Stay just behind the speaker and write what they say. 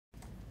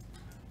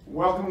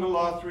Welcome to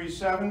Law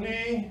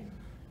 370.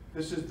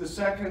 This is the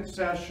second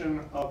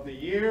session of the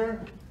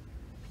year,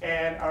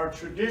 and our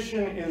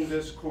tradition in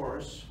this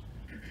course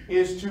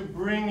is to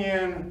bring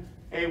in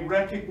a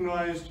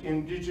recognized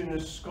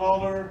Indigenous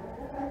scholar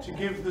to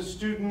give the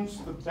students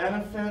the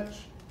benefit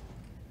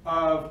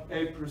of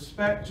a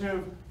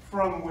perspective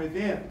from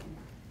within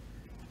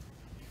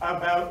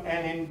about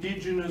an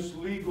Indigenous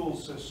legal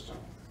system.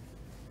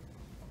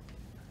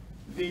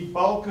 The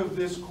bulk of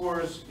this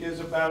course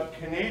is about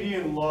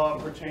Canadian law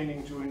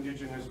pertaining to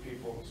Indigenous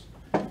peoples,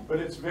 but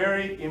it's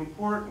very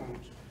important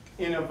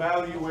in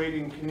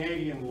evaluating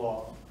Canadian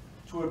law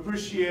to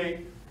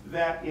appreciate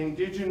that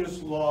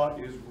Indigenous law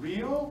is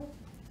real,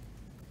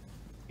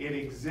 it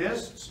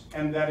exists,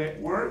 and that it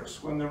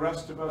works when the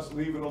rest of us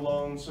leave it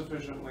alone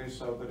sufficiently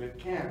so that it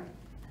can.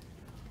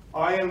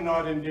 I am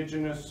not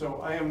Indigenous,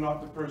 so I am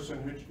not the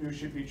person who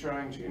should be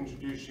trying to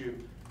introduce you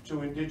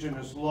to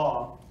Indigenous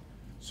law.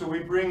 So we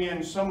bring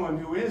in someone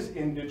who is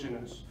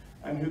Indigenous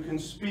and who can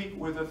speak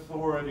with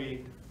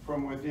authority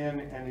from within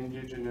an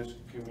Indigenous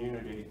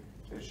community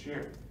this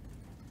year.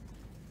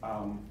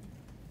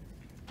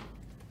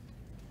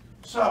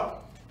 So,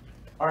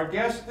 our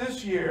guest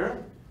this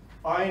year,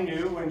 I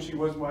knew when she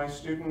was my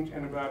student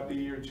in about the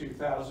year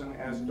 2000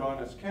 as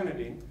Dawnis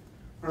Kennedy.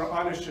 Her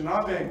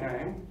Anishinabe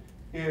name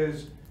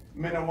is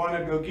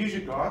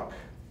Minnawaanigogiizhigok,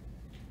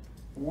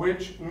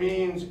 which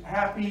means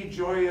happy,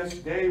 joyous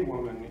day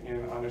woman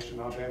in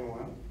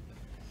Anishinabe.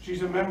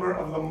 She's a member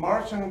of the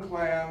Martin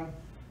clan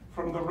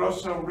from the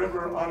Rosso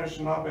River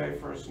Anishinabe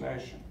First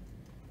Nation.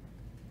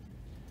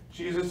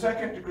 She is a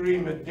second-degree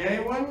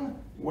Medewan,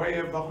 Way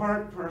of the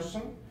Heart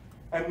person,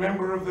 and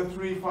member of the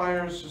Three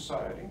Fires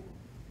Society.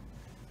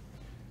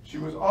 She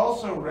was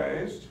also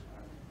raised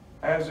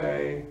as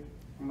a,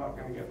 I'm not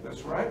going to get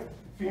this right,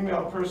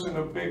 female person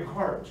of big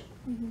heart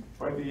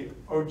by the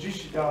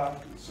Ojishida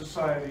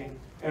Society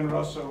in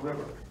Rosso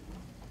River.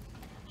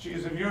 She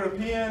is of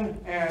European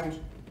and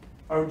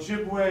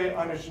Ojibwe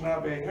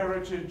Anishinaabe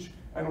heritage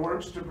and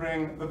works to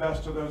bring the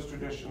best of those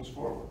traditions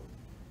forward.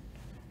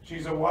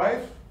 She's a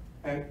wife,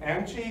 an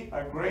auntie,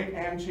 a great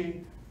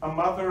auntie, a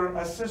mother,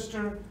 a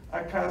sister,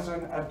 a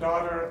cousin, a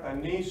daughter, a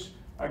niece,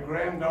 a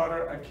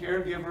granddaughter, a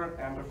caregiver,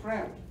 and a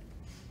friend.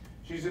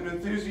 She's an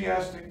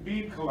enthusiastic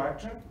bead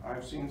collector.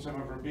 I've seen some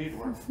of her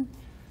beadwork.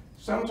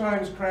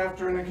 Sometimes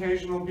crafter and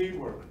occasional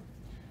beadwork.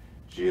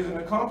 She is an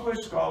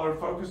accomplished scholar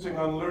focusing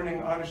on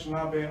learning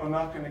Anishinabe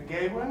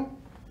Onakonigewin,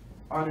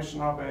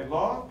 Anishinabe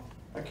law,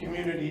 a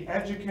community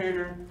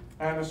educator,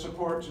 and a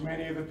support to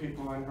many of the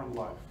people in her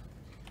life.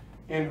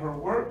 In her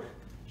work,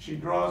 she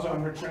draws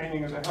on her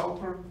training as a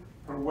helper,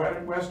 her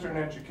Western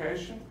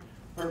education,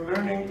 her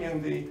learning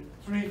in the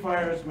Three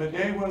Fires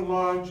Medewan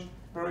Lodge,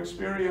 her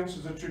experience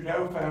as a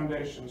Trudeau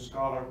Foundation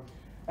scholar,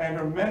 and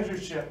her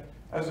mentorship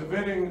as a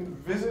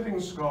visiting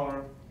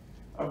scholar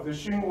of the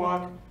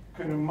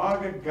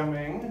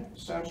Onakonigewin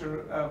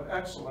Center of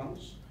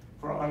Excellence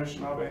for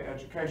Anishinaabe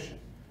Education.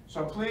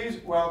 So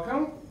please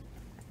welcome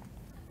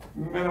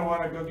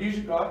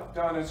Minnawaanigogiizhigok,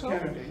 Dawnis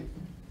Kennedy,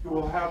 who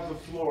will have the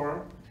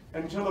floor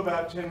until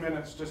about 10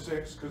 minutes to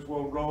 6, because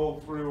we'll roll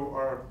through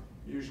our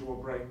usual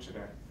break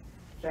today.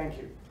 Thank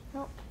you.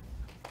 Oh.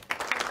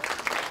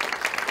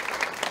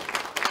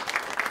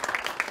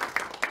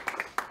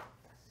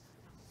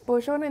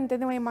 Bonjour,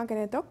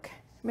 Minnawaanigogiizhigok.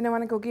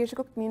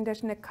 Minnawaanigogiizhigok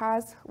nindash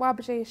nekaz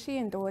wabje shi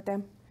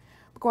indodem.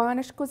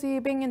 Bguanish kuzi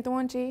bing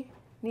indonji,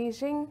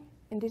 nijing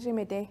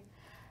indigimide.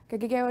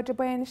 Gagigeo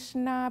jabain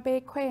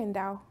shnabe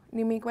kwendao,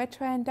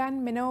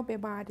 nimigwetrandan minno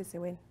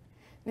bebadizewin.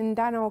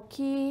 Nindano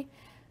ki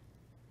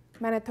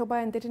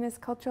Manitoba Indigenous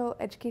Cultural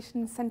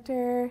Education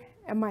Center,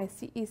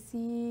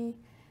 MICEC,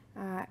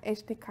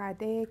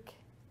 Ojibwe.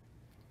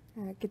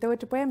 Gido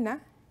Ojibwe na?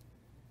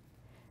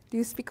 Do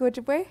you speak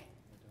Ojibwe?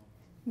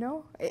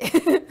 No?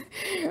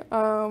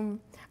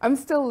 I'm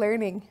still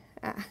learning.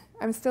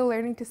 I'm still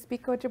learning to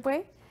speak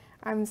Ojibwe.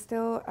 I'm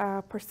still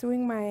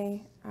pursuing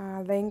my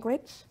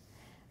language,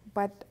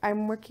 but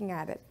I'm working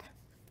at it.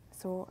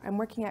 So I'm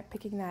working at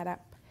picking that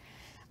up.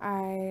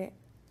 I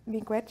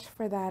miigwech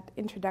for that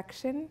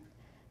introduction.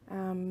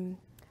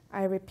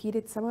 I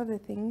repeated some of the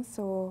things.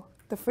 So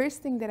the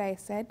first thing that I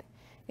said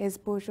is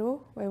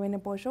bonjour,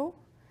 bonjour,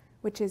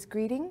 which is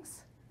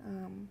greetings.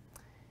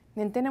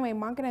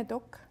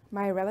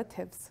 My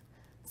relatives.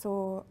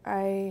 So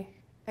I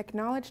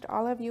acknowledged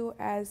all of you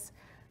as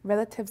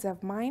relatives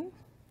of mine.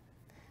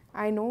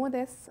 I know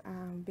this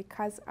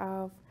because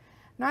of,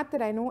 not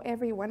that I know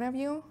every one of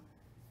you,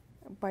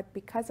 but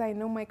because I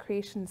know my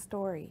creation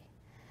story.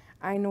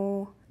 I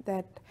know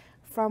that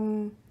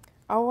from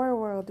our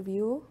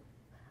worldview,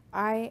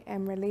 I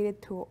am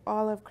related to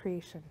all of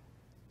creation.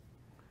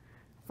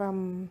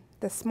 From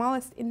the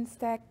smallest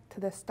insect to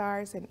the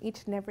stars and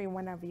each and every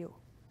one of you.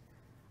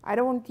 I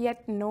don't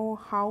yet know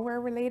how we're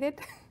related.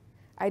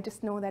 I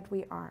just know that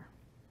we are.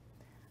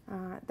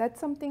 That's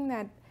something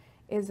that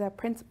is a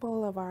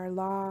principle of our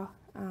law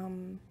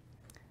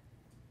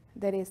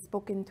that is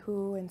spoken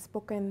to and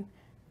spoken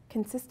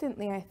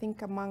consistently, I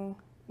think, among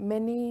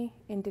many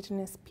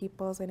Indigenous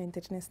peoples and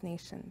Indigenous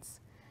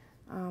nations.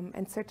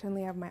 and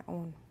certainly of my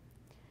own.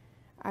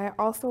 I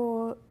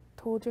also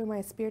told you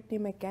my spirit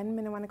name again,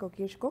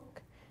 Minnawaanigogiizhigok,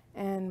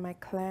 and my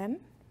clan,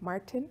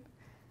 Martin.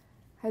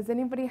 Has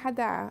anybody had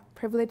the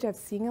privilege of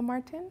seeing a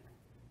Martin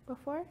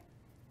before?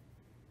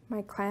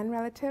 My clan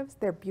relatives,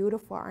 they're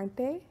beautiful, aren't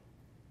they?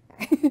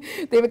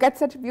 They've got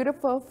such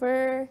beautiful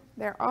fur.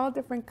 They're all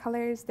different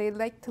colors. They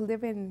like to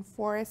live in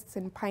forests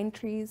and pine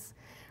trees.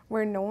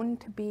 We're known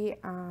to be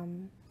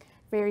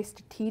very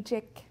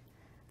strategic,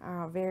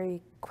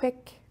 very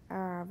quick,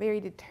 very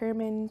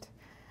determined,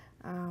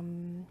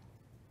 and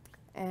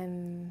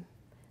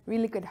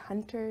really good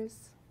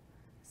hunters.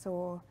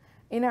 So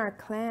in our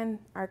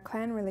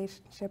clan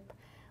relationship,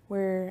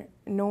 we're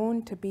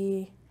known to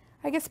be,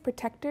 I guess,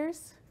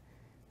 protectors,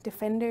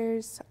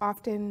 defenders.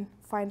 Often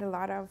find a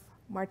lot of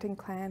Martin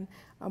clan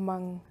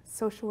among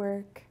social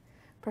work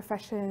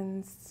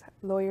professions,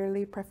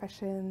 lawyerly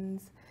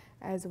professions,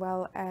 as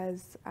well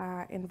as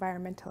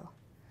environmental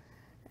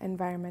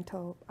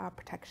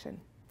protection.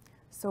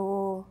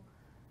 So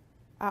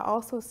I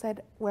also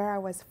said where I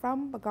was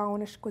from,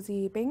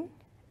 Dawnis.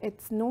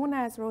 It's known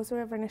as Rose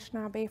River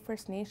Anishinabe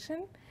First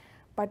Nation,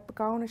 but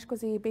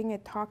Dawnis,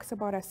 it talks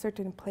about a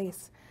certain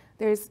place.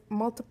 There's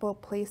multiple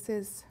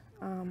places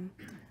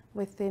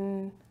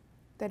within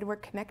that we're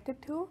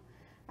connected to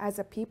as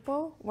a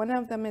people. One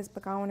of them is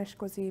Dawnis,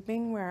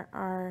 where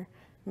our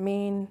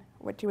main,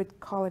 what you would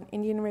call an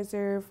Indian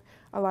reserve,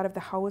 a lot of the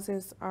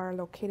houses are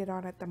located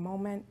on at the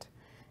moment.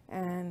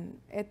 And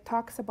it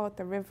talks about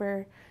the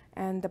river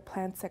and the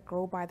plants that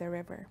grow by the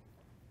river.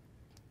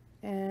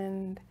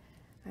 And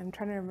I'm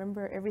trying to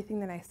remember everything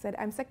that I said.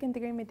 I'm second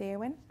degree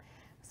Minnawaanigogiizhigok,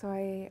 so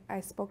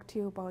I spoke to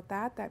you about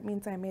that. That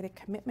means I made a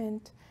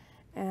commitment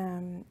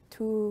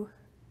to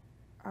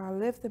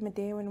live the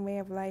Minnawaanigogiizhigok way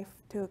of life,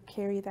 to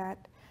carry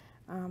that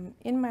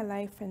in my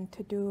life and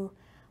to do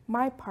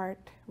my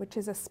part, which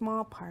is a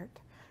small part,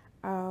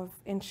 of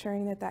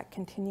ensuring that that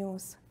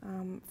continues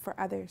for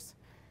others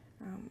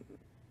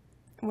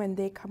when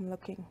they come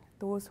looking,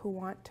 those who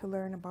want to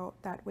learn about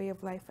that way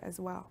of life as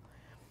well.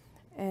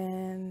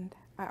 And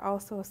I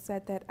also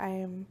said that I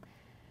am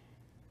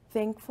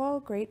thankful,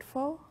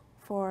 grateful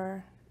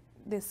for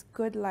this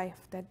good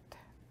life that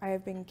I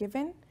have been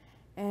given,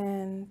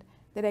 and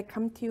that I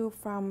come to you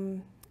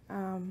from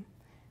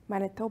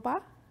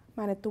Manitoba,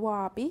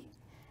 Minnawaanigogiizhigok,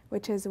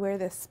 which is where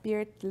the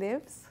spirit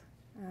lives,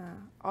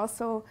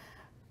 also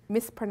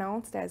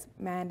mispronounced as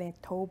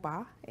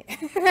Manitoba,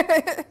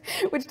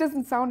 which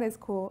doesn't sound as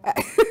cool.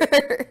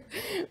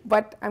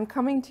 But I'm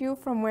coming to you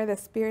from where the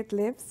spirit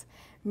lives,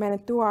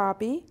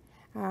 Minnawaanigogiizhigok,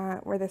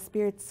 where the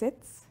spirit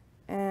sits,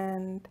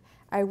 and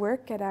I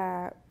work at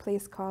a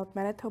place called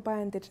Manitoba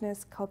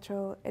Indigenous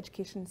Cultural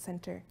Education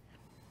Center.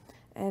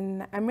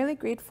 And I'm really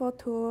grateful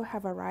to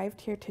have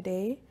arrived here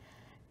today,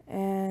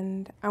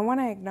 and I want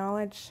to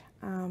acknowledge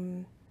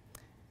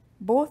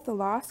both the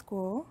law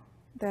school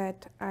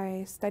that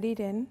I studied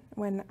in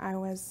when I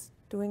was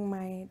doing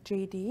my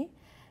JD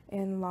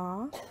in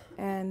law,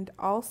 and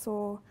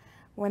also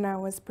when I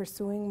was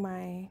pursuing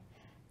my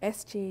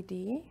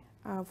SJD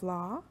of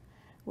law,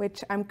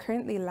 which I'm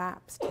currently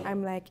lapsed.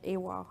 I'm like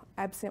AWOL,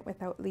 absent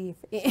without leave.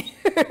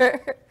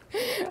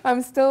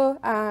 I'm still,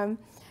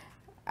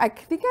 I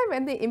think I'm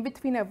in the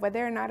in-between of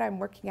whether or not I'm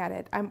working at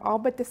it. I'm all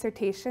but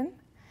dissertation.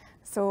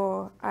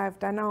 So I've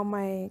done all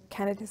my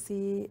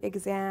candidacy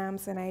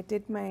exams, and I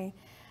did my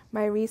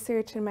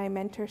research and my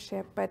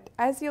mentorship. But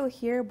as you'll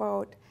hear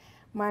about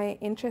my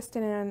interest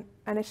in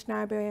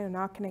Anishinabe and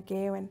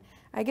Onakonigewin,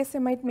 I guess it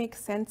might make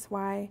sense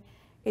why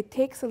it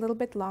takes a little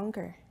bit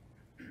longer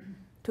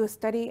to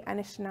study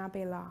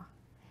Anishinabe law.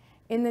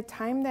 In the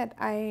time that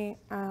I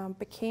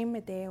became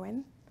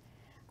Minnawaanigogiizhigok,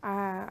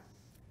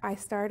 I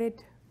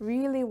started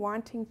really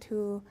wanting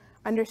to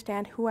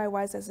understand who I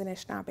was as an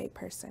Anishinaabe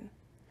person,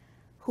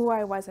 who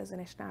I was as an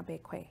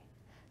Anishinaabe.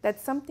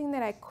 That's something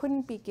that I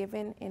couldn't be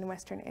given in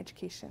Western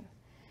education.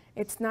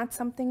 It's not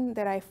something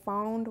that I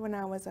found when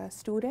I was a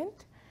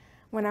student,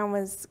 when I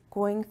was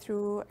going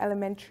through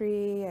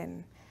elementary,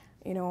 and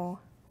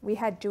we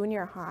had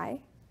junior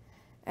high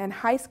and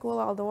high school,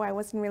 although I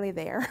wasn't really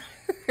there.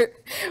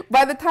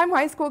 By the time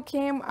high school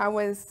came,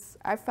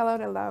 I fell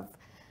out of love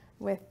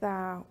with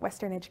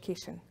Western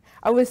education.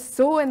 I was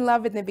so in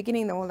love in the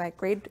beginning though, like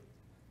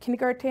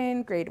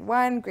kindergarten, grade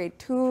 1, grade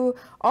 2,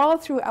 all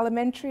through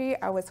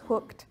elementary, I was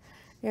hooked.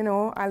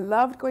 I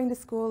loved going to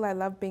school, I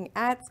loved being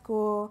at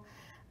school.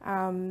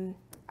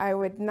 I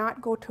would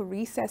not go to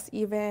recess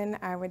even.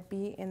 I would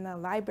be in the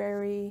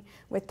library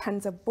with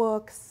tons of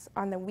books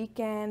on the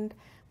weekend.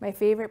 My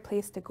favorite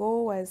place to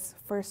go was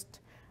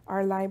first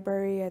our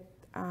library at,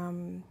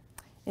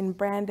 in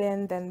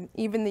Brandon, then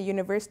even the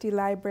university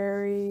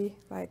library.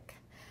 Like,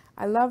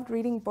 I loved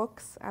reading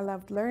books, I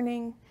loved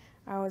learning,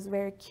 I was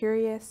very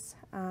curious,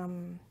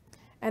 and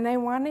I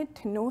wanted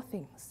to know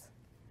things.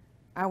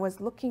 I was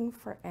looking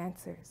for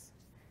answers,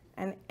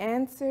 and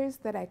answers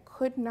that I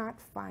could not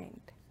find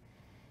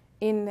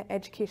in the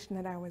education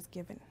that I was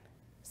given.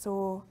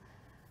 So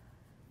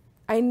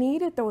I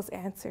needed those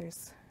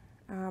answers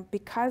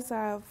because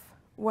of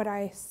what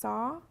I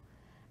saw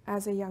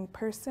as a young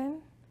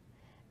person,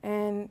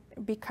 and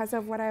because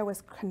of what I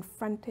was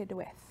confronted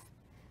with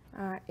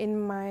in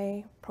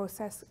my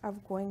process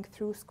of going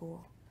through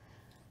school,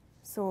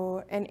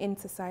 and in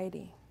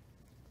society.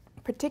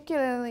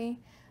 Particularly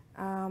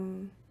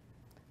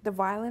the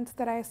violence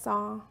that I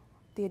saw,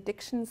 the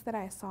addictions that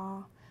I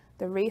saw,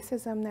 the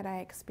racism that I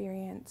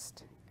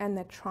experienced, and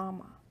the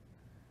trauma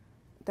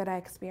that I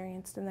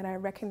experienced and that I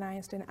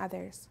recognized in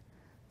others.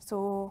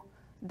 So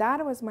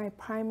that was my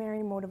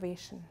primary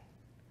motivation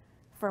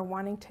for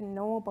wanting to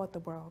know about the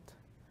world,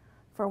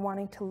 for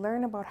wanting to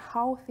learn about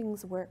how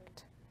things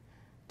worked,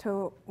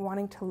 to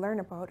wanting to learn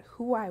about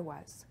who I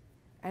was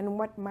and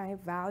what my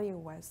value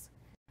was,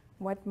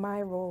 what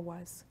my role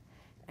was,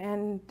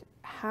 and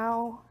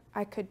how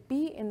I could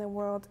be in the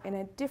world in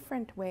a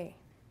different way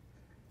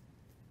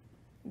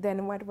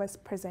than what was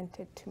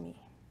presented to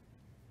me.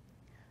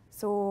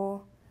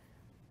 So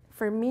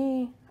for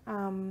me,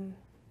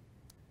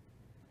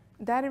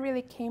 that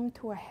really came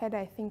to a head,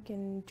 I think,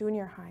 in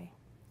junior high.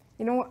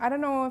 You know, I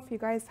don't know if you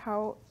guys,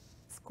 how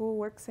school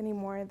works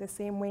anymore the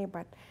same way,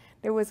 but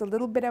there was a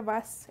little bit of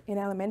us in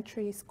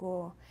elementary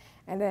school,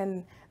 and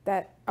then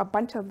a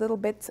bunch of little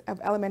bits of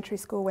elementary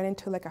school went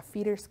into like a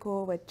feeder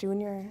school with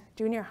junior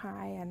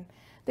high, and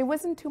there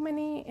wasn't too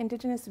many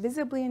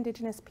visibly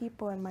indigenous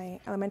people in my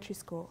elementary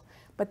school,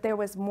 but there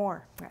was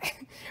more.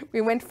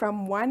 We went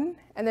from one,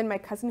 and then my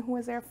cousin who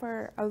was there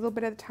for a little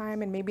bit of the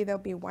time, and maybe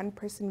there'll be one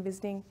person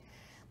visiting,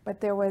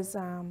 but there was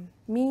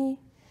me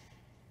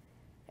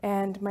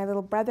and my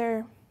little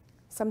brother,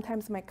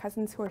 sometimes my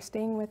cousins who are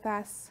staying with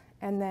us,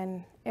 and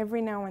then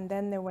every now and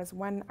then there was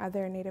one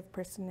other Native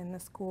person in the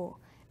school,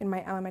 in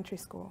my elementary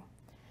school.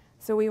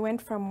 So we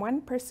went from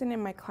one person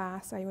in my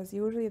class, I was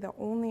usually the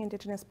only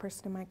Indigenous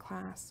person in my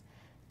class,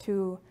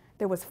 to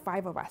there was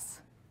 5 of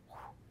us.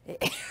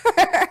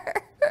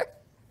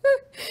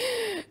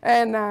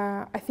 And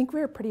I think we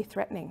were pretty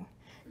threatening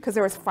because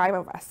there was 5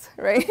 of us,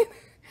 right?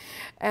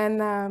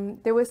 And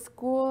there was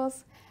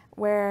schools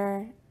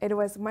where it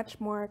was much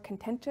more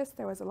contentious,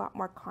 there was a lot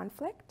more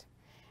conflict.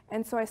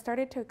 And so I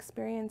started to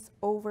experience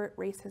overt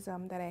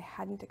racism that I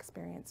hadn't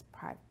experienced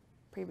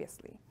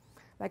previously.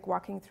 Like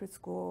walking through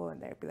school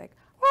and they'd be like,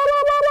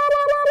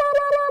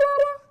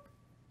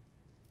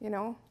 you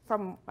know,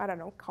 from, I don't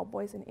know,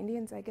 cowboys and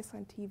Indians, I guess,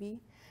 on TV.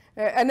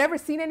 I never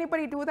seen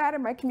anybody do that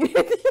in my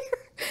community.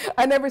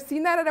 I never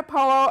seen that at a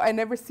powwow. I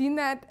never seen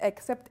that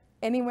except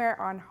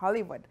anywhere on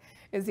Hollywood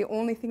is the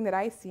only thing that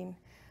I seen.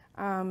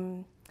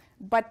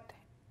 But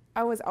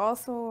I was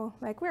also,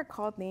 like, we were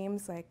called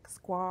names like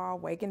squaw,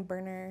 wagon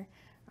burner,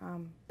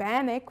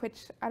 bannock,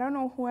 which I don't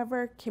know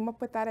whoever came up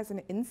with that as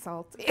an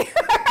insult.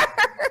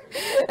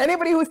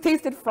 Anybody who's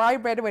tasted fry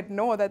bread would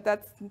know that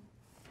that's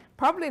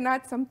probably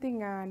not something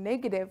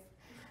negative.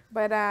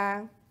 But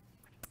I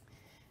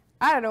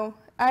don't know,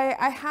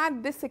 I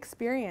had this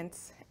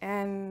experience,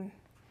 and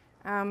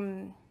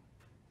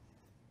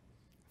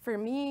for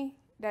me,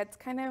 that's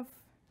kind of,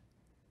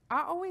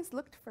 I always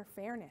looked for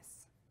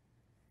fairness.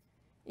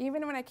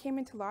 Even when I came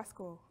into law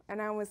school, and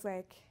I was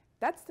like,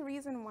 that's the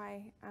reason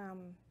why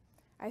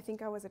I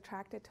think I was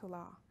attracted to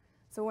law.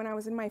 So when I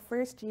was in my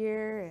first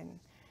year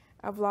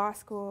of law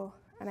school,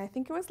 and I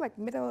think it was like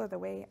middle of the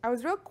way, I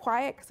was real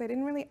quiet because I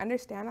didn't really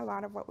understand a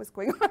lot of what was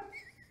going on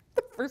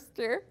the first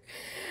year.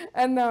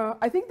 And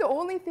I think the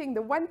one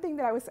thing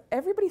that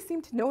everybody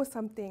seemed to know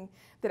something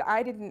that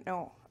I didn't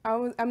know.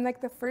 I'm like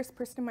the first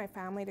person in my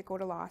family to go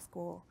to law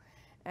school.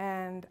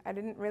 And I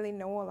didn't really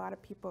know a lot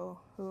of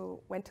people who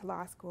went to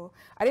law school.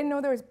 I didn't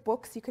know there was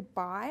books you could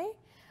buy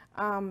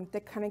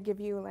that kind of give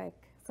you like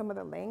some of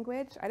the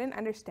language. I didn't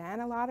understand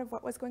a lot of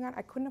what was going on.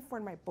 I couldn't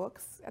afford my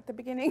books at the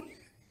beginning.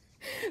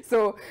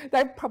 So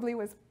that probably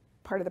was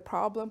part of the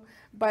problem.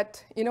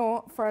 But you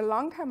know, for a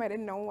long time I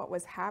didn't know what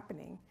was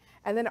happening.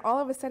 And then all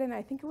of a sudden,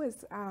 I think it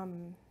was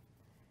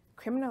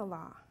criminal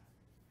law.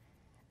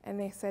 And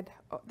they said,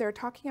 they were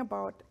talking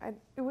about,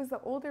 it was the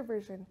older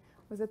version.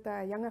 Was it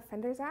the Young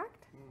Offenders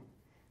Act?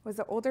 Was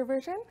the older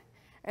version?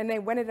 And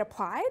then when it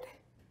applied,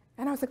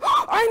 and I was like,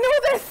 oh, I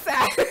know this!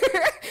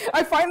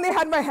 I finally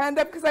had my hand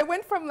up because I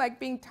went from like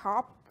being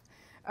top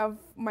of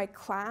my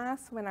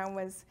class when I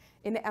was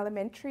in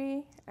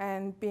elementary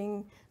and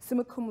being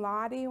summa cum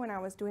laude when I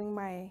was doing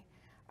my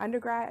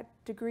undergrad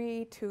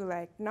degree to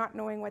like not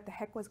knowing what the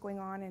heck was going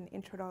on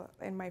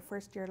in my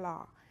first year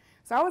law.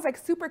 So I was like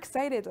super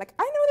excited, like,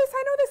 I know this,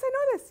 I know this, I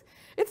know this.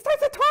 It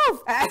starts at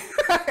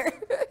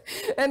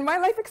 12. And my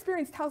life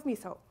experience tells me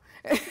so.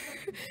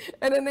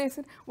 And then they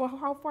said, well,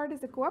 how far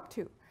does it go up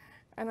to?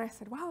 And I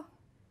said, well,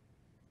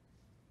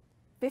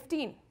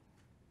 15.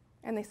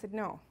 And they said,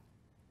 no,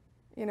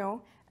 you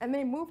know, and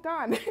they moved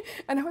on.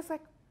 And I was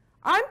like,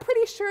 I'm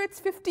pretty sure it's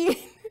 15.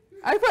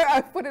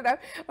 I put it up.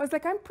 I was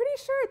like, I'm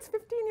pretty sure it's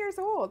 15 years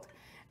old.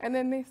 And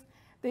then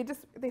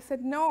they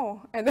said,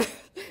 no, and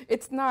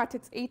it's not,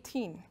 it's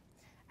 18.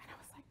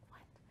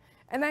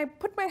 And I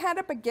put my hand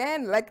up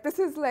again, like this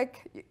is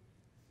like,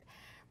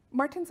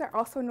 Martins are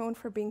also known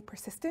for being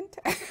persistent.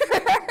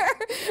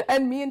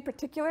 And me in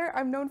particular,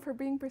 I'm known for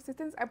being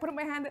persistent. I put up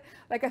my hand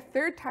like a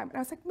third time, and I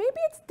was like, maybe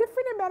it's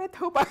different in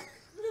Manitoba.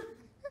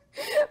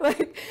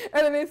 Like,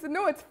 and then they said,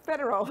 no, it's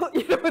federal,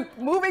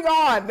 moving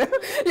on,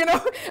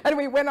 and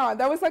we went on.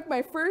 That was like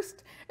my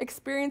first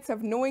experience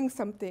of knowing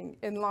something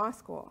in law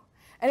school.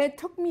 And it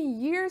took me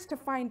years to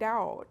find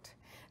out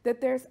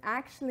that there's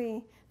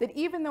actually, that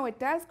even though it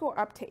does go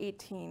up to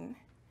 18,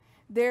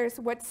 there's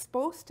what's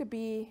supposed to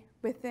be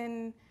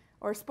within,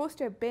 or supposed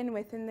to have been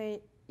within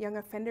the Young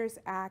Offenders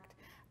Act,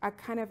 a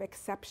kind of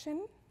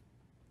exception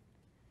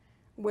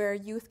where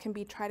youth can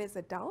be tried as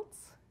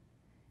adults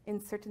in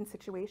certain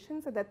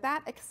situations, and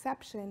that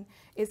exception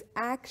is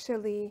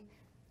actually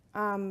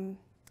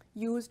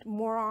used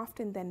more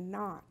often than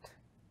not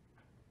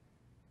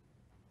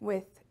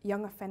with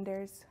young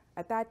offenders,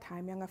 at that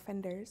time, young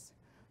offenders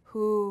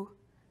who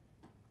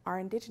are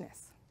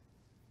Indigenous.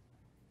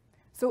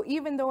 So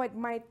even though it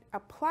might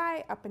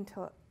apply up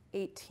until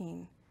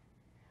 18,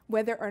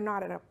 whether or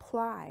not it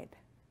applied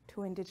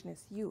to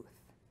Indigenous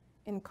youth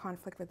in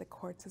conflict with the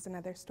courts is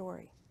another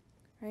story,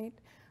 right?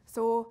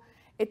 So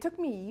it took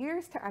me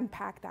years to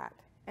unpack that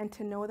and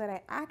to know that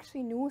I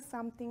actually knew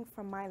something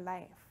from my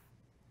life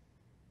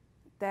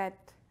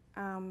that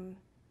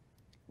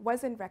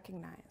wasn't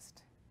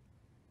recognized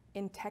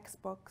in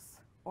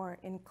textbooks or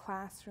in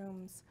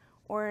classrooms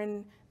or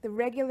in the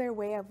regular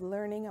way of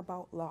learning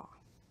about law.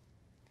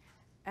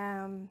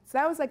 So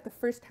that was like the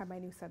first time I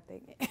knew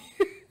something.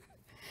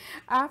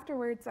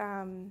 Afterwards,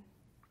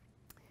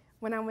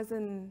 when I was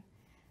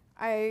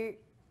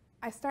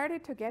I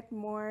started to get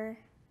more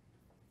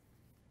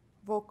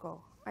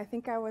vocal. I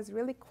think I was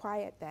really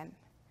quiet then.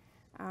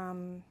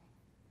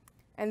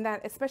 And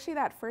that, especially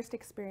that first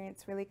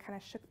experience, really kind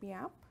of shook me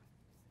up.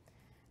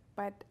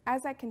 But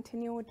as I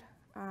continued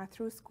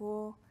through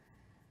school,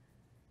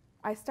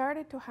 I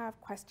started to have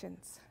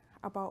questions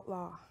about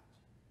law.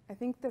 I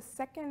think the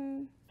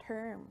second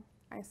term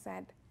I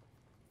said,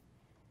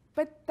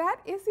 but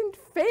that isn't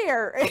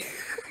fair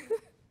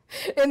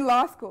in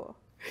law school.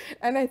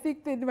 And I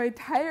think that my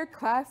entire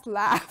class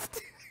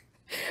laughed.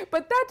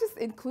 But that just,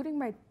 including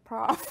my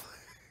prof.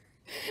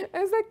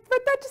 I was like,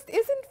 but that just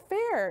isn't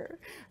fair.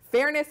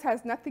 Fairness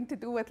has nothing to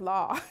do with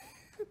law.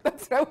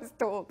 That's what I was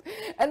told.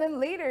 And then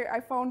later I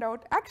found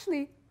out,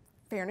 actually,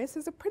 fairness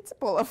is a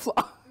principle of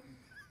law.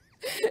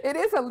 It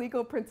is a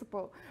legal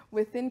principle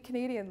within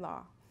Canadian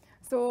law.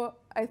 So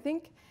I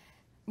think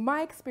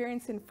my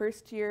experience in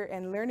first year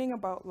and learning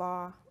about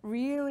law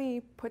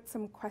really put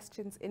some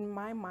questions in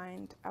my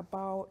mind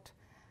about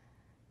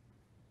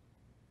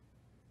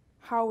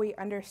how we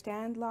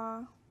understand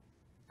law,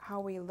 how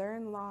we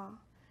learn law,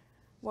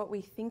 what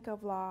we think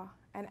of law,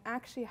 and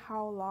actually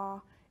how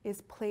law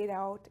is played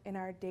out in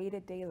our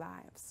day-to-day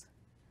lives.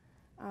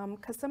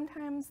 Because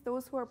sometimes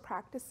those who are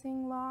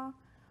practicing law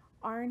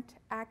aren't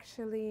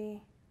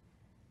actually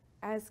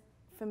as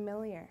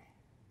familiar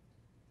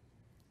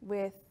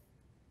with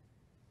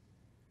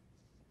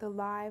the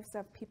lives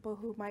of people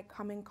who might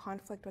come in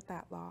conflict with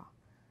that law,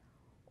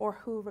 or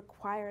who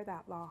require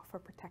that law for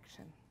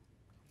protection,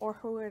 or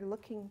who are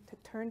looking to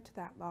turn to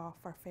that law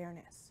for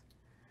fairness.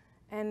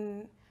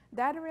 And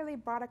that really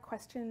brought a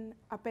question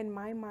up in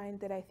my mind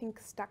that I think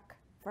stuck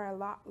for a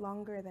lot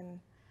longer than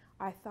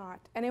I thought.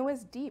 And it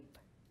was deep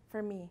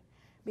for me,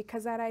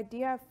 because that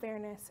idea of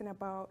fairness and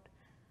about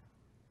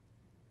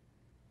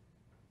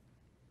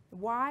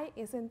why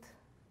isn't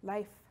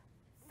life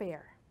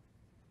fair?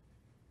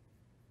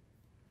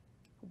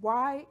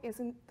 Why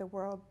isn't the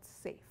world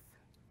safe?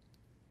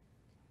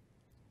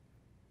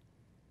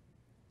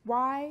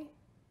 Why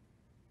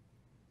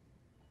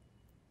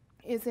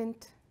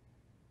isn't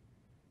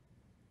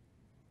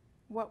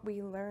what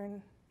we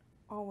learn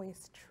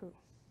always true?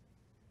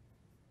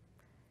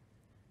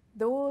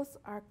 Those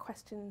are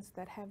questions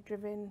that have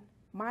driven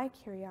my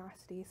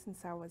curiosity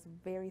since I was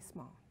very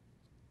small.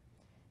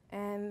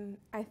 And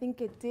I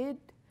think it did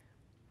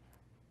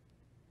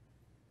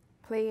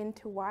play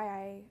into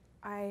why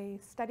I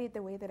studied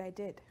the way that I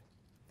did.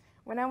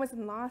 When I was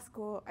in law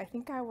school, I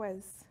think I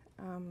was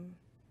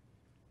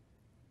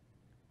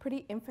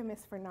pretty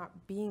infamous for not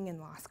being in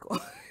law school.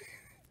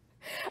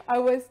 I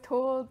was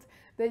told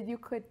that you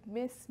could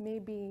miss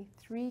maybe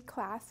 3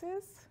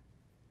 classes,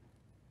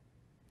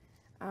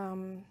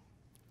 and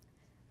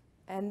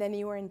then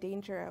you were in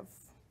danger of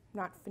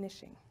not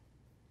finishing.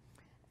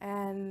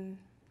 And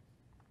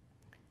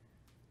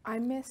I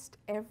missed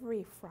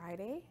every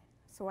Friday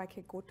so I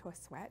could go to a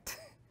sweat.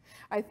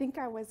 I think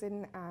I was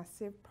in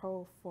Civ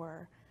Pro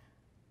for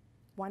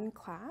 1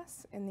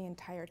 class in the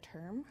entire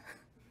term.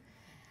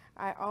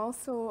 I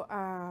also,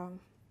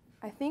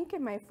 I think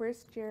in my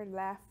first year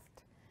left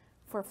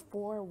for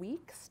 4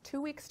 weeks,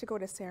 2 weeks to go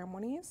to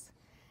ceremonies,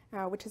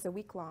 which is a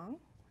week long,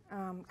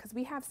 because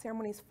we have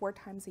ceremonies 4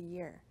 times a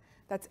year.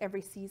 That's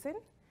every season,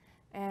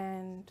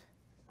 and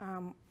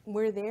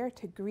we're there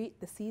to greet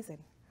the season,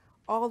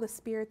 all the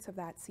spirits of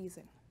that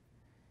season.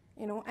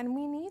 You know, and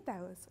we need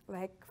those.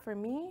 Like for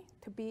me,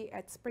 to be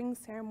at spring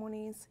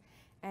ceremonies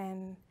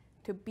and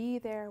to be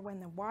there when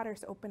the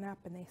waters open up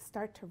and they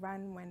start to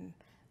run, when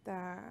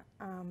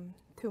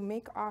to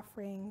make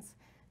offerings,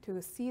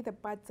 to see the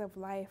buds of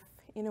life,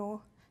 you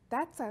know,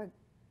 that's a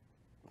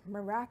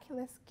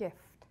miraculous gift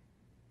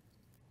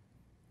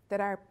that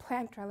our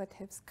plant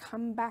relatives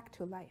come back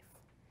to life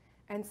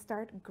and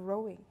start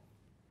growing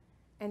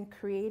and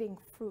creating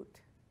fruit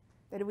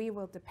that we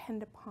will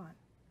depend upon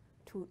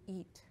to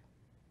eat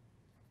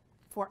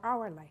for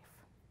our life.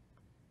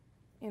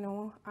 You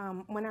know,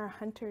 when our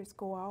hunters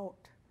go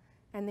out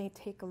and they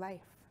take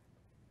life,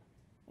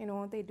 you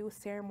know, they do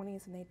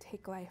ceremonies and they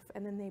take life,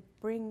 and then they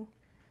bring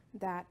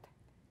that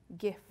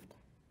gift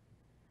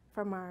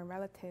from our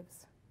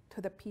relatives to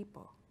the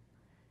people.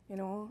 You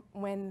know,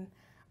 when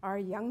our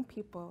young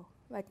people,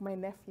 like my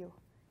nephew,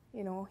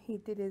 you know, he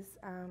did his,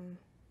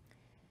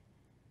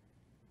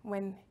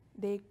 when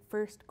they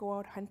first go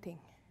out hunting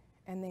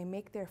and they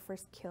make their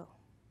first kill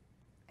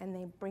and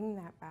they bring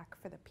that back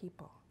for the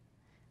people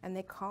and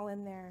they call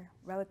in their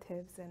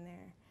relatives and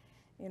their,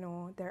 you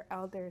know, their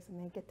elders,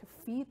 and they get to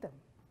feed them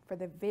for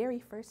the very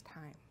first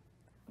time.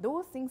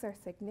 Those things are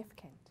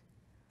significant.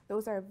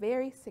 Those are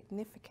very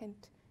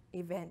significant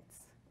events,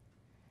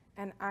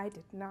 and I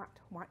did not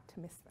want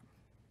to miss them.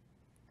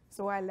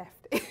 So I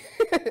left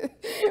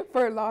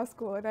for law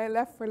school, and I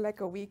left for like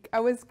a week. I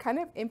was kind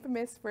of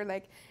infamous for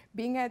like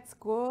being at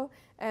school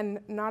and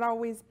not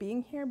always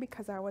being here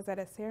because I was at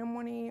a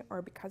ceremony,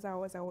 or because I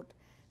was out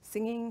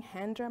singing,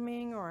 hand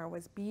drumming, or I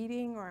was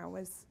beading, or I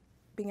was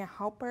being a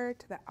helper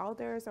to the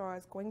elders, or I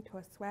was going to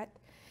a sweat.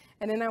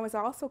 And then I was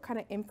also kind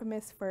of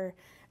infamous for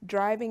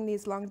driving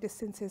these long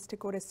distances to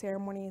go to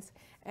ceremonies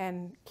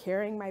and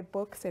carrying my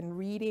books and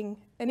reading.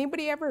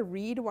 Anybody ever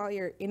read while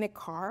you're in a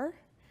car,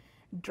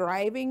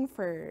 driving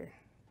for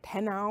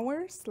 10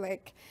 hours?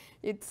 Like,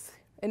 it's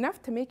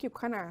enough to make you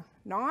kind of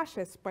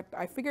nauseous, but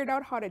I figured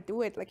out how to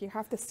do it. Like, you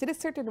have to sit a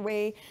certain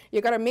way.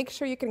 You got to make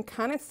sure you can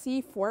kind of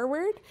see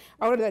forward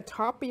out of the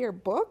top of your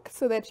book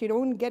so that you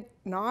don't get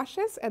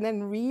nauseous, and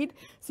then read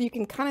so you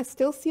can kind of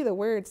still see the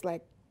words,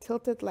 like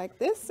tilted like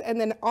this,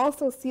 and then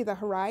also see the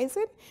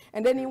horizon,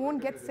 and then you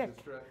won't get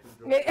sick.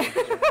 Well,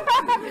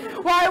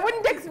 I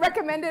wouldn't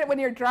recommend it when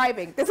you're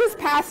driving. This is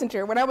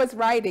passenger. When I was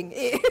riding,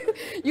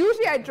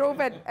 usually I drove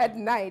at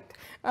night.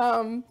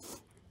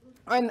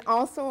 And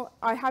also,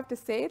 I have to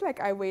say, like,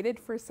 I waited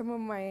for some of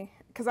my,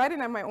 because I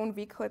didn't have my own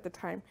vehicle at the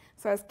time,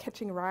 so I was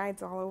catching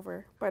rides all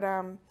over. But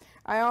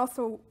I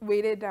also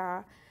waited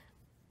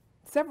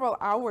several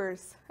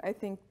hours, I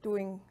think,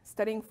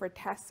 studying for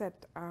tests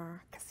at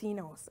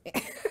casinos,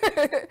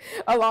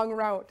 a long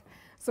route.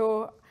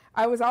 So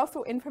I was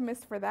also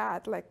infamous for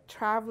that, like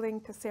traveling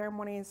to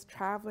ceremonies,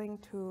 traveling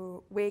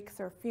to wakes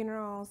or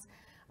funerals,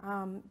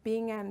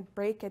 being on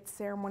break at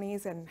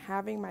ceremonies and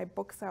having my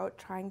books out,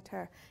 trying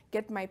to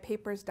get my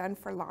papers done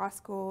for law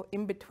school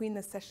in between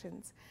the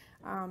sessions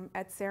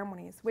at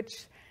ceremonies,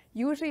 which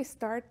usually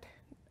start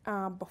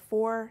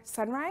before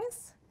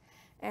sunrise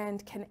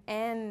and can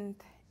end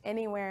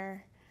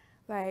anywhere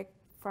like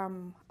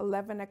from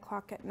 11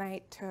 o'clock at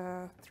night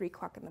to 3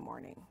 o'clock in the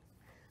morning.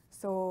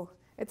 So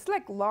it's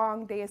like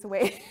long days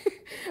away.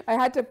 I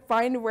had to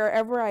find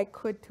wherever I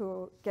could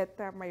to get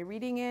my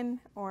reading in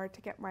or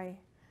to get my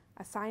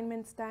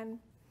assignments done.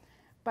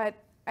 But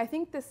I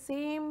think the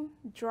same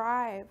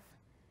drive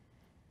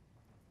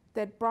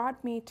that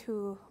brought me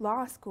to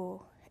law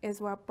school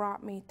is what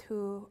brought me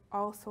to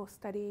also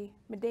study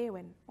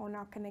Minnawaanigogiizhigok,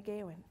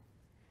 Onakonigewin.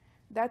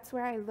 That's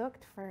where I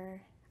looked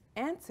for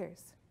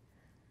answers.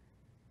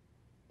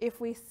 If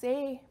we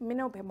say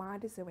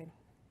Minnawaanigogiizhigok,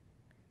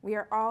 we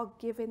are all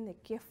given the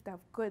gift of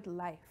good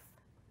life.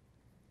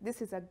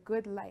 This is a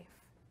good life.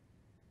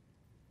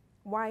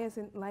 Why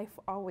isn't life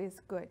always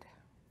good?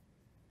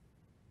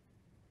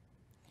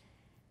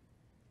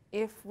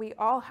 If we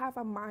all have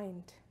a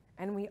mind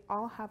and we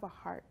all have a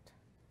heart,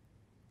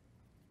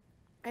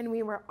 and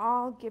we were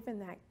all given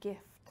that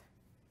gift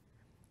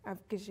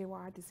of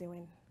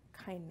Giizhigok,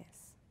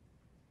 kindness,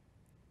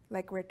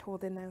 like we're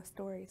told in those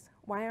stories,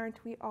 why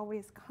aren't we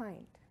always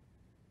kind?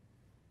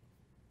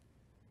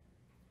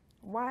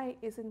 Why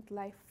isn't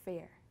life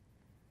fair?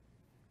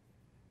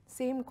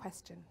 Same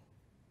question.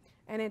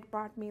 And it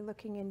brought me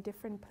looking in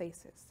different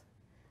places.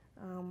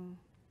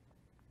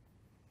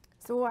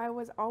 So I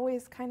was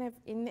always kind of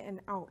in and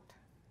out.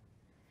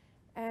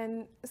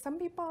 And some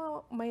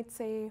people might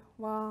say,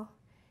 well,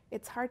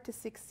 it's hard to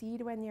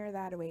succeed when you're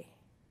that way.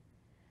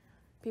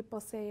 People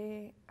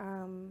say,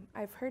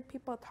 I've heard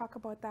people talk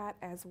about that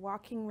as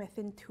walking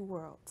within two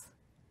worlds.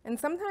 And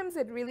sometimes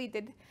it really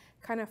did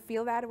kind of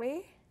feel that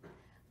way.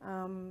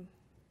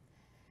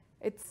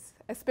 It's,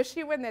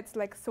 especially when it's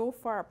like so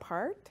far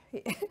apart,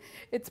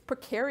 it's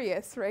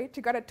precarious, right?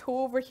 You got a toe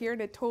over here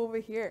and a toe over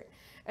here.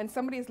 And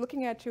somebody's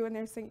looking at you and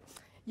they're saying,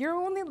 you're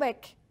only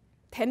like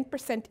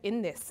 10%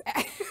 in this.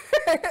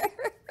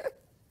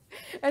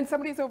 And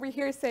somebody's over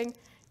here saying,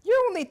 you're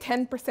only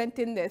 10%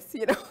 in this,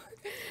 you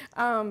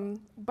know.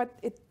 But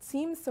it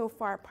seems so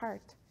far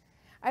apart.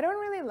 I don't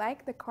really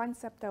like the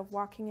concept of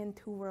walking in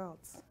two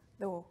worlds,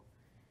 though,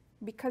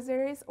 because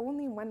there is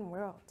only one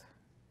world.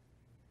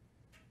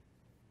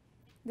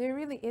 There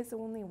really is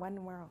only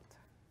one world.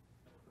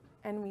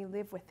 and we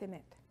live within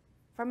it.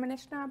 From an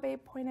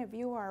Anishinaabe point of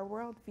view, our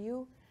world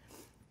view,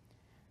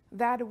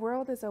 that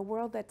world is a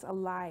world that's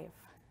alive.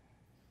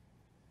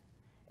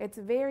 It's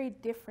very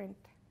different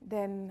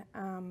than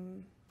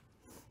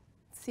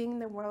seeing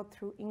the world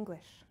through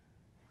English.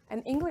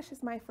 And English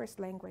is my first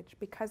language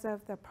because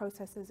of the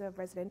processes of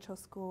residential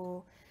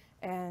school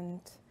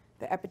and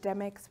the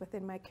epidemics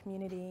within my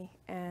community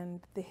and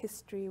the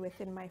history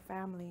within my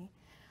family.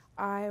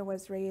 I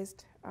was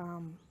raised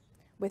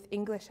with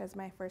English as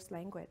my first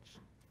language.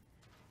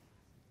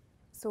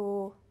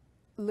 So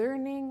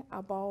learning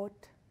about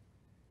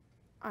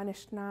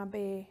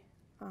Anishinaabe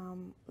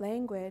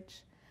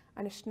language,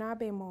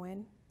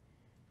 Anishinabe,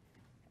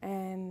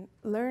 and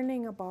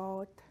learning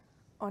about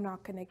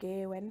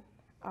Onakonigewin,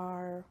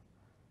 our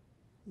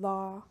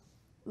law,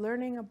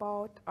 learning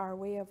about our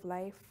way of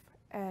life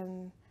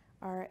and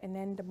our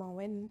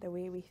Enendamoin, the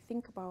way we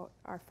think about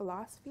our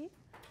philosophy.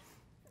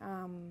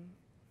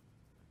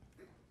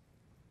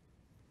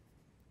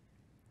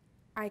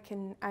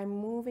 I'm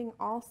moving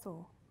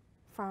also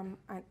from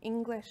an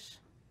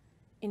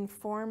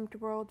English-informed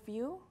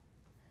worldview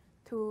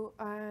to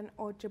an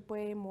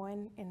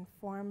Ojibwe-Moan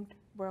informed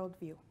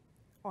worldview,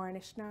 or an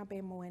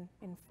Anishinaabe-Moan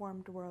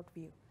informed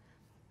worldview.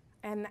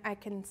 And I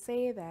can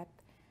say that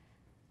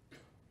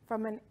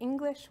from an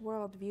English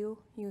worldview,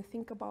 you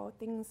think about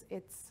things,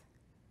 it's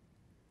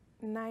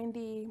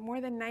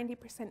more than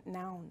 90%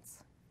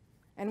 nouns.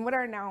 And what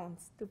are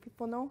nouns? Do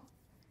people know?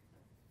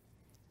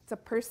 It's a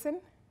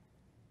person,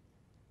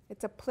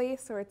 it's a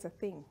place, or it's a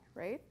thing,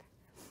 right?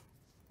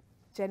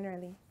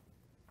 Generally.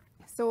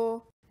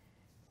 So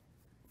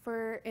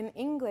in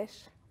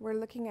English, we're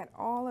looking at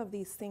all of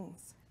these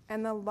things.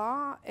 And the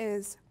law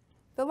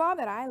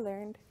that I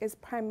learned is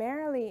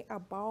primarily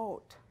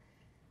about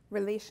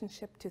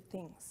relationship to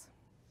things.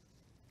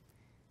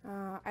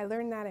 I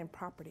learned that in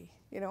property,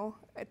 you know.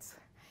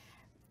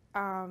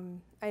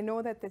 I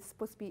know that it's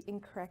supposed to be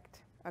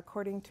incorrect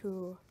according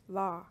to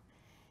law,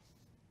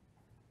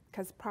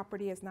 because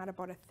property is not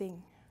about a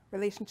thing.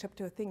 Relationship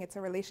to a thing, it's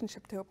a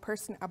relationship to a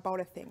person about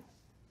a thing,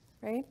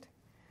 right?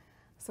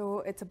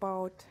 So it's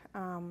about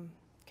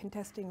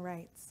contesting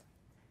rights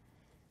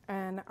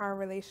and our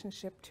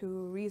relationship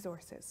to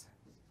resources,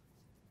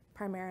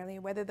 primarily,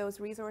 whether those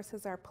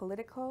resources are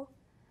political,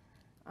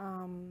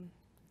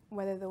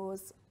 whether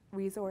those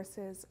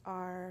resources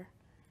are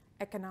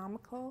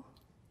economical,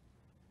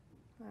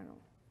 I don't know,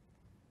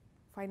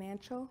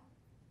 financial.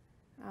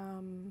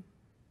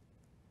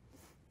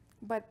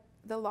 But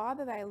the law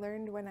that I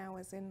learned when I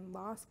was in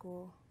law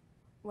school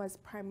was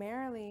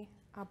primarily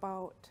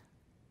about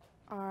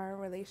our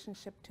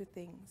relationship to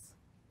things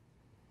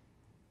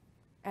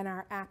and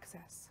our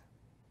access.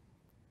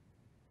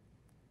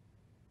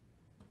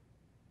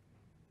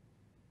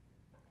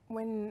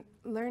 When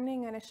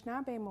learning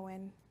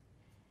Anishinaabe,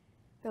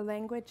 the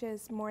language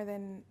is more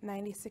than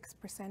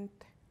 96%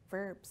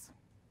 verbs.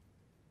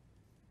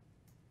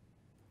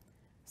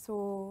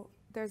 So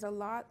there's a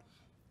lot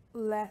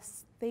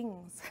less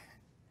things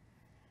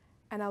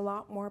and a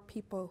lot more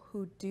people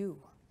who do,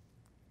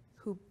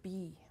 who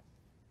be.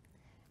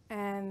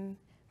 And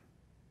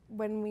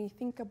when we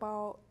think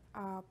about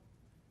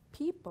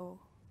people,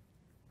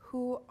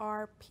 who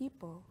are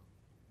people,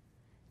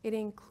 it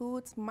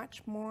includes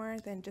much more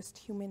than just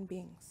human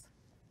beings.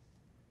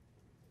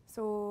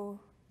 So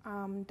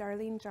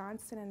Darlene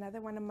Johnson,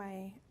 another one of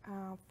my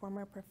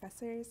former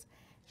professors,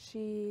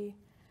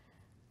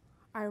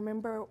 I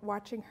remember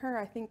watching her,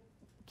 I think,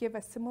 give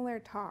a similar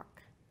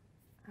talk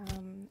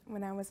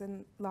when I was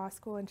in law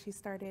school, and she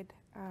started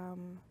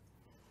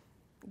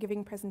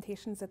giving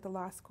presentations at the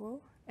law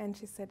school. And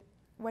she said,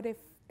 what if,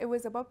 it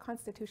was about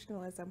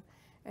constitutionalism,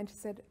 and she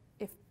said,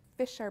 if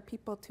fish are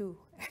people too.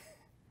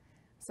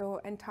 So,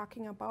 and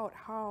talking about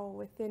how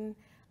within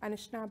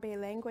Anishinaabe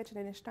language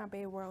and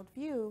Anishinaabe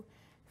worldview,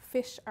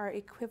 fish are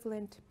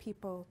equivalent to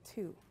people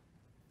too.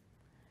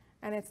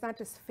 And it's not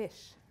just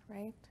fish,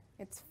 right?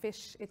 It's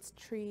fish, it's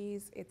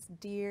trees, it's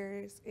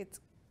deers,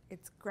 it's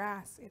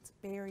grass, it's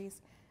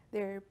berries.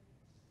 They're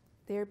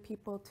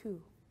people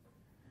too.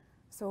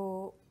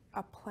 So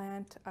a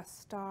plant, a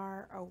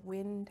star, a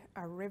wind,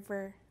 a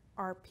river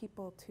are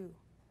people too.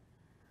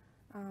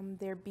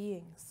 They're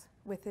beings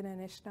within an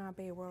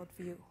Anishinaabe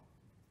worldview.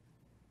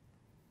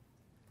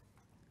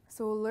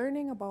 So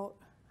learning about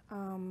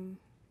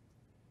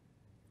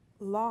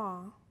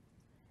law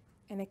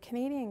in a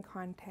Canadian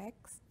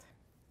context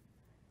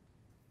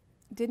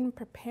didn't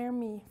prepare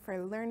me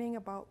for learning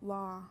about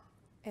law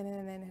in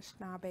an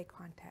Anishinaabe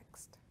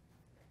context.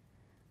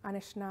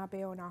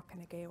 Anishinabe,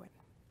 Onakonigewin.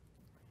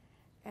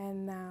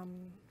 And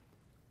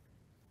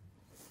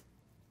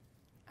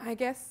I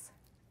guess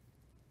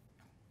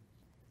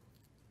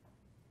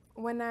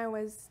when I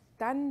was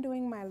done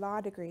doing my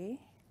law degree,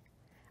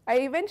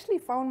 I eventually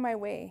found my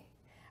way.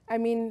 I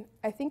mean,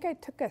 I think I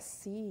took a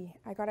C.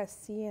 I got a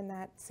C in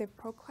that Civ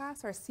Pro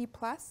class, or C+,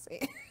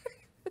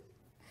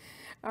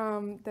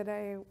 that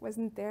I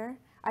wasn't there.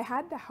 I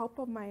had the help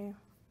of my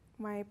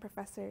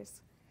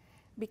professors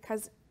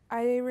because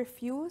I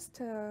refused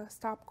to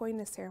stop going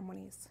to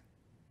ceremonies.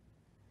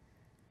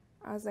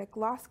 I was like,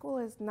 law school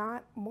is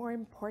not more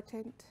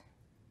important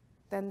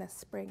than the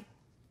spring.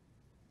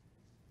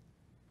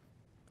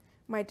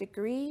 My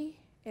degree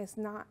is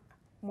not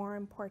more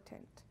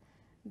important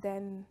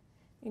than,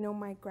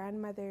 my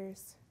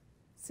grandmother's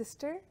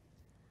sister,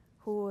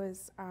 who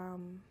was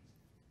an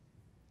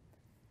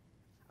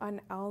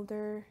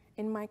elder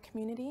in my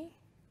community.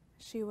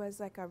 She was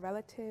like a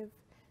relative.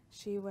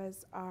 She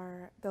was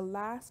the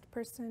last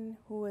person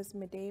who was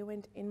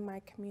Midewin in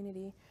my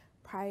community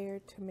prior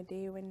to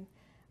Midewin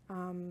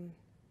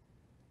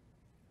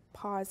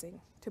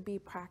pausing to be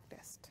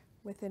practiced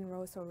within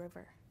Roseau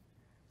River.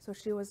 So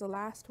she was the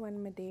last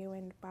one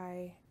Midewin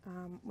by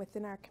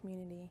within our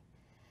community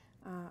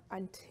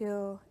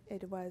until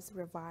it was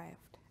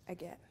revived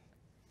again.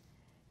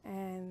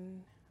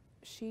 And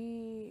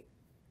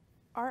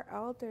our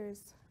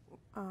elders,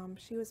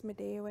 she was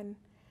Midewin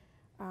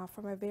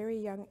from a very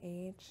young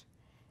age,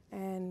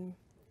 and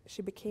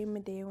she became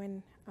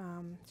Midewin.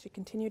 She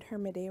continued her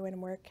Midewin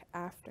work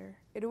after.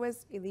 It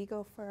was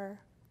illegal for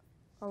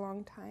a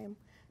long time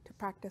to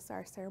practice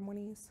our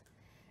ceremonies.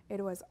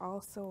 It was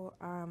also,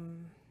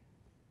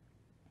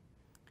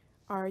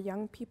 our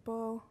young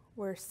people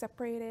were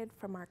separated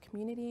from our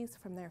communities,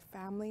 from their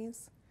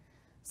families.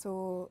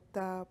 So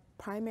the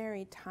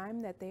primary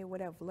time that they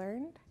would have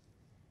learned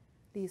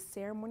these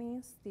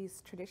ceremonies,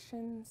 these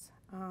traditions,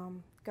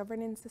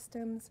 governance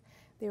systems,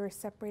 they were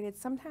separated.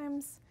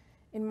 Sometimes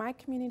in my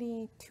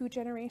community, 2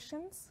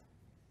 generations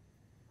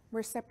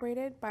were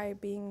separated by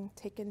being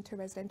taken to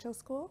residential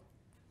school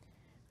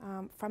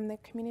from the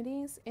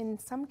communities. In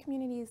some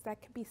communities,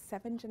 that could be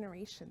 7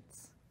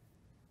 generations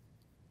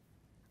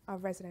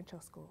of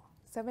residential school,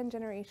 7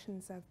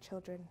 generations of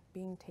children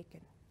being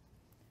taken.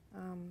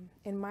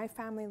 In my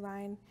family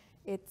line,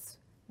 it's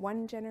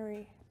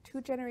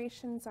 2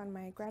 generations on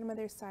my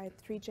grandmother's side,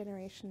 3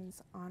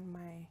 generations on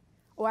my,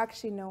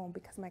 actually no,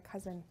 because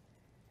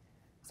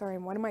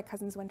one of my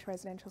cousins went to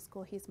residential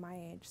school, he's my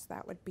age, so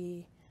that would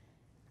be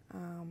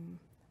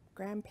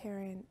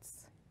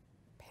grandparents,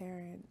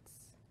 parents,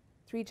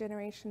 3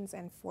 generations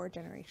and 4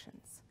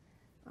 generations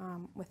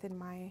within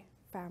my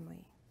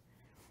family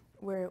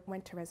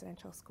went to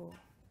residential school.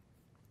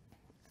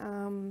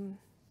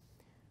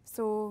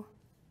 So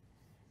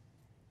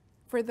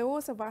for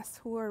those of us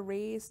who were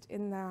raised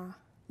in the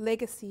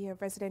legacy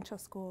of residential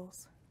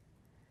schools,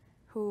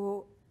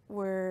 for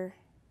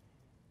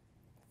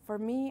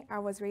me, I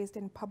was raised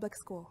in public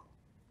school.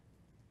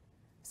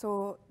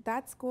 So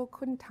that school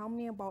couldn't tell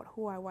me about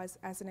who I was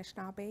as an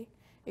Anishinaabe.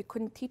 It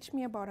couldn't teach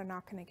me about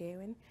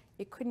Onakonigewin.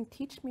 It couldn't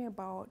teach me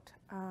about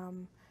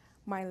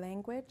my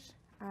language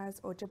as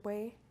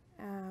Ojibwe.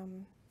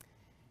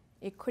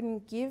 It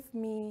couldn't give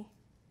me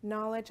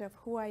knowledge of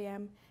who I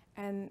am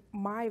and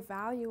my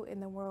value in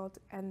the world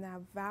and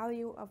the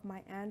value of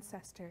my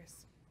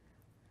ancestors.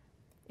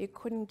 It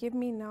couldn't give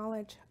me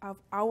knowledge of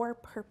our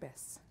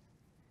purpose,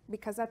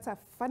 because that's a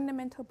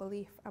fundamental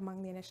belief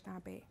among the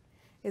Anishinaabe,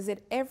 is that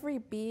every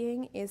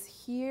being is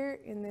here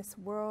in this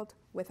world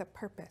with a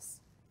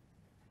purpose,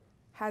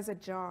 has a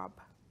job.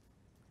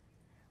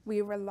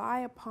 We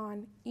rely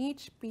upon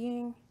each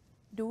being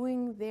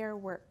doing their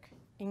work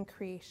in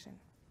creation.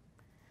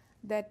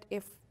 That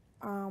if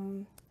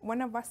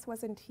one of us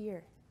wasn't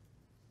here,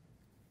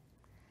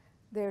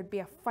 there'd be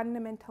a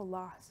fundamental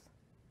loss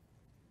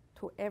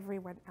to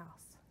everyone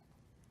else.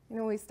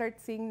 We start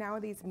seeing now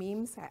these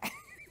memes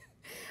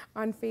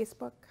on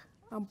Facebook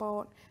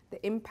about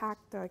the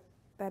impact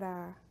that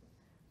a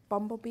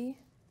bumblebee,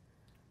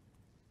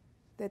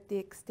 that the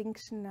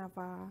extinction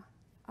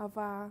of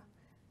a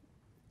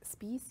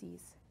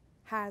species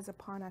has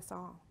upon us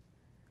all.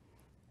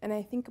 And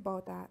I think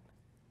about that.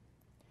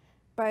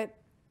 But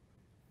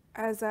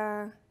as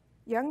a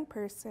young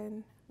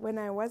person, when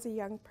I was a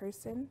young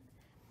person,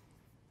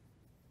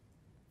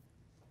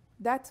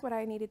 that's what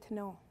I needed to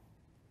know.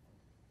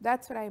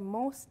 That's what I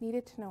most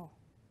needed to know.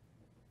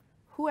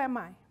 Who am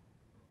I?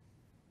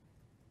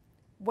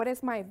 What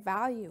is my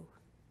value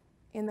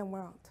in the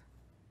world?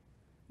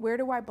 Where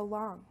do I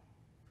belong?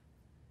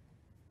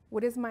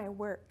 What is my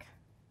work?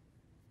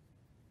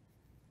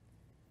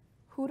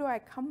 Who do I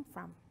come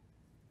from?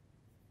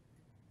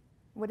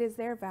 What is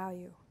their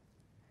value?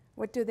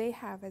 What do they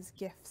have as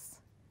gifts?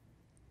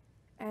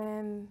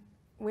 And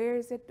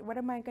what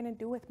am I going to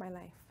do with my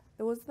life?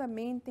 Those are the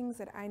main things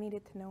that I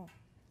needed to know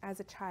as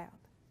a child.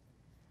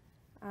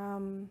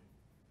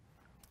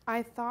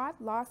 I thought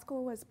law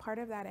school was part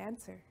of that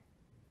answer,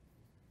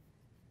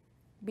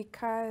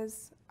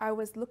 because I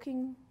was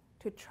looking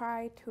to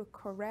try to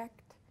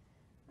correct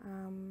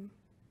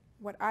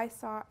what I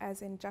saw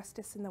as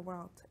injustice in the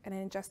world and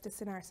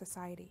injustice in our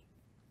society.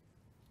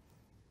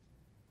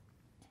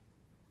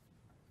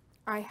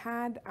 I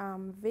had a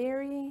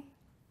very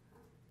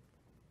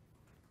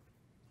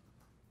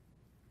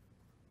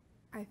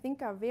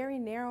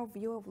narrow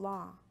view of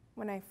law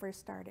when I first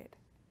started.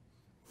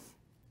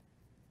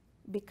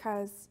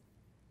 Because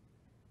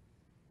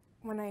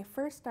when I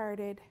first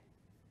started,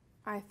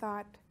 I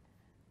thought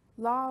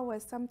law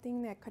was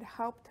something that could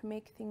help to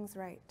make things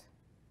right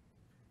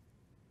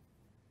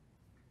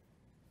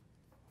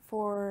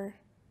for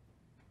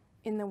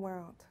in the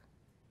world.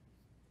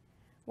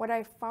 What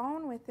I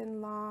found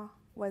within law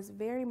was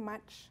very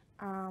much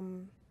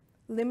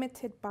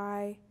limited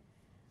by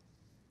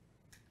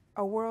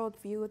a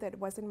worldview that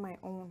wasn't my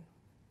own.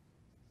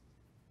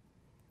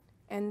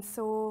 And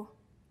so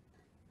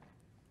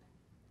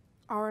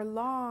our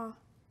law,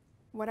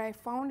 what I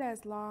found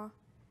as law,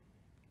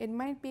 it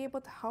might be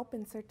able to help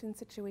in certain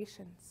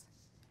situations.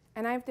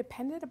 And I've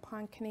depended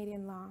upon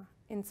Canadian law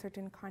in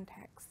certain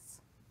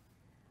contexts.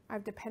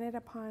 I've depended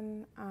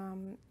upon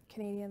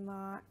Canadian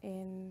law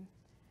in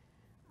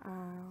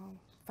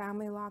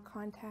family law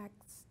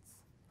contexts,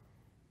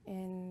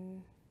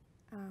 in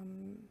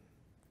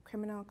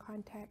criminal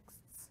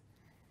contexts.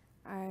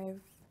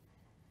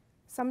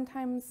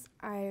 Sometimes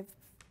I've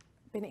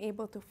been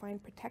able to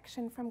find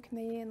protection from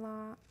Canadian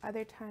law.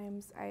 Other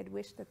times I'd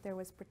wish that there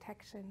was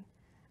protection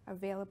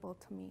available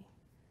to me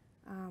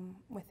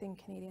within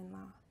Canadian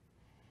law.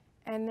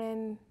 And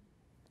then,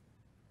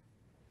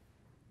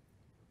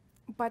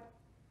 but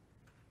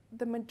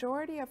the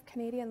majority of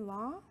Canadian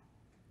law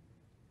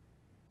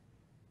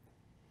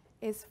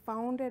is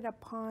founded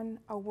upon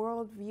a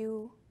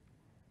worldview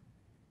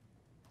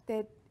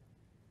that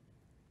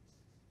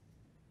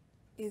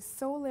is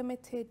so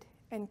limited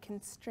and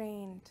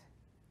constrained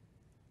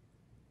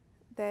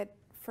that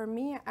for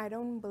me, I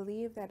don't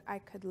believe that I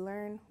could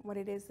learn what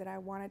it is that I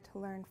wanted to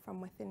learn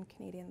from within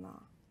Canadian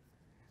law.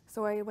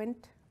 So I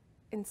went,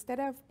 instead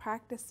of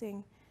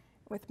practicing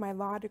with my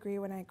law degree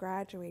when I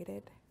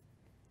graduated,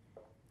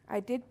 I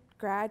did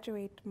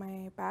graduate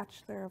my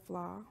Bachelor of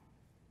Law.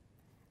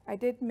 I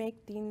did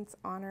make Dean's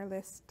Honor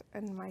List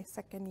in my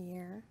second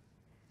year.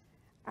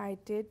 I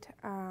did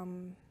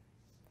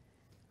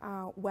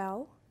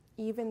well,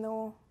 even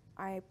though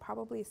I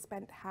probably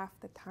spent half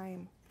the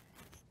time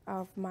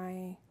of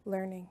my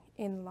learning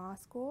in law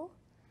school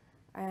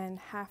and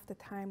half the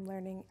time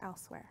learning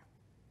elsewhere.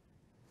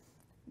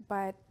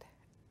 But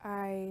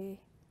I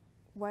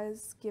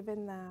was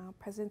given the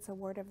President's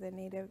Award of the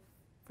Native,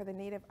 for the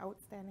Native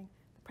Outstanding,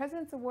 the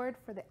President's Award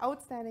for the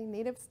Outstanding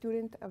Native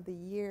Student of the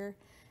Year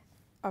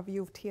of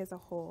U of T as a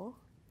whole.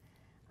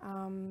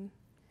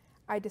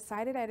 I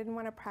decided I didn't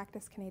want to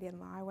practice Canadian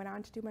law. I went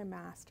on to do my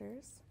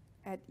master's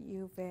at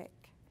UVic,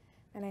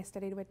 and I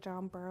studied with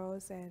John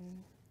Burroughs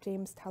and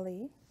James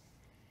Tully.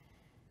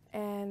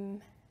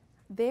 And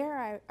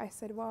there I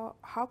said, well,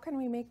 how can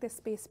we make this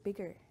space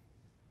bigger?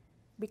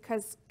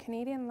 Because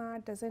Canadian law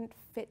doesn't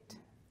fit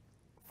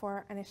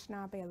for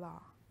Anishinaabe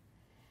law.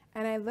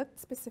 And I looked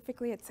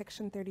specifically at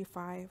Section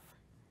 35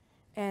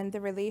 and the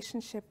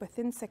relationship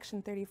within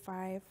Section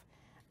 35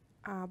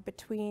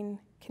 between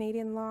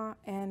Canadian law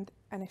and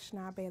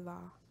Anishinaabe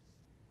law.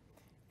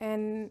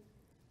 And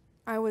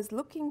I was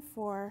looking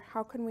for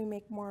how can we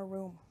make more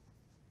room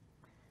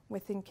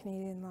within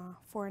Canadian law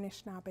for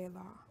Anishinaabe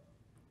law.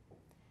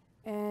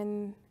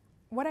 And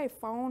what I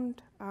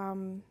found,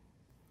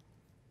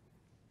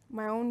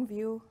 my own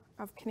view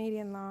of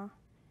Canadian law,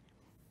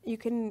 you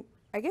can,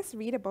 I guess,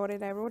 read about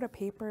it. I wrote a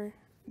paper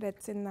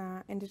that's in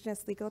the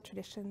Indigenous Legal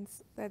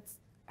Traditions that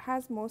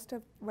has most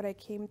of what I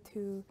came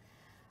to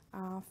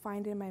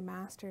find in my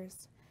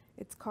master's.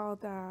 It's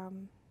called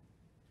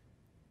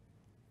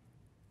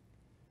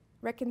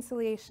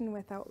Reconciliation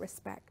Without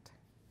Respect, ?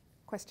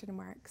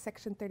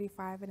 Section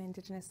 35 in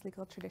Indigenous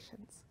Legal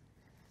Traditions.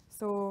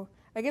 So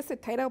I guess the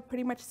title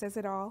pretty much says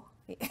it all.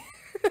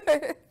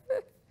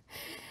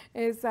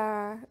 Is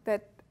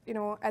that, you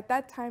know, at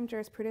that time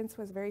jurisprudence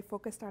was very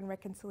focused on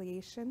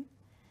reconciliation,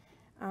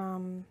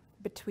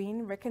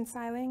 between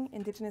reconciling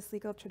Indigenous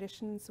legal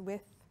traditions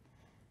with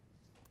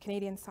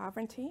Canadian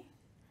sovereignty.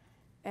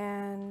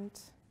 And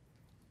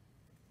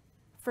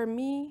for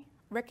me,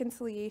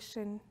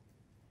 reconciliation,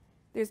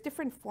 there's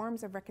different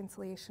forms of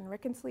reconciliation.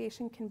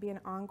 Reconciliation can be an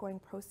ongoing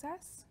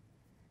process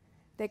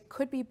that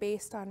could be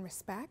based on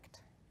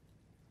respect,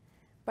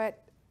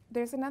 but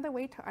there's another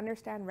way to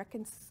understand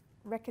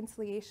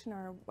reconciliation,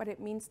 or what it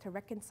means to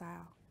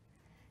reconcile.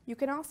 You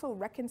can also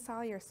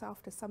reconcile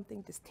yourself to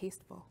something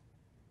distasteful,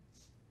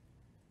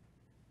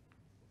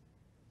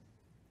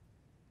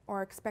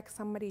 or expect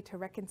somebody to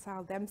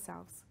reconcile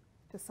themselves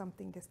to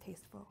something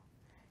distasteful.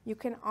 You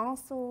can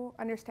also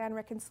understand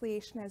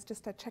reconciliation as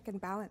just a check and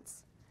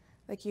balance.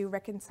 Like you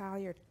reconcile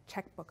your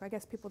checkbook. I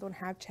guess people don't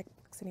have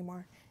checkbooks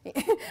anymore.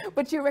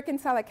 But you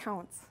reconcile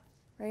accounts,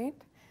 right?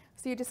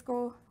 So you just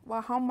go,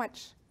 well, how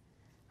much?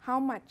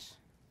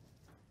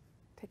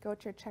 Take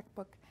out your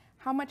checkbook.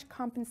 How much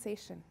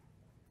compensation?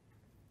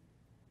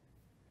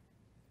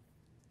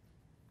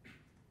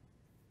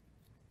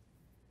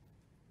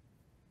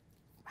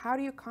 How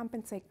do you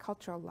compensate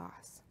cultural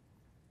loss?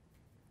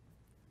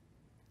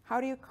 How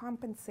do you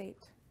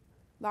compensate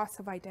loss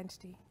of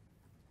identity?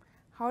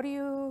 How do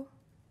you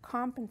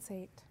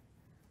compensate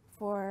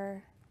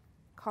for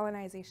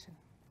colonization?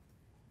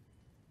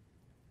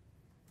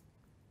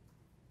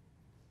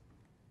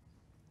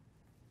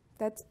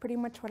 That's pretty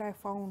much what I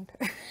found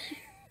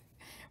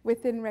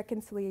within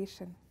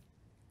reconciliation,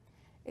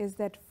 is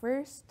that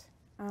first,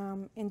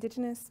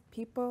 Indigenous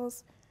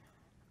peoples'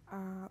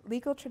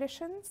 legal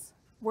traditions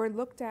were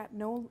looked at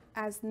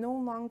as no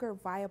longer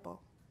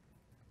viable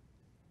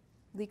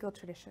legal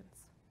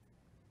traditions.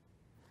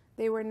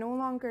 They were no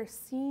longer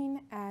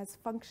seen as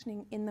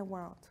functioning in the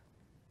world.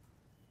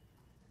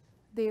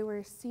 They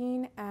were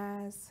seen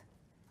as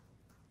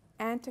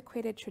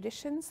antiquated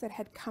traditions that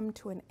had come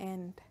to an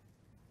end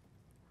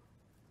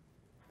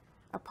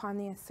upon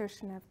the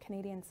assertion of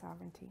Canadian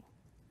sovereignty.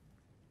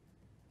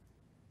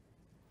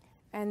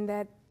 And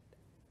that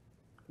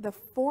the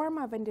form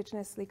of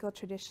Indigenous legal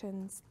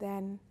traditions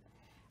then,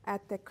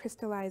 at the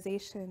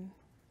crystallization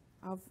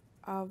of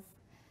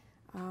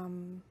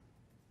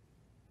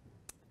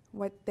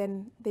what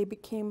then they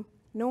became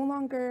no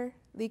longer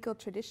legal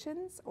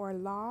traditions or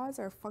laws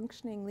or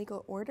functioning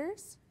legal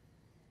orders,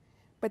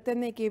 but then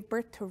they gave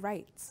birth to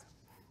rights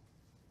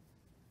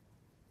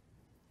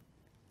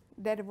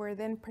that were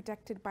then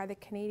protected by the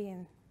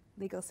Canadian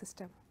legal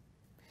system.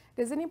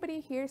 Does anybody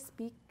here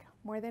speak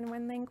more than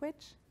one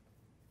language?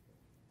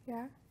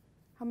 Yeah?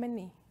 How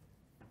many?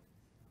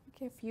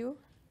 Okay, a few.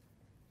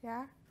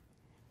 Yeah?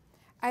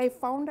 I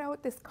found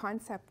out this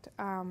concept.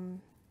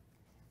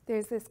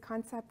 There's this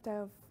concept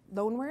of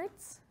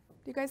loanwords.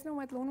 Do you guys know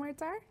what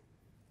loanwords are?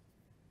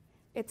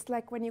 It's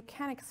like when you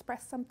can't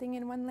express something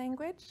in one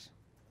language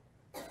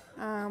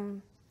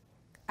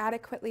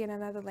adequately in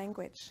another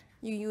language,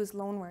 you use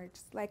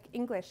loanwords. Like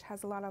English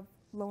has a lot of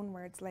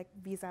loanwords like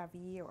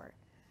vis-a-vis, or,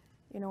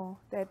 you know,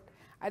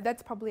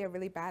 that's probably a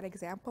really bad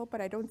example, but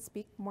I don't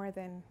speak more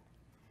than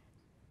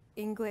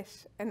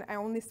English, and I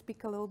only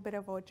speak a little bit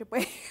of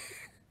Ojibwe.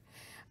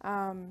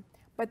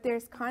 But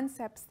there's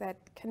concepts that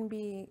can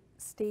be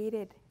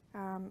stated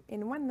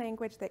in one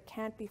language that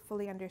can't be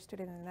fully understood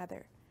in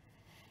another.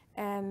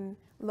 And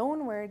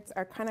loanwords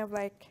are kind of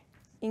like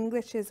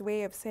English's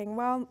way of saying,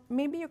 well,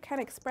 maybe you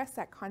can't express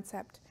that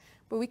concept,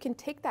 but we can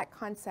take that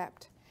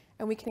concept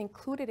and we can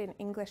include it in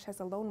English as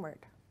a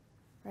loanword,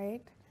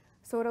 right?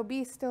 So it'll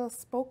be still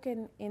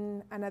spoken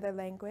in another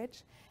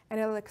language, and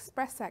it'll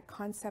express that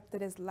concept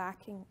that is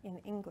lacking in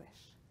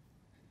English.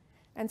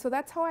 And so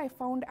that's how I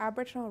found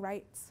Aboriginal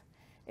rights,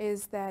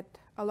 is that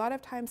a lot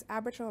of times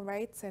Aboriginal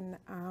rights and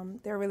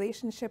their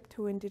relationship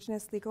to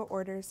Indigenous legal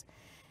orders,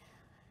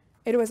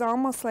 it was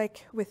almost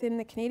like within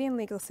the Canadian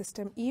legal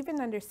system, even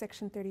under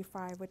Section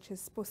 35, which is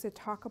supposed to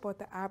talk about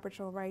the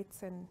Aboriginal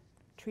rights and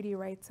treaty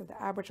rights of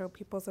the Aboriginal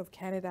peoples of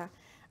Canada,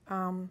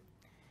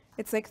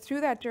 it's like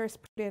through that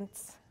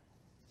jurisprudence,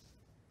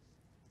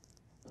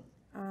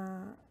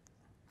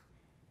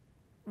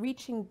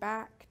 reaching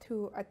back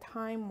to a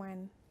time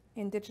when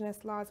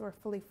Indigenous laws were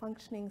fully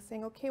functioning,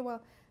 saying, okay,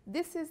 well,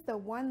 this is the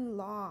one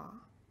law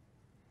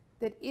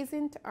that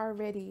isn't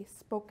already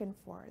spoken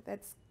for,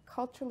 that's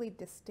culturally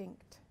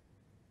distinct.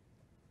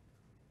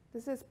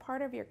 This is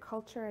part of your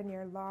culture and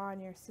your law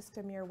and your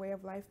system, your way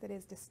of life that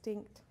is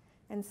distinct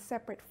and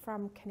separate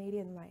from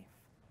Canadian life.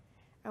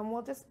 And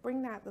we'll just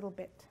bring that little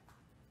bit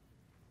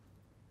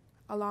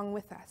along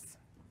with us.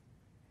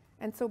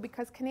 And so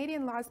because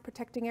Canadian law is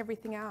protecting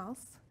everything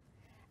else,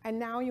 and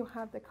now you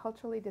have the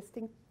culturally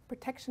distinct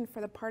protection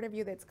for the part of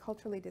you that's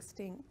culturally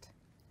distinct,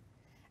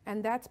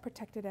 and that's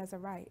protected as a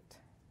right.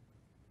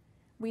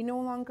 We no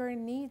longer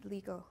need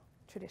legal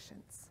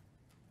traditions,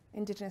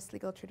 Indigenous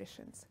legal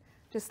traditions,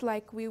 just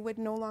like we would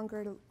no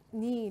longer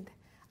need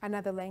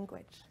another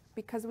language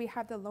because we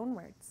have the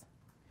loanwords.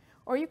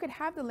 Or you could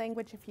have the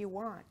language if you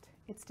want,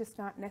 it's just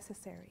not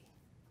necessary.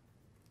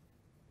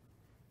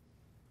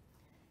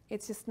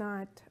 It's just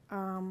not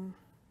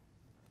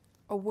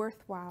a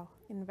worthwhile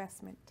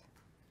investment.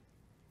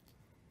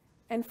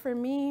 And for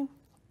me,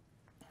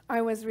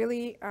 I was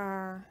really,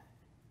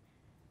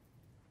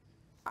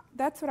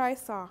 that's what I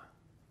saw.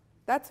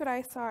 That's what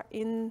I saw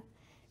in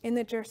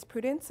the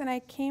jurisprudence, and I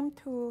came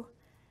to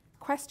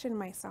question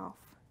myself.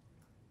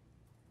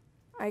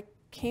 I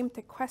came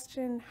to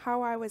question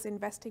how I was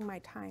investing my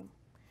time,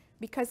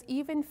 because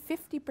even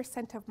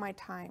 50% of my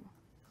time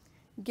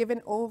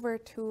given over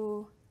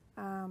to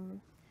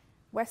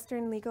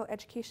Western legal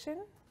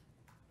education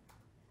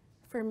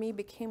for me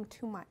became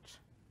too much.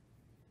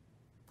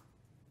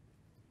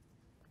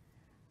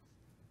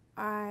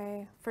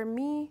 For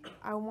me,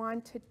 I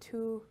wanted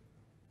to,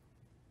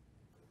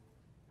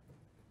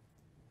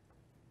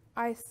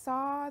 I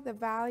saw the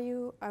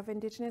value of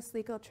Indigenous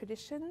legal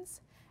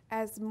traditions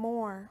as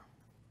more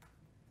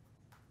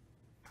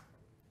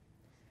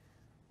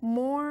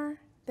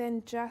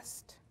than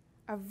just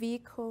a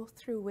vehicle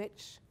through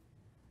which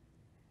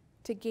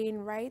to gain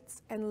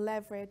rights and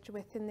leverage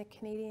within the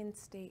Canadian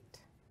state,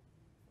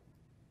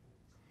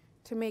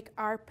 to make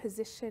our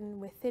position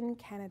within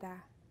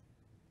Canada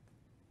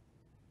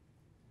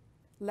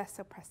less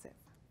oppressive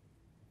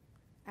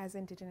as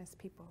Indigenous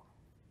people.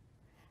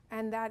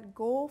 And that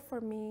goal for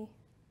me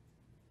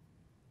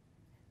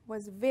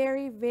was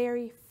very,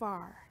 very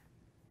far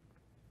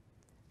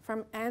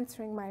from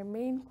answering my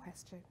main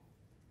question.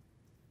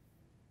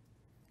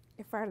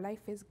 If our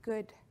life is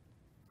good,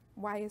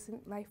 why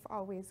isn't life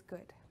always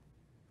good?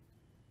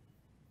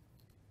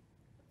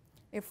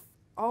 If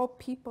all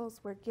peoples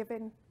were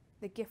given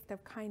the gift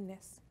of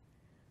kindness,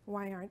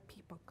 why aren't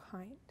people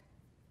kind?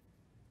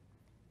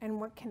 And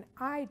what can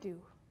I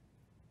do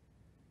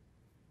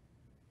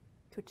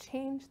to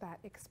change that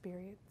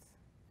experience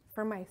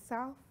for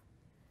myself,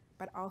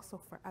 but also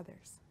for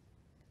others?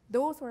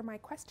 Those were my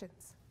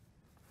questions.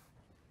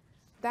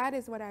 That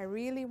is what I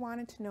really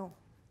wanted to know.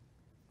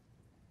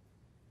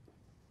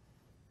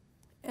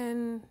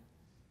 And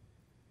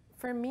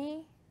for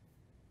me,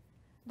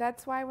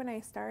 that's why when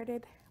I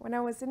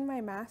was in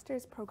my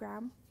master's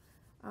program,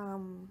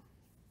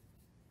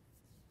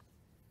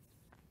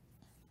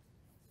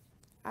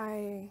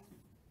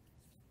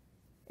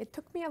 it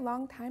took me a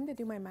long time to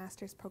do my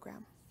master's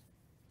program.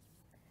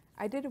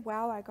 I did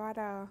well. I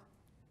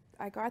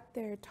got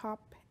their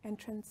top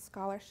entrance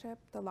scholarship,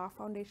 the Law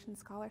Foundation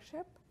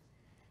scholarship,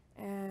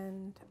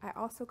 and I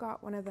also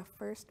got one of the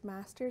first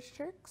master's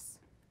shirks.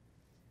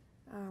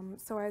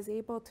 So I was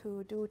able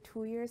to do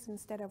 2 years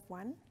instead of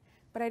 1,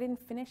 but I didn't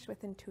finish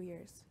within 2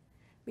 years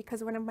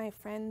because one of my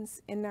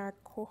friends in our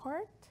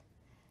cohort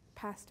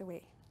passed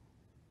away.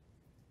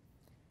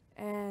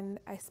 And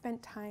I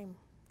spent time,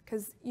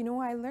 because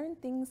I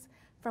learned things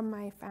from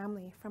my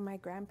family, from my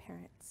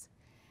grandparents.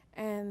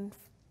 And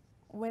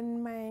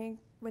when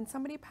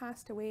somebody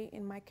passed away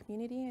in my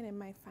community and in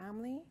my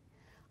family,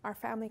 our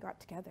family got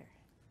together.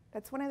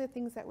 That's one of the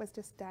things that was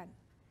just done.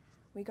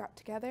 We got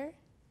together.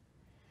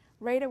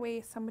 Right away,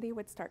 somebody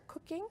would start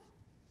cooking.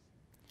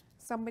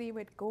 Somebody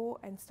would go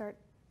and start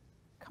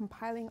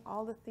compiling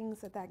all the things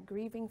that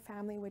grieving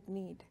family would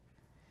need.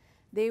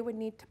 They would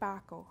need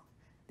tobacco.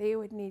 They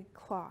would need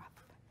cloth.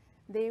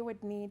 They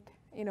would need,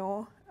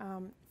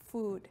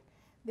 food.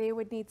 They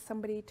would need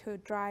somebody to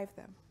drive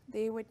them.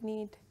 They would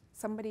need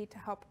somebody to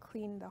help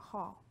clean the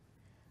hall.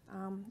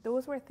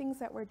 Those were things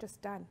that were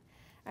just done.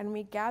 And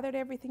we gathered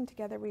everything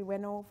together, we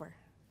went over.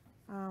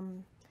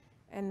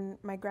 And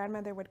my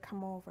grandmother would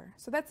come over.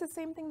 So that's the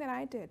same thing that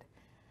I did.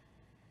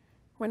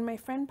 When my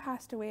friend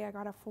passed away, I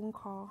got a phone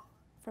call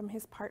from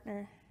his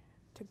partner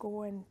to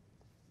go and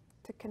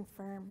to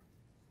confirm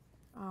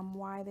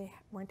why they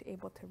weren't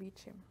able to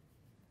reach him.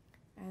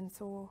 And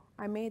so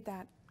I made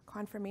that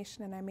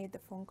confirmation and I made the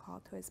phone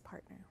call to his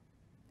partner.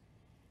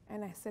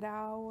 And I said,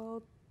 I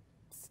will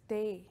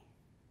stay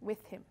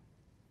with him.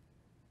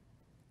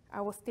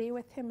 I will stay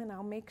with him and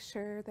I'll make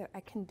sure that I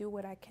can do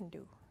what I can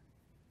do.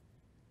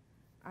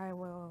 I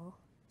will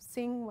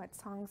sing what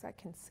songs I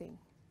can sing.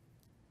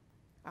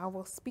 I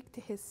will speak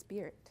to his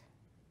spirit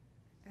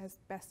as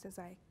best as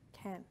I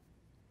can.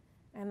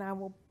 And I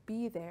will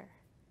be there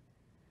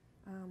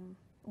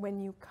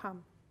when you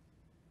come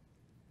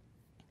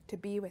to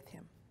be with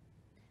him.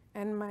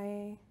 And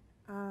my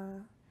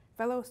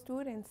fellow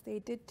students, they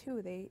did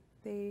too.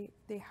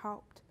 They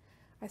helped.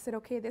 I said,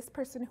 okay, this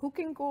person, who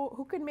can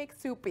make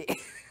soupy?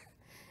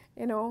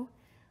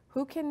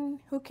 Who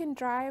can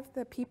drive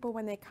the people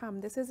when they come?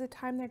 This is the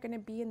time they're going to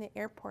be in the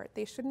airport.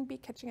 They shouldn't be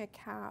catching a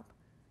cab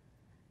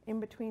in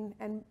between,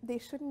 and they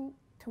shouldn't,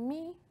 to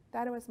me,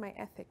 that was my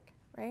ethic,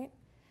 right?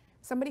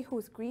 Somebody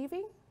who's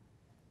grieving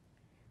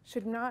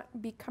should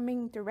not be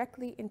coming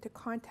directly into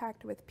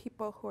contact with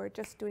people who are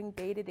just doing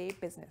day-to-day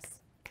business.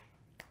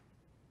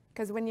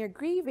 Because when you're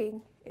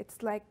grieving,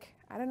 it's like,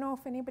 I don't know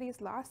if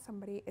anybody's lost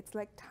somebody, it's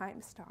like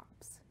time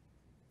stops.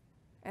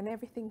 And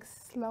everything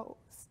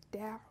slows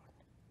down.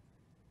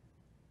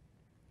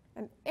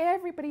 And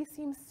everybody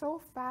seems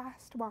so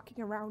fast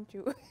walking around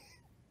you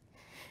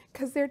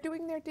because they're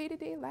doing their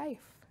day-to-day life.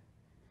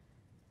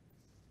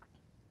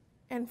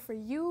 And for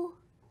you,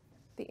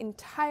 the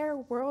entire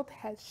world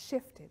has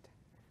shifted.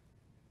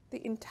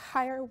 The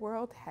entire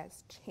world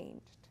has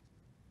changed.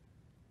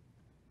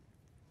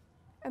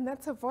 And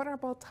that's a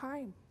vulnerable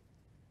time,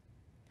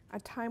 a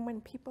time when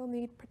people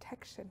need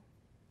protection.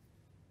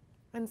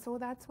 And so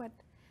that's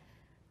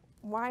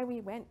why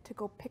we went to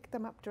go pick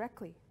them up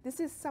directly.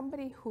 This is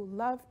somebody who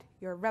loved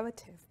your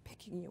relative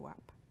picking you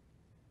up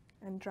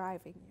and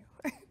driving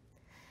you.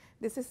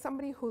 This is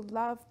somebody who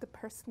loved the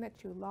person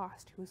that you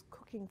lost, who's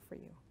cooking for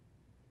you.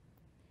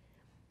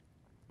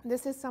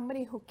 This is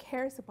somebody who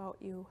cares about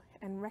you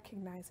and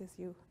recognizes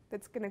you,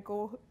 that's going to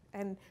go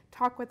and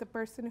talk with the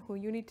person who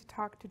you need to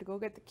talk to go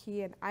get the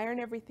key and iron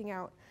everything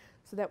out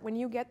so that when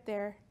you get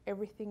there,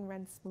 everything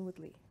runs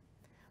smoothly.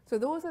 So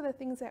those are the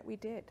things that we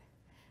did.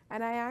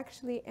 And I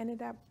actually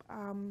ended up,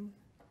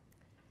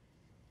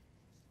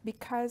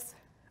 because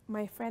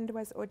my friend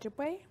was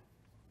Ojibwe,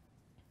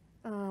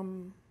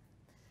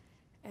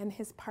 and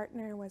his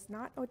partner was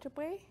not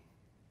Ojibwe.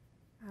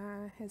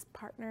 His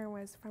partner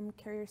was from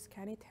Carriers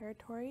County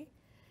Territory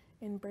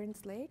in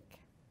Burns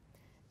Lake.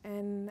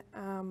 And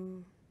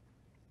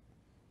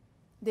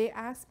they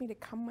asked me to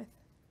come with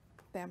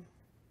them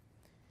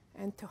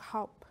and to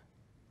help.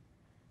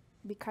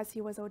 Because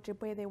he was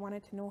Ojibwe, they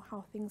wanted to know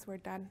how things were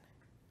done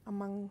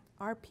among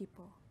our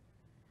people.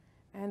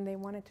 And they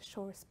wanted to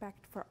show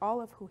respect for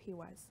all of who he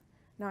was,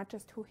 not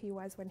just who he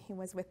was when he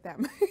was with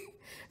them.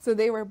 So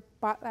they were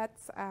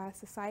Potlatch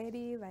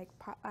society, like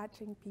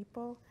potlatching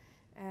people.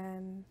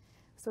 And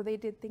so they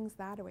did things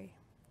that way.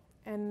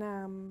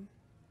 And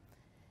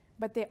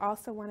but they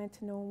also wanted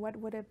to know what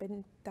would have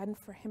been done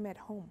for him at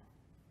home,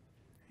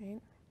 right?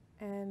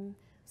 And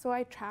So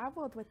I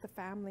traveled with the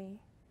family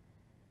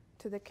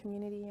to the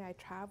community. I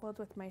traveled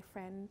with my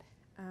friend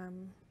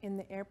in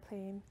the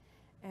airplane,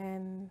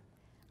 and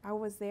I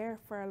was there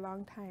for a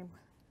long time.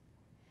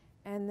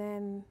 And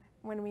then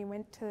when we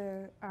went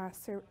to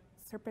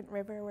Serpent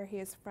River, where he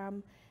is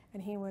from,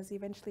 and he was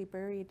eventually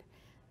buried,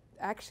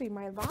 actually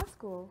my law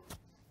school,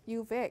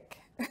 UVic,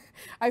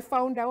 I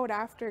found out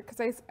after,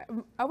 because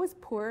I was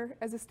poor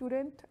as a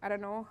student. I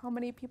don't know how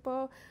many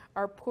people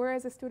are poor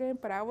as a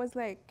student, but I was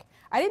like,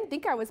 I didn't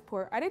think I was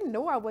poor. I didn't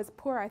know I was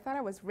poor. I thought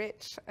I was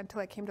rich until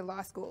I came to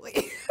law school.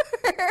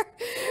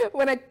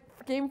 When I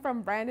came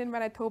from Brandon,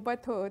 Manitoba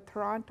to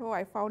Toronto,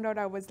 I found out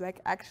I was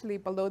like actually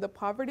below the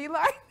poverty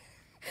line.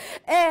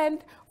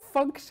 And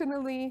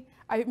functionally,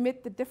 I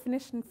met the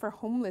definition for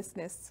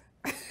homelessness.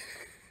 I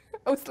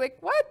was like,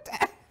 what?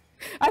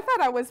 I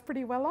thought I was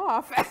pretty well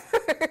off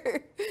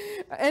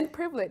and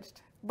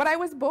privileged, but I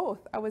was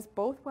both. I was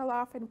both well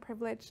off and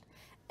privileged,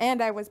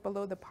 and I was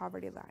below the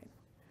poverty line.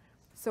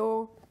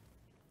 So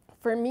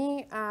for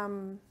me,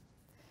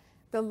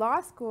 the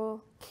law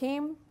school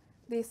came,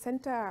 they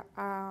sent a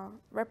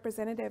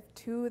representative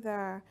to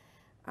the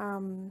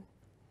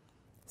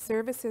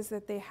services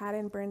that they had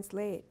in Burns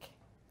Lake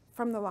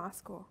from the law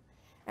school.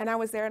 And I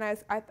was there, and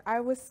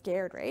I was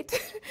scared, right?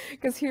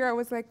 Because here I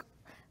was like,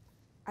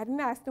 I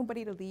didn't ask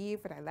nobody to leave,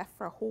 and I left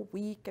for a whole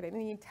week, and I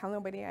didn't even tell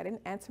nobody. I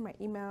didn't answer my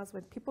emails.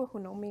 When people who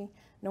know me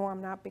know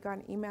I'm not big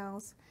on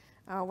emails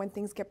when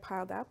things get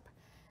piled up.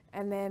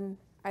 And then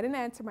I didn't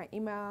answer my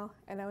email,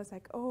 and I was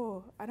like,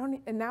 oh, I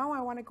don't, and now I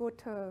want to go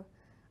to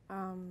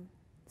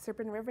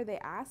Serpent River. They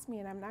asked me,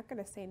 and I'm not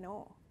going to say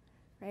no,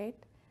 right?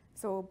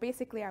 So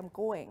basically, I'm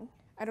going.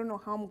 I don't know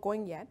how I'm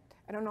going yet.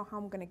 I don't know how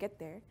I'm going to get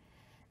there.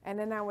 And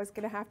then I was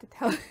going to have to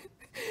tell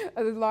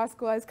the law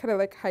school. I was kind of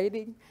like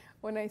hiding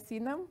when I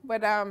seen them.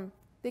 But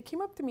they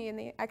came up to me and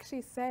they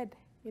actually said,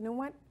 you know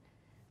what?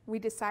 We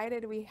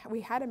decided,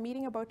 we had a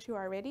meeting about you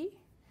already.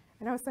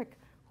 And I was like,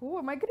 oh,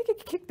 am I going to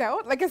get kicked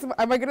out? Like, am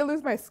I going to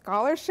lose my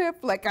scholarship?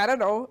 Like, I don't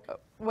know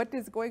what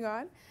is going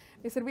on.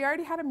 They said, we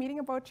already had a meeting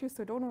about you,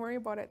 so don't worry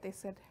about it. They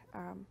said,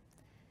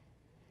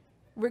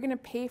 we're going to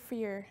pay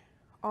for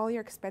all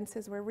your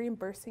expenses. We're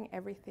reimbursing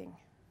everything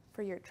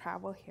for your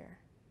travel here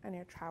and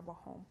your travel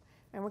home.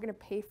 And we're going to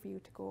pay for you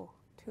to go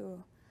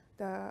to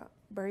the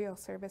burial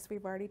service.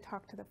 We've already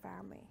talked to the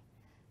family.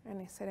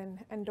 And I said,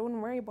 and don't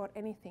worry about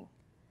anything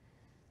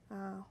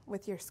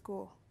with your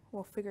school.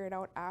 We'll figure it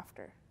out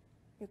after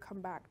you come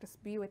back.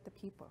 Just be with the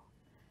people.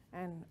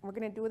 And we're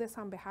going to do this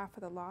on behalf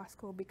of the law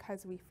school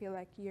because we feel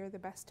like you're the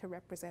best to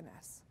represent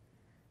us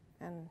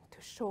and to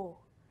show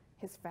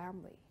his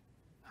family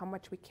how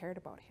much we cared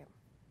about him.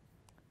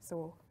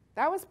 So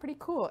that was pretty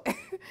cool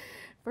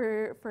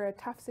for a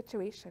tough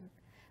situation.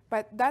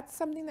 But that's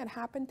something that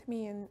happened to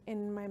me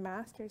in my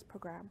master's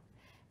program.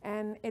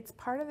 And it's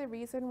part of the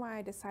reason why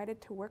I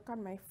decided to work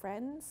on my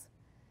friend's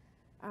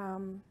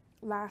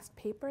last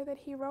paper that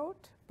he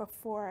wrote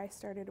before I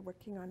started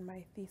working on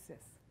my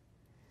thesis.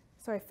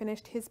 So I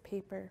finished his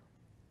paper,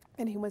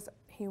 and he was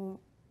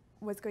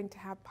going to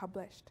have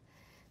published.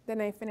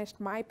 Then I finished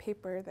my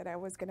paper that I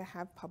was going to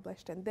have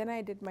published, and then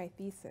I did my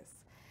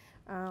thesis.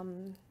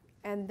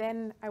 And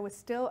then I was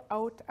still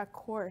out a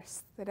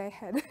course that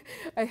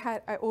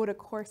I owed a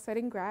course, so I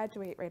didn't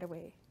graduate right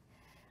away.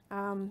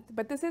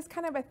 But this is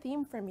kind of a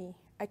theme for me.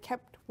 I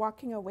kept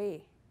walking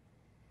away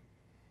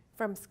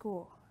from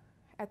school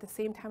at the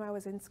same time I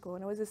was in school.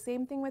 And it was the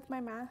same thing with my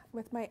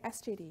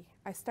SJD.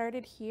 I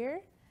started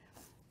here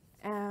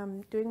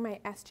doing my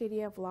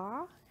SJD of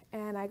law,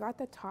 and I got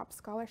the top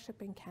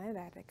scholarship in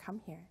Canada to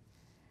come here.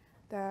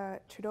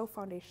 The Trudeau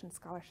Foundation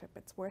scholarship.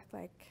 It's worth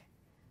like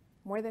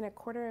more than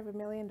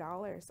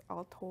 $250,000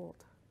 all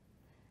told.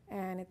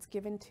 And it's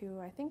given to,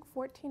 I think,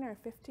 14 or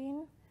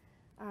 15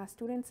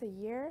 students a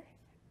year,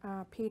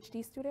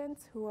 PhD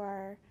students who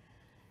are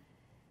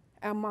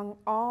among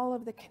all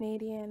of the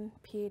Canadian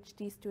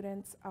PhD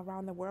students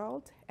around the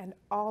world and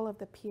all of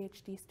the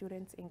PhD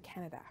students in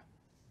Canada.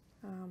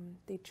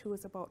 They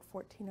choose about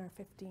 14 or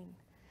 15.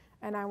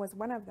 And I was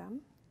one of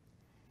them.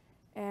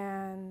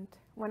 And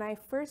when I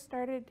first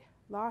started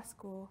law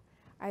school,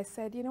 I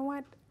said, you know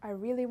what, I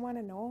really want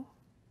to know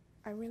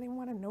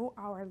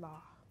our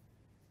law.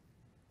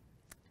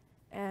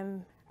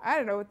 And I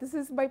don't know,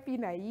 this might be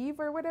naive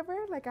or whatever,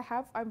 like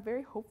I'm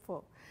very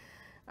hopeful.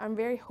 I'm a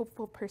very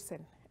hopeful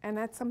person. And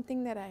that's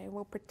something that I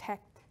will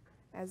protect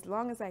as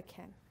long as I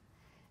can.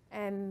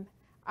 And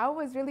I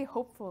was really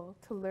hopeful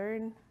to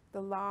learn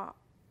the law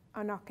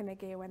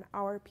Onakonigewin,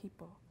 our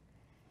people.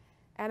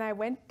 And I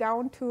went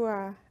down to,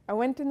 I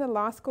went in the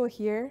law school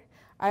here.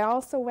 I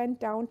also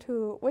went down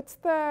to, what's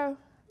the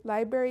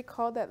library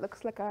called that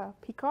looks like a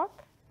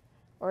peacock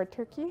or a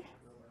turkey?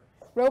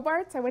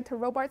 Robarts. I went to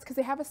Robarts because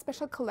they have a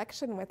special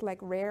collection with like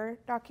rare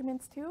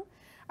documents too.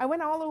 I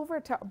went all over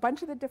to a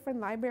bunch of the different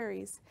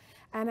libraries,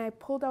 and I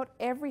pulled out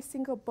every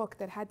single book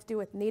that had to do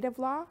with Native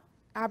law,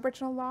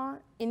 Aboriginal law,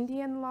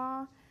 Indian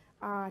law,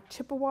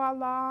 Chippewa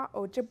law,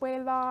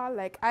 Ojibwe law.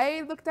 Like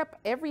I looked up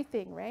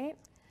everything, right?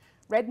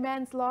 Red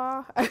man's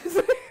law,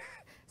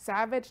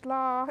 savage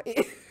law,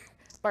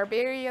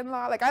 barbarian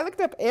law. Like I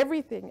looked up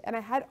everything and I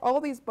had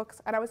all these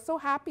books and I was so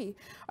happy.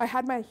 I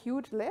had my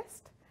huge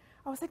list.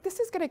 I was like, this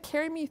is going to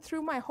carry me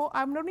through my whole,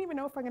 I don't even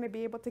know if I'm going to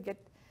be able to get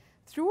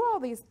through all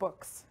these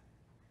books,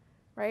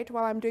 right,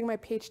 while I'm doing my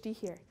PhD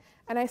here.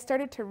 And I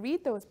started to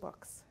read those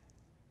books.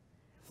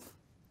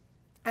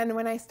 And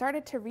when I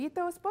started to read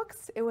those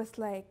books, it was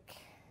like,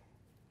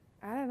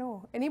 I don't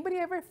know. Anybody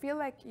ever feel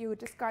like you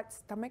just got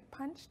stomach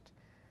punched?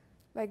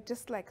 Like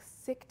just like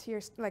sick to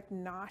your, like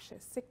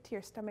nauseous, sick to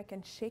your stomach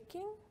and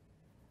shaking?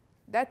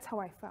 That's how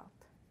I felt.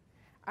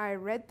 I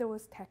read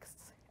those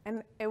texts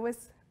and it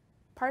was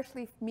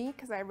partially me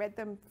because I read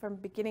them from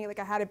beginning, like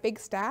I had a big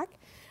stack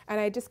and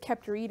I just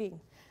kept reading.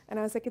 And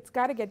I was like, it's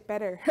gotta get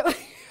better,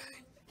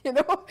 you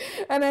know?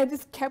 And I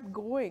just kept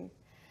going.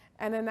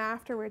 And then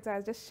afterwards I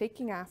was just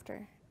shaking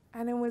after.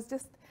 And it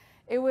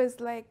was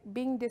like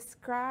being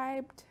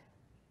described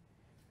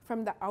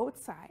from the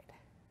outside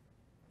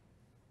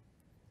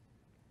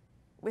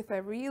with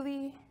a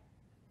really,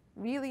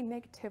 really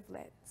negative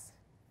lens.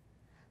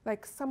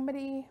 Like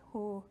somebody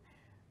who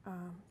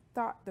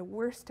thought the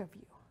worst of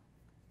you.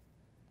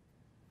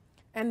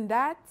 And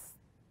that's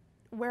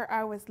where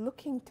I was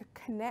looking to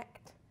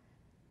connect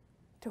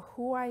to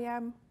who I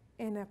am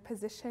in a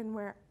position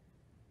where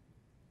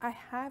I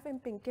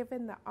haven't been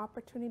given the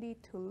opportunity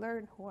to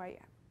learn who I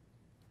am.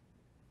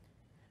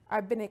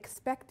 I've been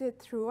expected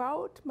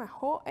throughout my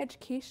whole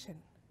education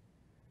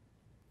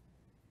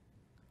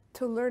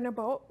to learn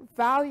about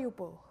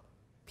valuable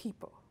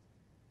people.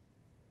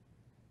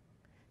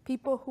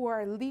 People who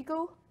are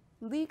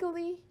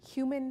legally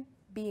human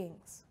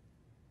beings.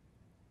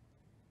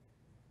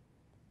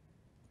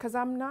 Because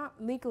I'm not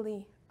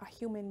legally a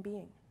human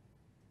being.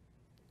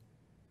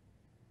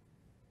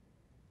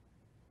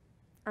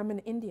 I'm an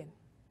Indian.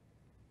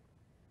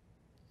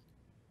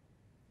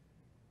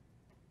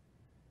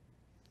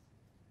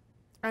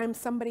 I'm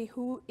somebody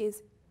who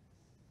is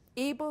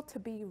able to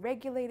be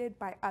regulated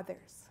by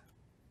others,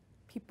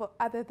 people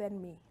other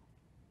than me.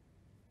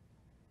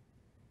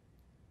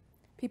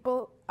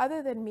 People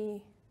other than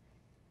me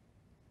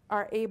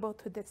are able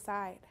to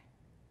decide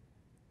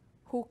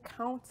who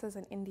counts as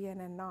an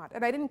Indian and not.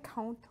 And I didn't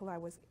count till I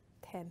was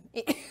 10,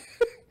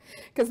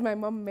 because my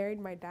mom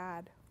married my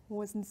dad, who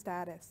was in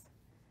status.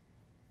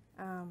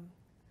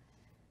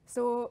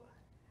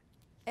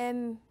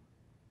 And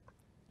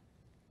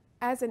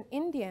as an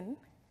Indian,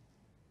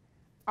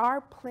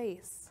 our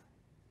place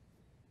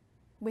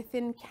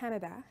within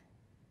Canada,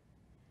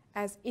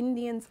 as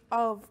Indians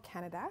of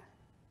Canada,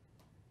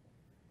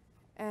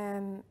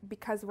 and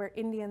because we're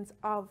Indians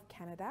of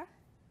Canada,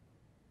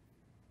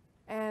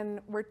 and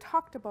we're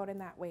talked about in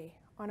that way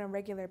on a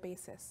regular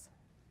basis.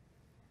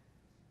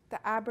 The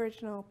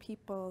Aboriginal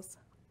peoples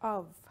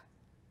of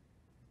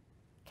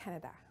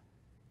Canada.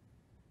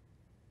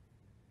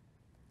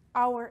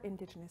 Our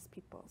Indigenous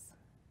peoples,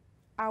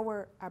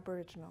 our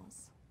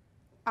Aboriginals,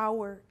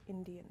 our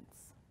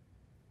Indians.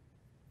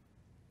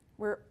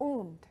 We're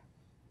owned.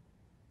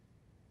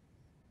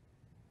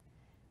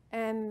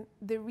 And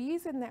the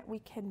reason that we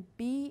can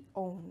be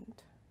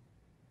owned,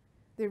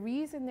 the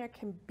reason there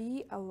can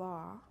be a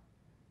law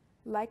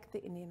like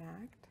the Indian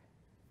Act,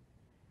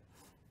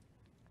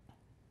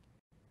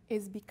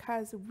 is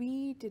because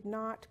we did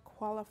not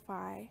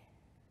qualify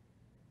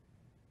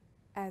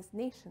as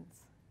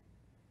nations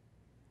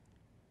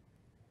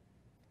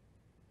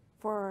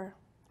for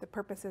the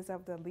purposes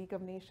of the League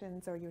of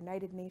Nations or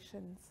United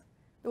Nations.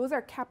 Those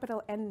are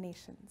capital N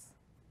nations.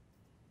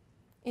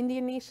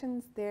 Indian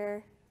nations,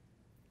 they're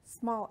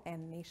small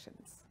n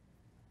nations.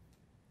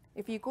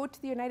 If you go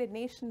to the United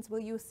Nations, will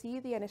you see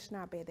the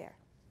Anishinabe there?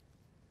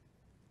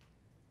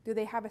 Do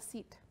they have a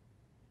seat?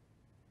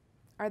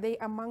 Are they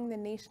among the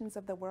nations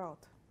of the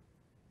world?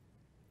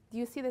 Do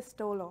you see the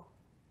Stolo?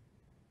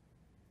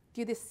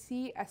 Do you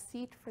see a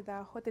seat for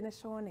the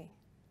Haudenosaunee?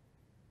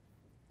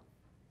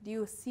 Do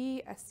you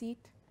see a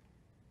seat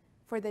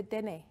for the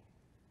Dene?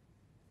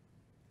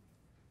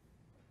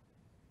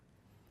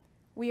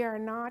 We are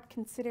not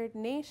considered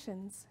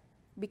nations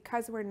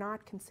because we're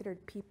not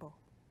considered people.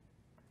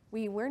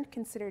 We weren't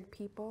considered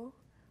people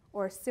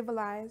or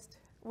civilized.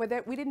 We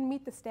didn't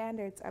meet the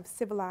standards of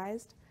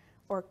civilized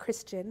or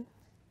Christian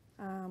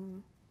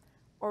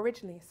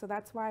originally, so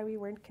that's why we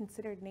weren't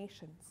considered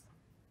nations.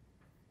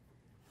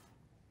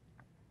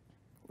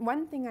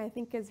 One thing I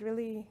think is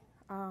really,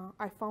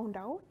 I found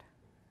out,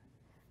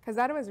 because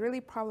that was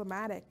really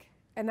problematic.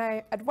 And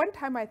at one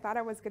time I thought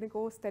I was going to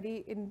go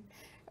study in,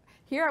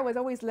 here I was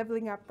always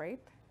leveling up, right?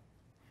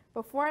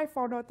 Before I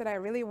found out that I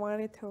really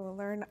wanted to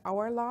learn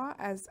our law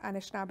as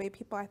Anishinaabe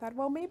people, I thought,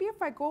 well, maybe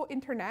if I go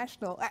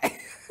international,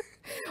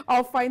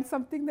 I'll find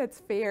something that's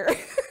fair.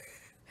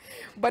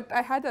 But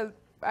I had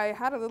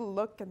a little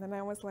look, and then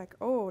I was like,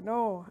 oh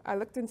no. I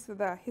looked into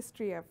the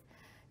history of,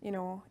 you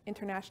know,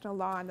 international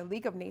law and the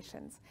League of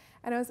Nations.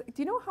 And I was like,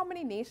 do you know how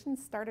many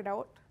nations started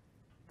out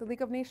the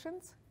League of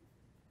Nations?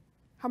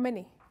 How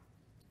many?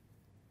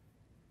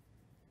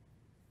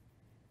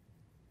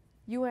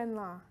 UN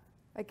law.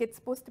 Like, it's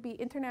supposed to be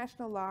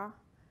international law,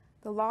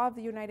 the law of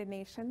the United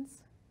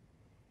Nations,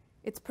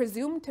 It's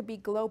presumed to be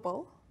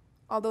global,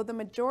 although the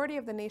majority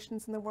of the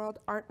nations in the world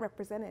aren't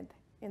represented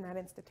in that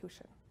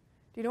institution.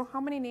 Do you know how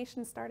many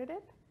nations started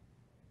it?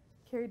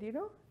 Carrie, do you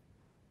know?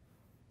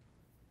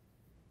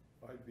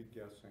 I'd be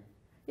guessing.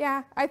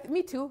 Yeah,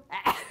 me too.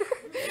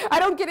 I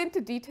don't get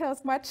into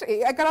details much.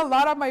 I got a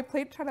lot on my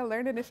plate trying to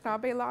learn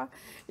Anishinaabe law.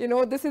 You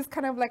know, this is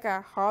kind of like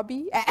a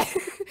hobby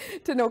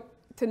to know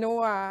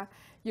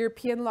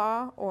European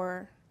law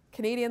or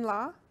Canadian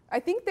law. I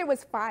think there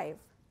was 5.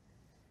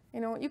 You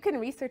know, you can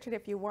research it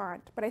if you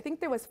want, but I think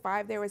there was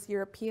 5. There was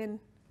European,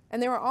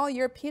 and they were all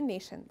European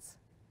nations.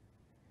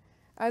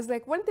 I was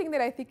like, one thing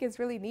that I think is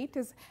really neat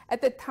is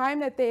at the time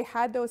that they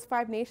had those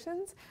 5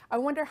 nations, I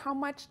wonder how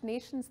much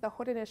nations the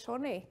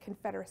Haudenosaunee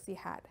Confederacy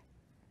had.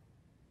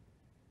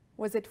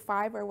 Was it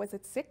 5 or was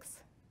it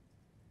 6?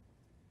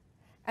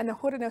 And the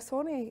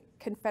Haudenosaunee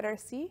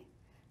Confederacy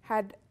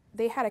had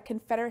a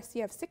confederacy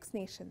of 6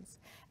 nations.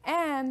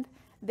 And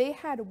they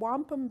had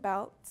wampum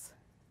belts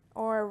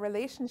or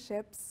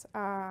relationships,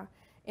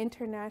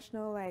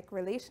 international like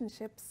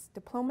relationships,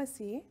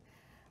 diplomacy,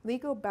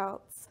 legal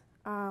belts,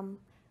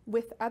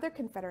 with other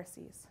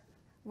confederacies,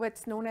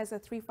 what's known as the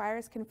Three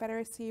Fires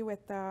Confederacy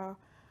with the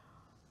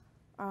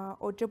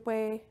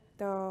Ojibwe,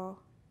 the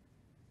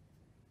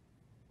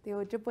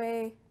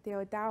Ojibwe, the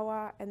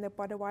Odawa, and the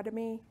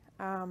Potawatomi.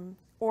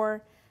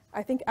 Or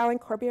I think Alan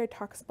Corbier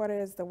talks about it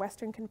as the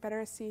Western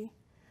Confederacy.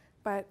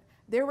 But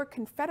there were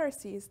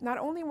confederacies. Not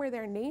only were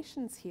there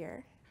nations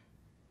here,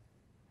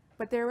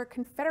 but there were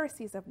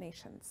confederacies of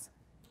nations.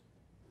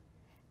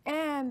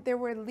 And there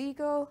were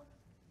legal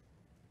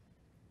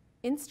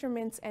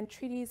instruments and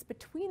treaties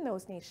between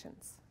those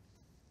nations.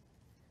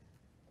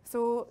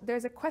 So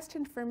there's a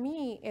question for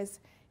me is,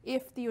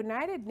 if the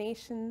United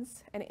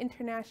Nations and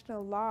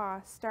international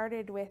law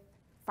started with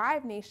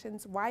 5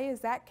 nations, why is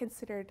that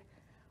considered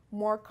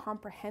more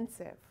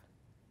comprehensive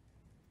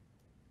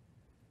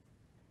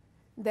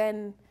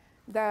than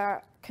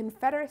the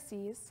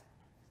confederacies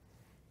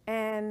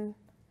and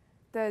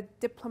the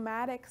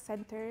diplomatic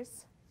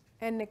centers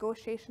and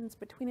negotiations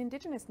between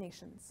indigenous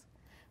nations?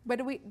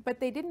 But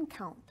they didn't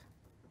count,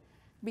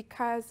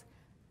 because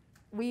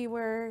we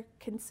were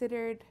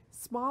considered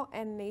small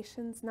N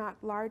nations, not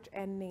large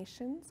N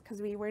nations,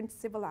 because we weren't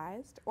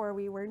civilized, or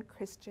we weren't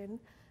Christian,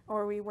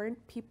 or we weren't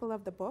people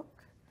of the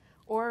book,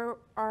 or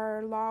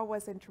our law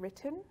wasn't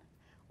written,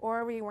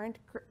 or we weren't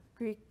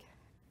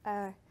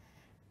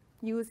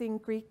using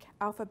Greek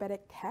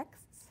alphabetic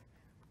texts.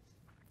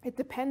 It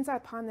depends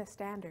upon the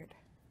standard.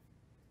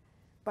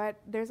 But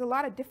there's a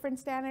lot of different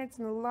standards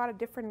and a lot of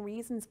different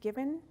reasons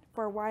given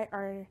for why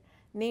our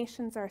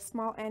nations are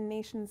small N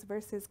nations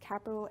versus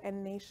capital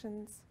N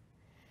nations,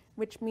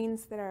 which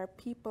means that our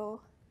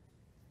people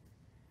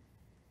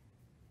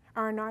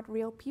are not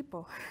real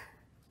people.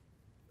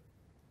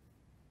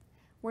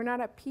 We're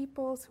not a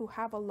peoples who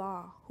have a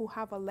law, who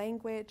have a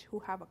language, who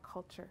have a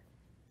culture,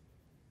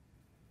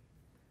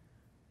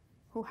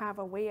 who have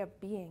a way of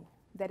being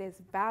that is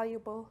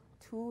valuable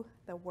to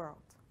the world.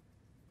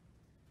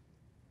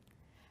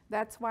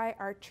 That's why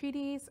our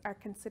treaties are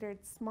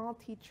considered small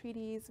t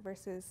treaties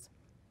versus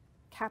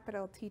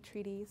capital T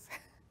treaties.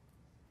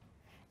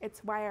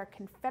 It's why our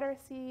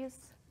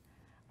confederacies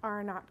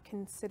are not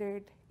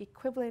considered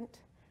equivalent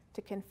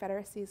to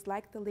confederacies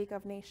like the League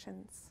of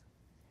Nations.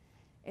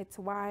 It's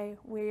why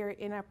we're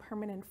in a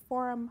permanent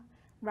forum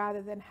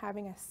rather than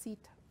having a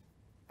seat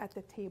at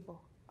the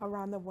table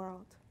around the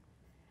world.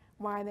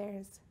 Why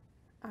there's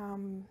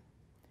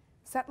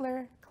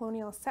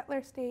colonial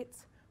settler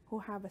states who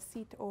have a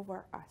seat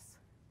over us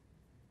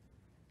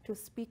to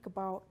speak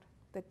about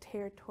the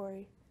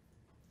territory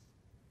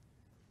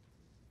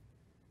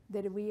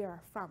that we are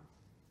from,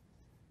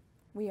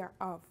 we are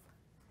of.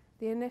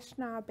 The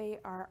Anishinaabe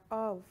are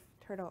of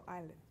Turtle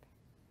Island,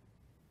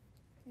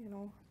 you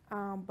know,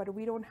 but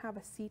we don't have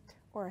a seat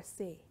or a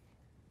say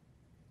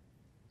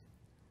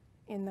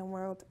in the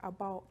world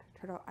about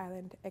Turtle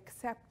Island,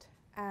 except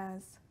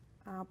as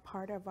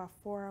part of a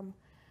forum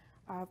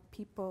of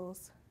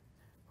peoples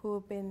who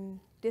have been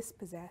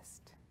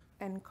dispossessed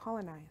and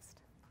colonized.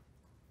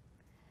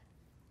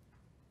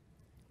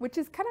 Which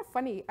is kind of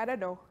funny, I don't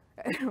know.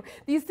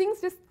 These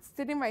things just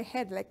sit in my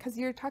head, like, because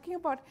you're talking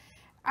about,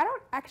 I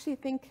don't actually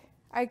think,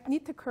 I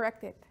need to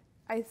correct it.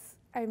 I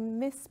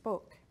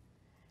misspoke.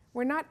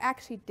 We're not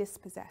actually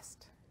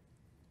dispossessed.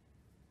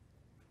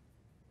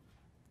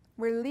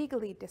 We're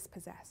legally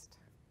dispossessed.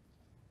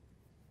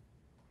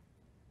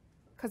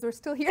 Because we're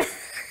still here.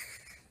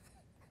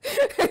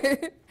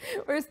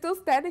 We're still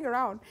standing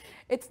around.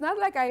 It's not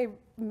like I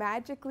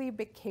magically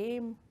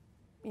became,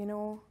 you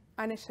know,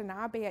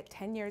 Anishinabe at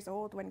 10 years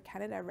old when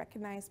Canada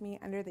recognized me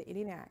under the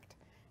Indian Act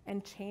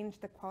and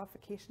changed the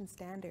qualification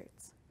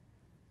standards.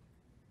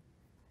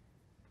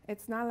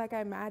 It's not like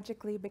I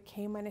magically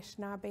became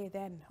Anishinaabe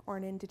then, or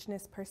an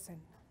Indigenous person.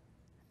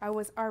 I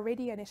was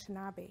already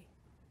Anishinaabe.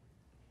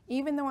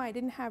 Even though I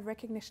didn't have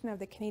recognition of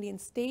the Canadian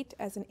state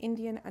as an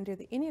Indian under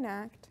the Indian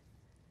Act,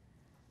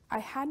 I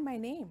had my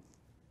name.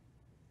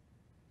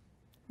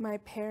 My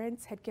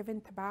parents had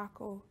given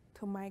tobacco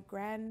to my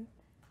grandparents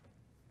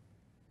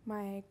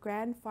my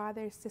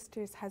grandfather's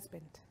sister's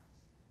husband,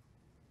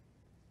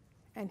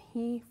 and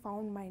he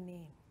found my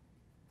name.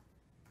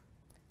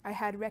 I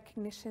had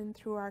recognition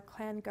through our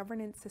clan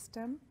governance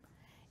system,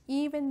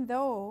 even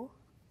though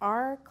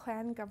our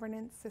clan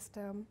governance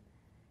system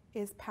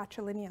is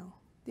patrilineal.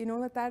 Do you know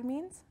what that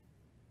means?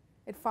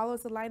 It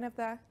follows the line of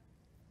the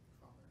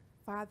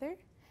father.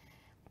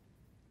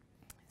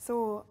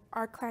 So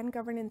our clan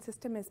governance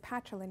system is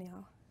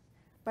patrilineal,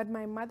 but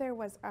my mother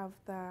was of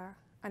the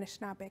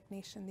Anishinabe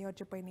nation, the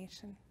Ojibwe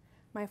nation.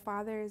 My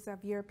father is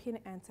of European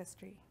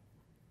ancestry.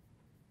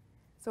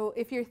 So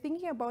if you're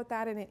thinking about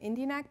that in an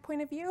Indian Act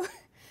point of view,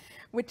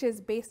 which is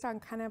based on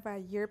kind of a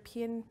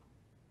European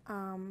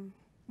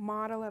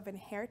model of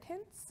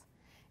inheritance,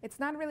 it's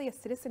not really a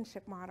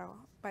citizenship model,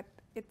 but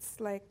it's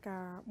like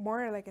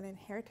more like an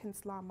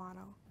inheritance law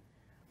model.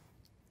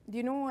 Do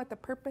you know what the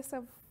purpose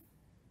of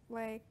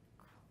like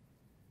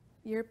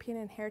European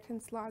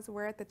inheritance laws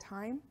were at the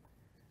time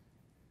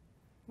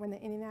when the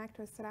Indian Act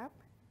was set up?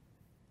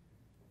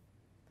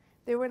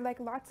 There were like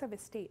lots of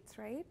estates,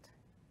 right?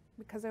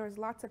 Because there was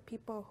lots of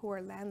people who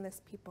were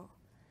landless people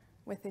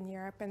within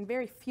Europe, and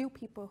very few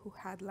people who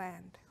had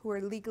land, who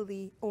were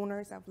legally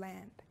owners of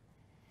land.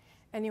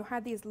 And you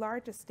had these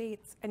large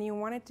estates, and you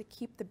wanted to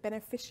keep the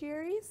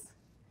beneficiaries,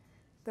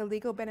 the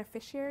legal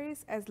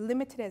beneficiaries, as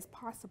limited as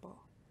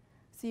possible.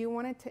 So you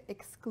wanted to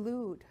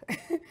exclude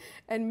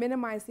and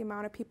minimize the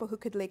amount of people who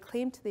could lay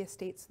claim to the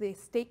estate so the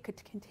estate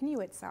could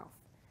continue itself.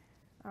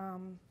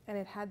 And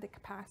it had the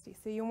capacity.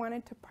 So you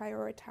wanted to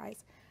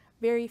prioritize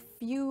very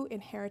few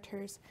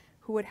inheritors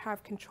who would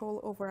have control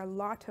over a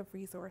lot of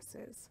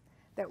resources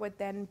that would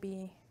then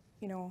be,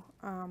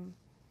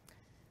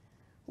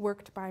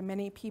 worked by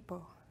many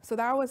people. So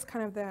that was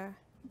kind of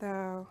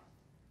the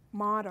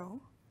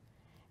model.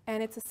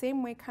 And it's the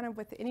same way kind of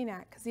with the Indian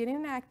Act, because the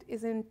Indian Act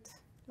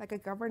isn't like a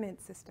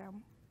governance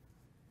system.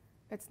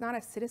 It's not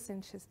a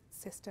citizenship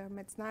system.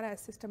 It's not a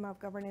system of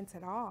governance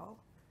at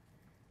all.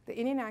 The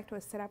Indian Act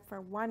was set up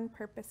for one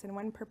purpose and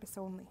one purpose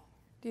only.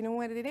 Do you know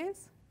what it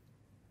is?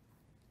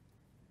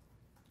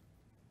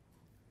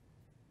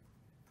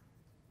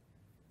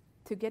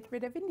 To get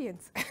rid of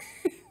Indians.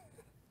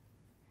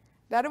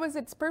 That was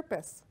its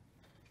purpose.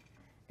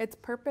 Its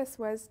purpose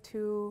was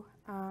to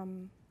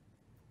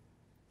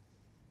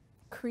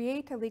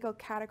create a legal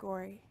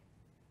category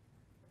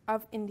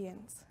of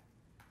Indians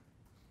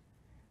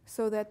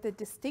so that the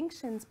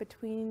distinctions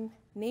between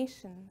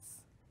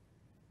nations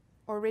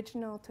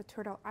original to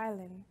Turtle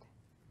Island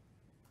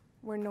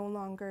were no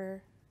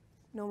longer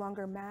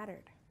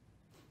mattered.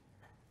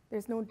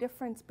 There's no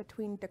difference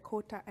between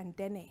Dakota and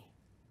Dene.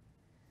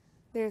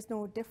 There's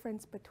no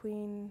difference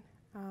between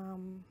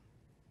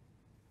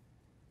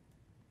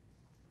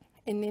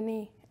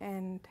Inini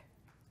and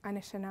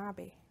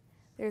Anishinabe.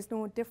 There's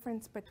no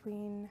difference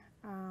between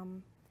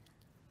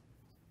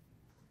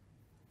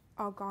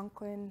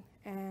Algonquin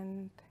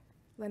and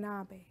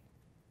Lenabe.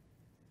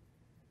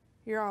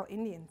 You're all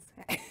Indians,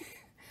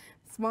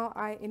 small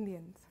I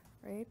Indians,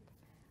 right?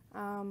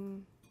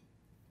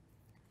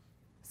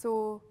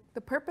 So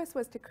the purpose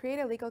was to create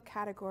a legal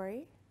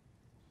category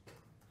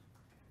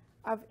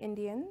of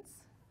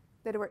Indians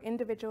that were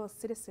individual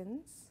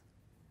citizens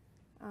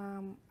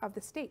of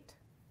the state.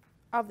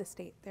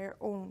 They're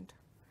owned.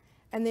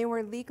 And they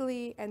were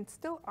legally, and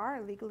still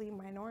are legally,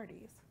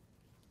 minorities.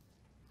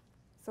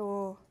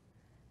 So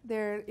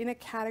they're in a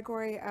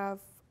category of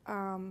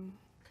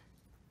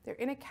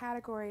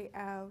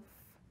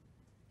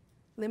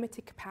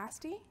limited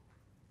capacity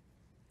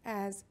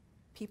as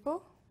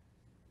people,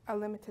 a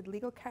limited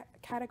legal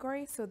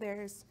category. So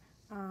there's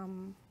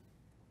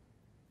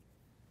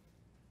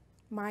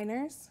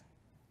minors,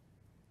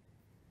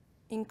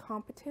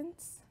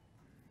 incompetents,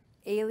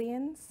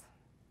 aliens,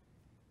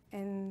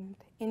 and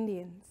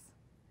Indians.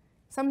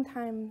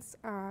 Sometimes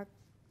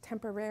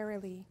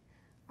temporarily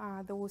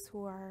those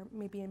who are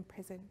maybe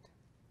imprisoned.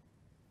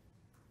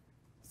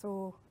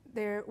 So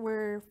there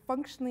were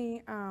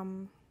functionally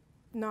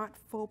not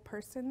full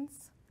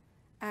persons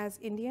as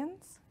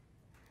Indians.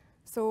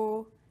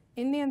 So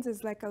Indians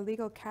is like a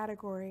legal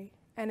category,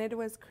 and it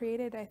was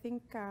created, I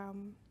think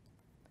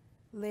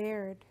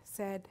Laird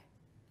said,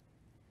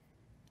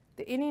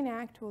 the Indian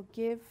Act will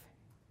give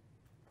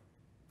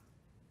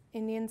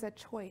Indians a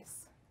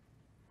choice.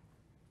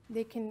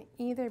 They can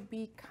either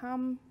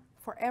become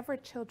forever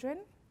children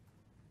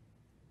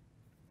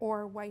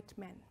or white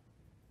men.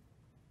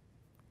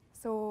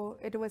 So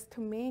it was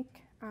to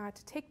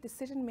take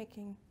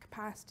decision-making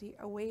capacity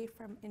away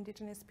from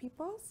Indigenous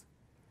peoples.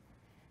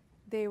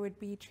 They would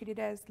be treated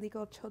as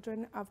legal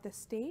children of the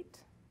state,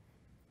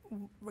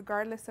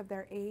 regardless of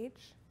their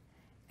age.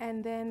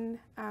 And then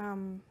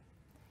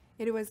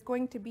it was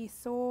going to be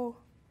so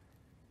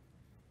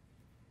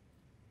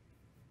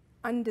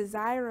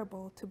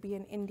undesirable to be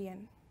an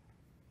Indian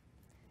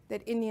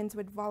that Indians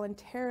would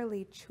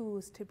voluntarily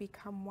choose to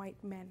become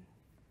white men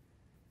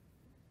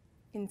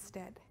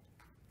instead,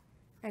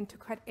 and to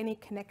cut any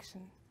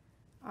connection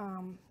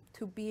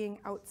to being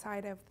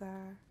outside of the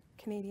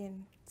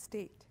Canadian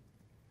state.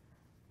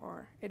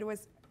 Or it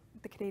was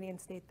the Canadian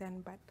state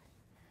then, but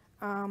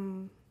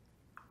and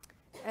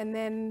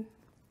then,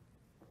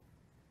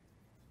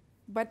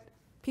 but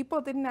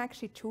people didn't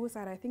actually choose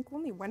that. I think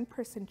only one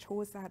person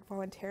chose that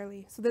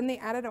voluntarily. So then they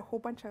added a whole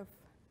bunch of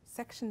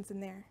sections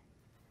in there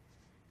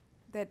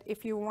that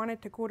if you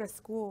wanted to go to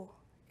school,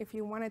 if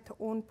you wanted to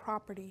own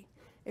property,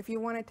 if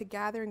you wanted to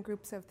gather in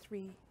groups of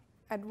 3,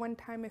 at one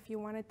time if you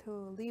wanted to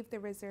leave the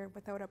reserve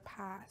without a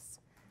pass,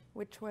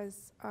 which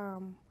was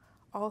the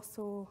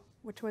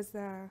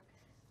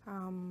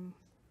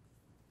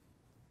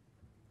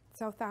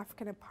South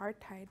African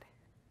apartheid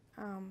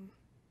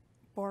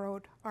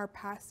borrowed our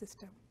pass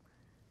system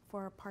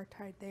for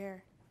apartheid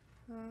there.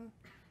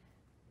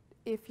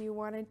 If you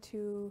wanted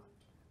to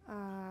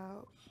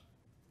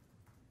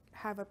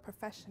have a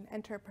profession,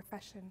 enter a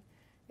profession,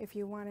 if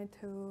you wanted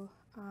to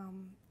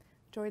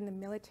join the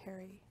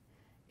military,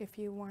 if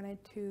you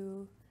wanted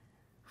to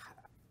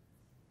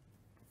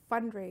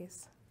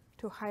fundraise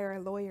to hire a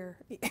lawyer,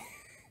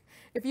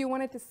 if you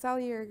wanted to sell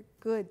your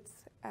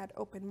goods at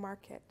open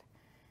market,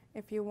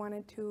 if you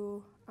wanted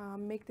to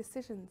make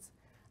decisions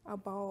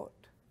about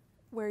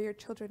where your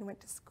children went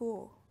to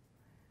school,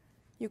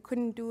 you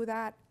couldn't do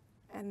that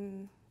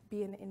and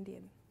be an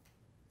Indian.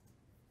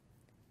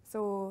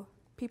 So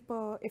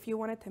people, if you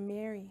wanted to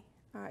marry,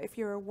 if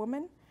you're a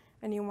woman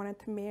and you wanted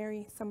to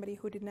marry somebody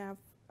who didn't have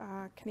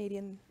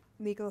Canadian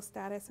legal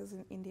status as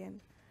an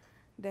Indian,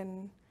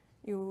 then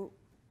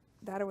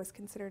that was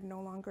considered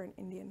no longer an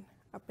Indian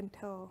up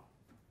until,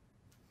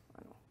 I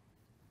don't know.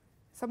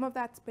 Some of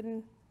that's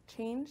been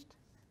changed,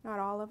 not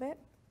all of it,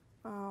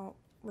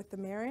 with the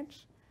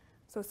marriage.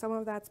 So some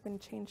of that's been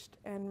changed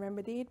and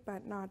remedied,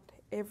 but not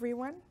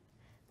everyone.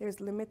 There's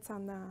limits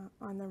on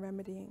the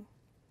remedying.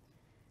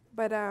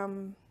 But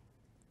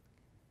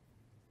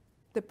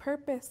the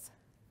purpose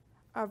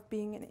of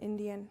being an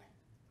Indian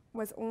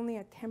was only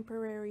a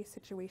temporary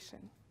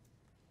situation.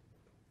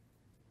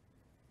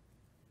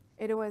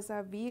 It was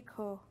a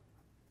vehicle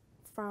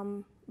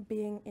from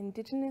being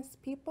indigenous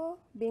people,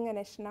 being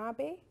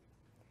Anishinaabe.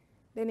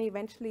 Then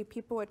eventually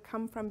people would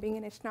come from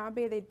being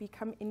Anishinaabe, they'd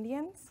become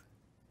Indians.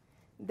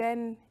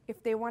 Then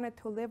if they wanted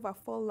to live a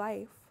full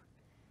life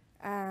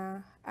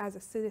as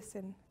a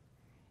citizen,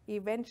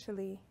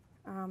 eventually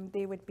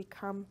they would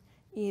become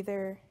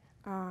either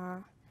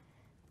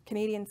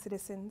Canadian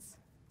citizens,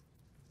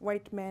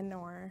 white men,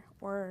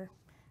 or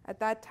at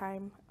that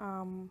time,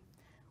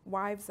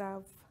 wives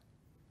of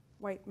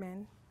white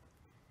men.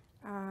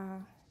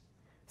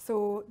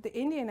 So the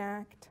Indian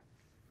Act,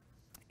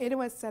 it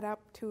was set up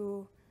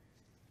to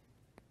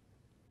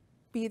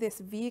be this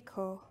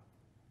vehicle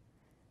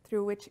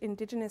through which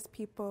Indigenous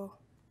people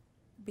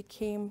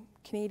became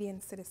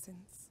Canadian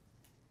citizens.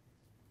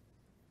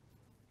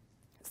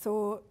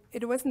 So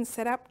it wasn't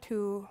set up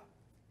to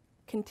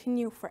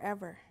continue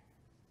forever.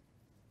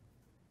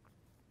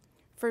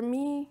 For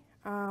me,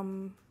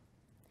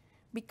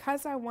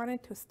 because I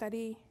wanted to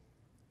study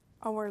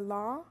our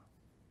law,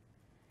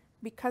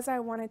 because I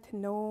wanted to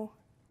know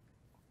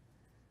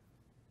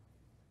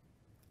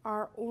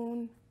our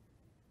own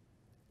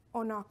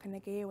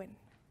Onakonigewin,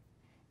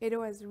 it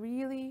was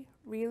really,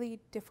 really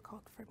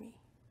difficult for me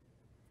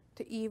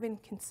to even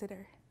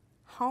consider,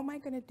 how am I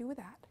going to do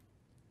that?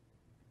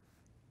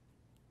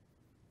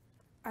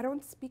 I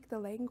don't speak the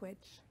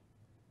language.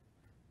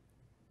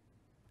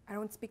 I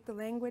don't speak the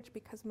language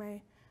because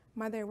my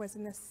mother was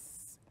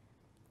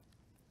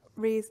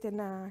raised in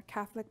a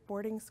Catholic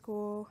boarding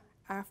school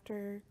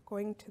after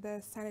going to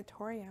the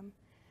sanatorium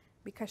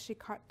because she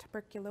caught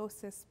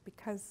tuberculosis,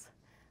 because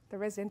the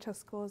residential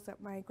schools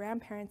that my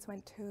grandparents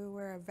went to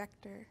were a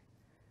vector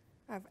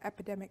of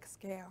epidemic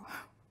scale.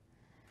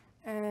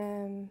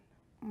 And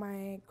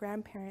my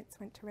grandparents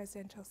went to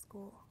residential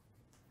school.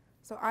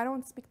 So I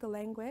don't speak the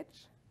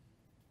language.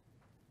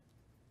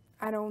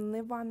 I don't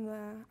live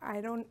on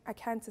I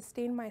can't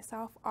sustain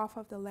myself off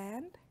of the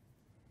land.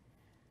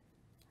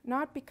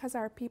 Not because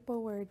our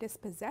people were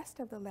dispossessed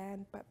of the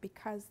land, but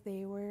because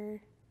they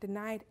were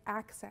denied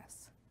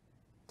access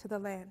to the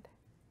land.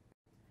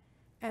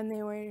 And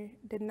they were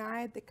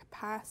denied the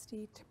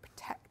capacity to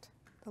protect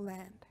the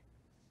land.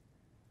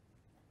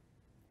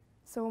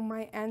 So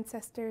my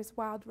ancestors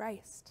wild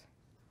riced.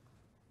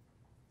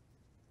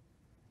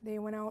 They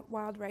went out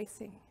wild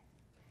ricing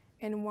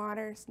in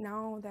waters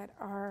now that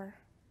are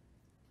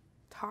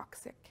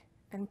toxic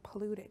and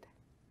polluted.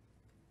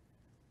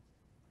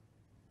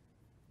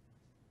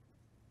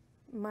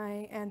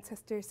 My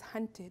ancestors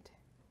hunted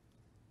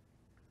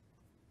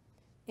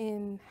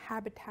in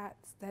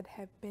habitats that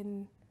have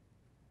been,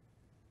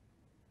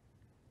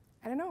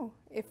 I don't know,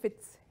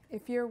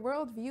 if your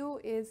worldview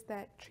is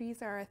that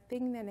trees are a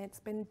thing, then it's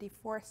been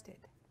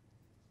deforested.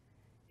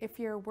 If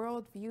your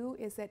worldview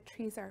is that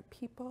trees are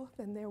people,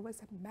 then there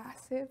was a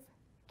massive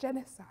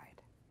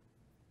genocide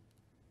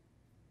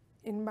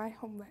in my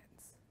homelands.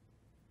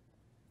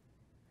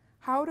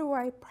 How do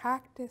I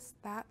practice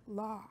that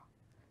law?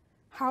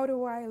 How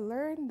do I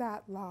learn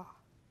that law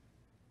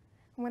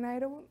when I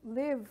don't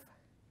live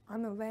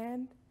on the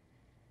land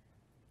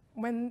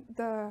when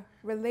the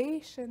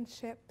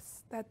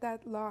relationships that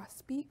that law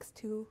speaks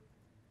to,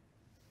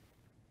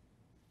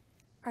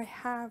 I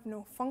have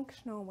no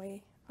functional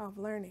way of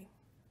learning.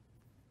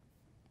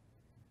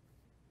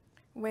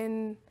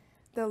 When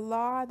the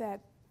law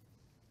that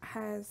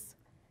has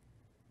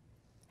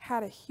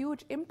had a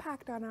huge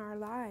impact on our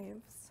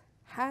lives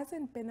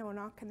hasn't been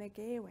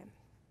Onakonigewin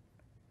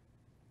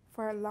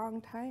for a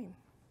long time.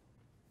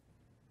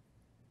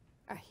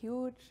 A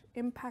huge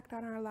impact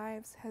on our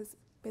lives has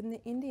been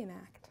the Indian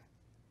Act.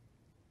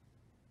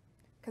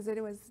 Because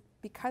it was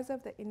because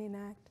of the Indian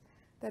Act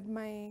that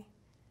my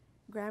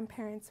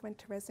grandparents went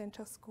to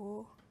residential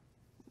school.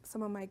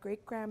 Some of my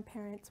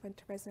great-grandparents went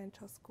to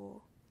residential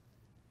school.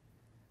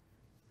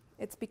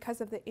 It's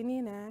because of the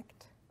Indian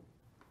Act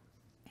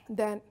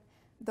that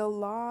the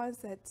laws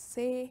that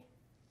say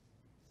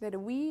that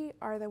we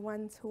are the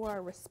ones who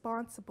are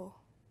responsible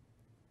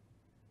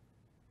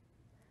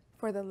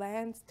for the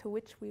lands to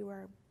which we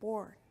were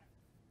born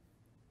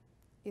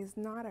is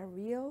not a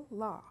real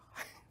law.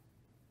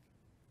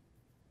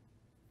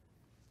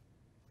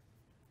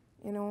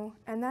 You know,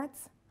 and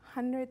that's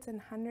hundreds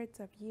and hundreds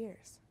of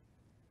years.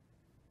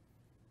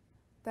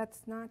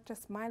 That's not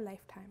just my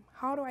lifetime.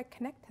 How do I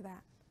connect to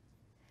that?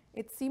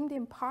 It seemed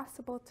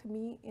impossible to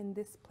me in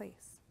this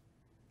place.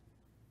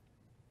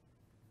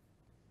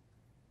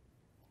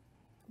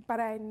 But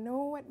I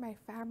know what my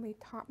family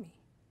taught me.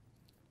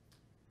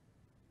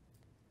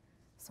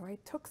 So I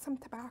took some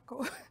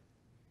tobacco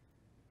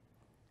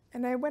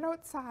and I went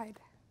outside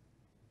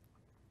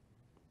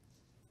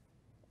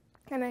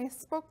and I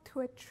spoke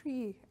to a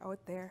tree out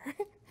there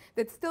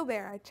that's still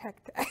there. I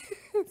checked.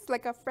 It's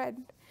like a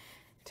friend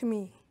to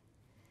me.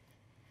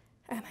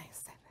 And I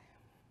said,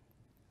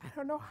 I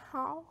don't know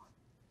how,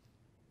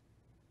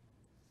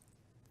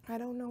 I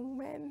don't know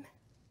when,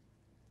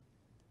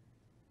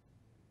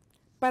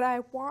 but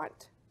I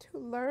want to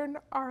learn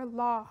our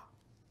law.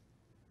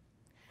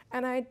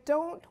 And I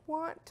don't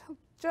want to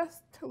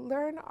just to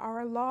learn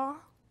our law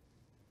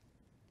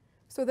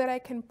so that I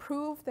can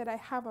prove that I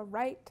have a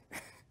right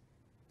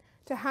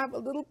to have a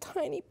little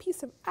tiny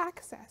piece of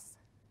access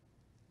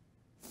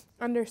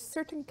under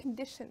certain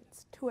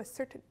conditions to a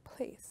certain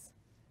place,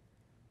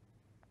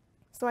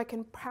 so I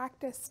can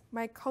practice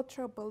my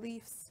cultural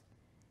beliefs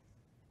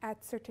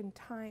at certain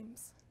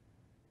times.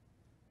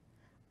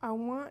 I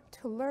want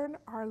to learn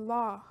our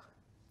law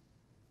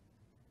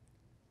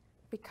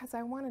because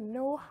I want to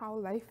know how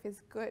life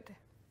is good.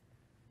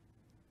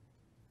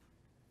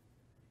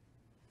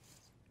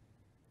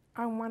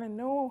 I want to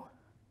know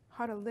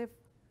how to live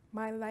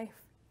my life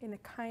in a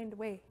kind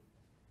way.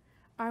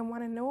 I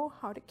want to know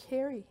how to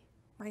carry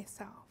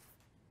myself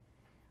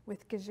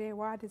with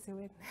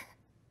Minnawaanigogiizhigok.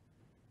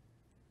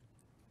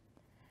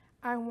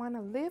 I want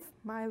to live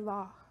my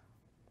law.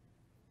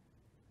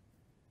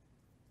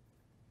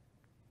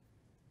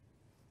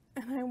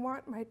 And I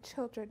want my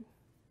children,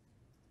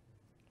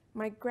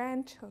 my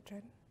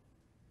grandchildren,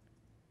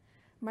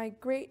 my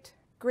great,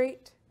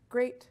 great,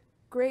 great,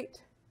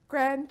 great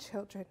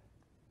grandchildren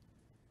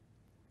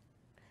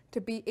to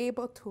be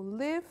able to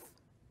live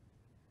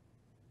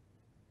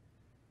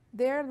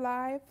their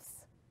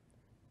lives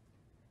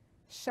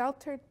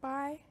sheltered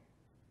by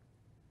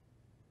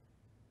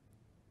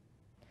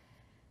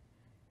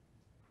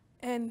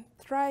and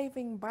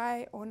thriving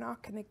by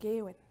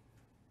Onakonigewin.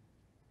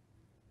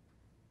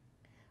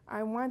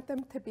 I want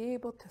them to be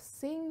able to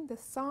sing the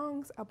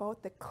songs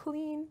about the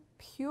clean,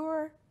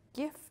 pure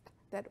gift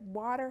that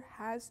water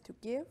has to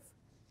give.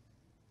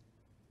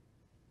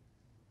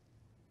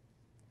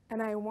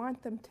 And I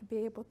want them to be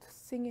able to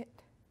sing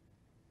it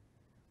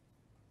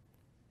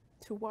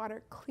to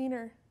water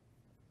cleaner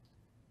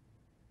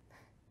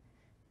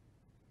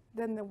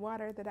than the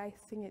water that I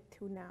sing it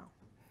to now.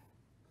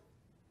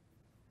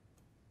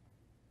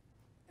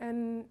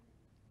 And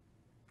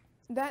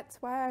that's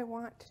why I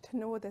want to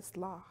know this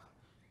law.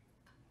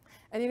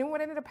 And you know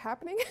what ended up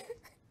happening?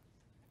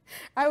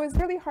 I was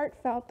really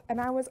heartfelt,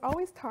 and I was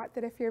always taught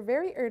that if you're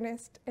very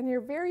earnest and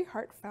you're very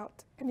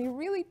heartfelt and you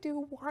really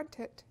do want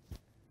it,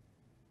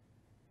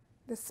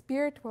 the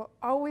Spirit will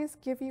always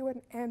give you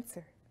an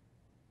answer.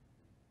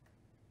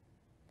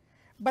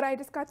 But I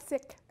just got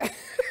sick.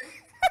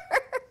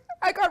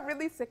 I got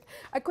really sick.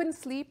 I couldn't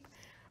sleep.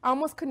 I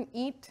almost couldn't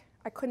eat.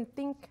 I couldn't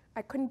think.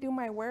 I couldn't do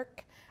my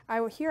work.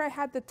 Here I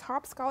had the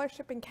top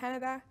scholarship in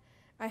Canada.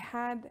 I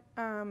had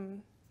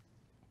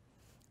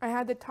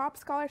the top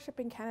scholarship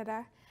in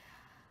Canada.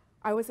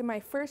 I was in my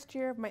first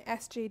year of my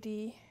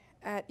SJD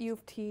at U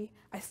of T.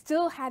 I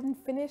still hadn't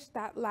finished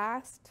that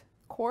last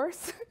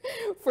course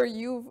for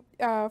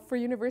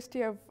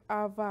University of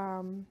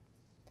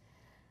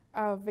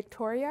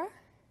Victoria.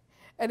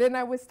 And then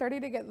I was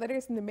starting to get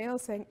letters in the mail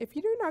saying, if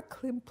you do not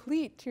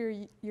complete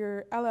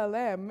your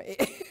LLM,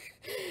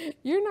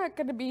 you're not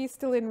going to be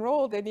still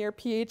enrolled in your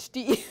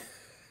PhD.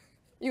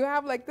 You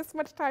have like this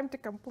much time to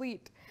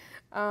complete,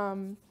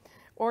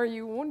 or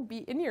you won't be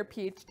in your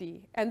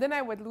PhD. And then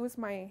I would lose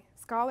my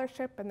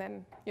scholarship, and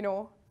then, you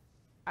know,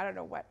 I don't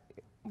know what,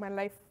 my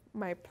life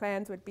my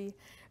plans would be.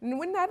 And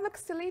wouldn't that look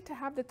silly to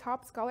have the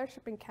top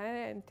scholarship in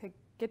Canada and to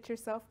get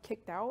yourself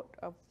kicked out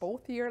of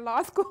both your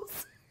law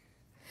schools?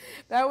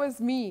 That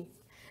was me.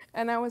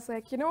 And I was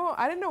like, you know,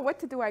 I didn't know what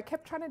to do. I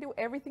kept trying to do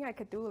everything I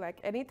could do. Like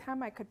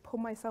anytime I could pull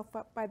myself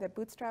up by the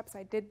bootstraps,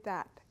 I did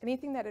that.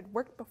 Anything that had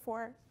worked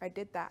before, I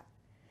did that.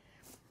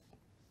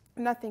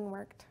 Nothing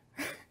worked.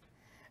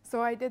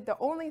 So I did the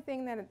only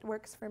thing that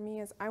works for me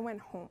is I went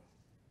home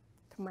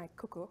to my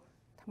kuku,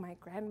 to my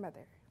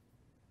grandmother.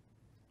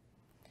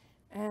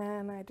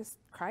 And I just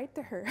cried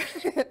to her.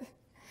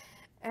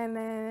 And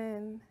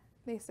then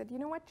they said, you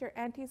know what, your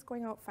auntie's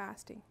going out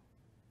fasting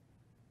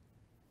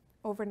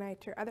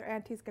overnight. Your other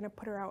auntie's going to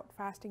put her out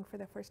fasting for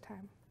the first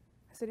time.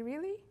 I said,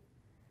 really?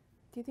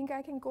 Do you think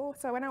I can go?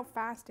 So I went out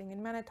fasting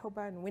in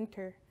Manitoba in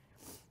winter.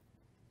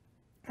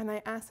 And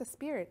I asked the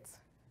spirits,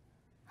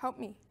 help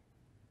me.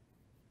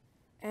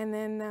 And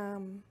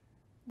then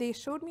they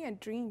showed me a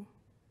dream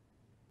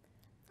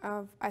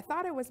of, I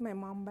thought it was my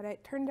mom, but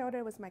it turned out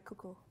it was my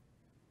kuku.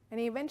 And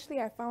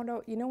eventually I found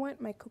out, you know what,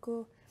 my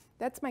kuku,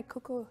 that's my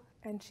kuku,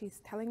 and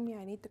she's telling me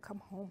I need to come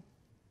home.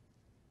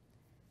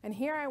 And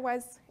here I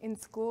was in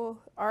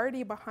school,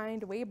 already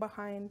behind, way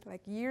behind,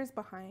 like years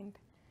behind.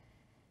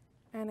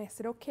 And I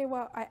said, okay,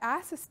 well, I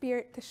asked the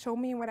spirit to show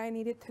me what I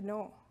needed to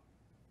know.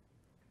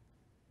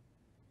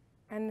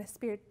 And the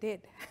spirit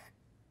did.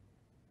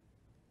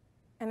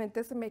 And it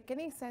doesn't make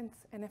any sense.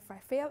 And if I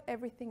fail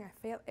everything, I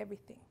fail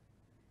everything.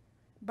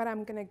 But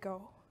I'm gonna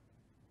go.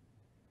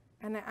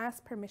 And I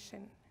asked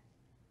permission.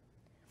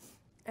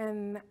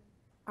 And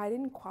I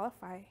didn't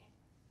qualify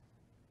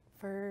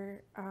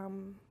for,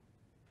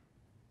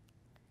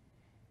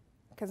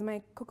 because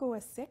my kuku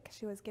was sick,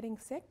 she was getting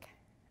sick.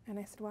 And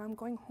I said, well, I'm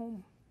going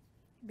home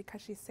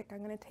because she's sick,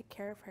 I'm gonna take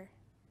care of her.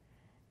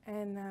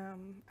 And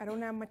I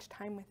don't have much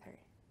time with her.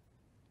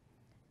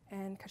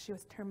 And because she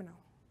was terminal.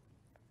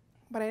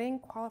 But I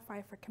didn't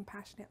qualify for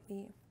compassionate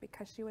leave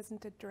because she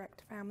wasn't a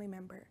direct family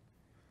member,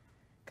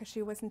 because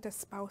she wasn't a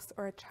spouse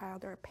or a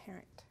child or a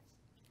parent.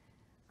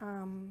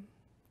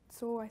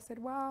 So I said,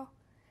 well,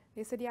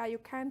 they said, yeah, you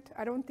can't,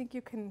 I don't think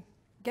you can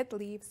get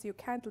leave, so you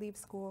can't leave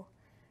school.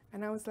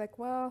 And I was like,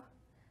 well,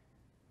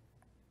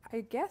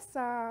 I guess,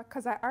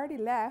 because I already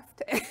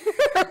left,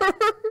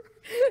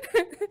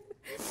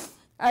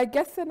 I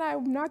guess then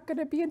I'm not going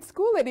to be in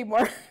school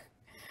anymore.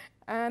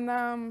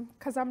 And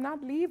because I'm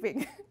not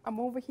leaving, I'm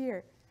over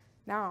here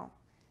now.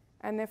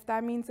 And if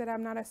that means that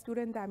I'm not a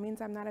student, that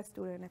means I'm not a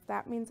student. If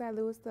that means I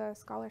lose the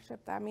scholarship,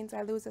 that means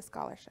I lose the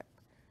scholarship.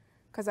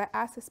 Because I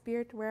asked the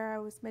spirit where I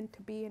was meant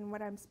to be and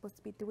what I'm supposed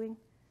to be doing.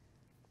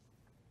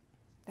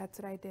 That's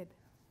what I did.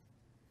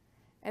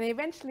 And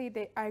eventually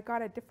I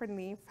got a different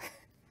leave.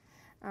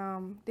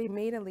 They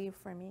made a leave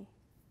for me.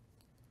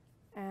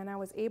 And I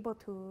was able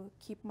to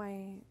keep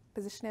my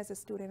position as a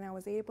student. I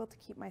was able to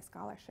keep my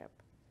scholarship.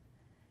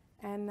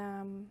 And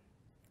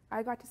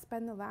I got to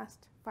spend the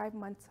last 5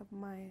 months of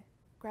my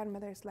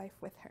grandmother's life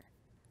with her.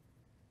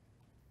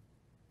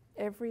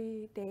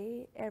 Every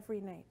day,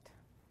 every night.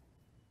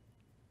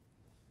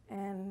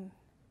 And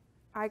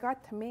I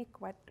got to make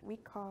what we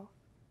call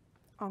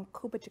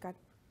onakonigewin.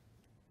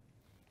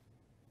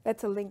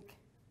 That's a link.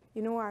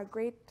 You know, our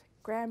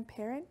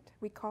great-grandparent,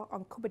 we call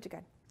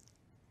onakonigewin.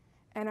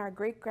 And our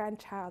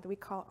great-grandchild, we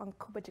call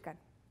onakonigewin.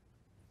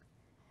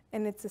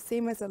 And it's the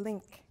same as a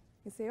link.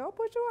 You say, oh,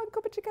 Pujo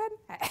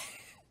onakonigewin.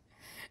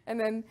 And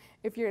then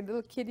if you're a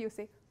little kid, you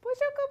say,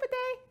 Pujo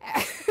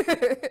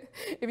kubade.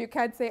 If you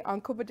can't say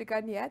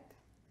onakonigewin yet,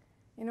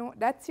 you know,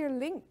 that's your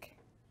link.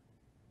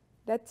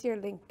 That's your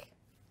link.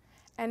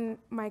 And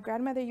my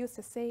grandmother used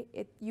to say,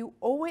 you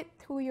owe it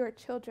to your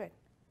children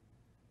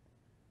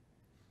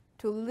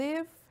to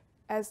live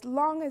as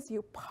long as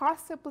you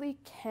possibly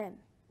can.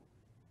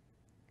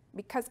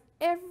 Because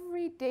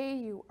every day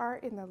you are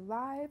in the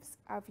lives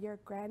of your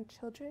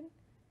grandchildren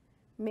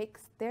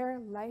makes their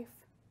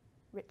life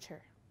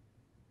richer.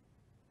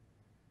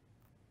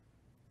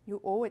 You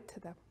owe it to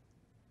them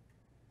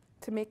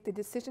to make the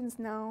decisions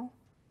now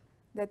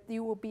that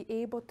you will be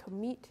able to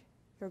meet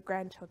your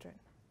grandchildren.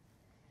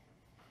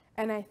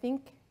 And I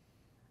think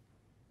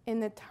in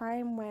the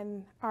time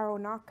when our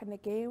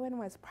Onakonigewin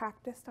was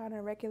practiced on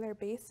a regular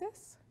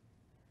basis,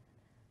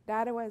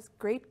 that was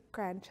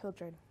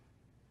great-grandchildren,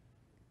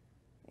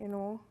 you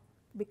know,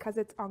 because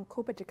it's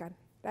onakonigewin.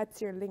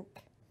 That's your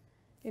link.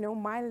 You know,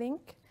 my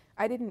link,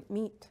 I didn't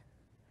meet.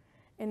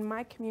 In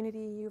my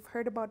community, you've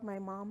heard about my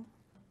mom,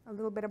 a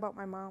little bit about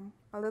my mom,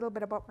 a little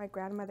bit about my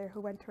grandmother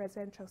who went to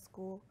residential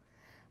school.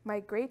 My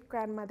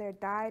great-grandmother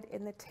died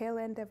in the tail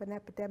end of an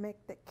epidemic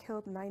that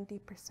killed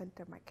 90%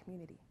 of my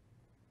community.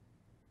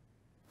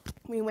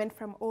 We went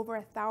from over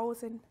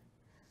 1,000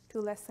 to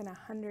less than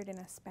 100 in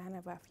a span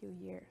of a few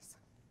years.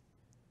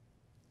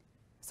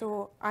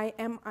 So I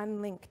am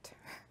unlinked.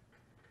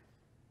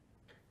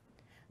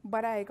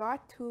 But I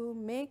got to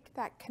make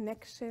that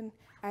connection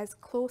as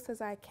close as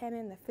I can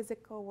in the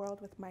physical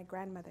world with my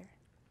grandmother.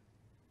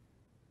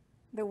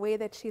 The way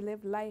that she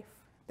lived life,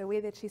 the way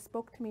that she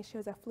spoke to me, she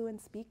was a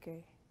fluent speaker.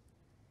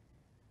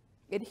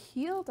 It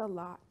healed a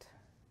lot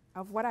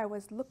of what I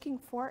was looking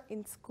for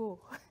in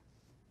school,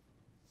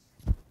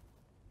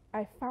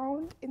 I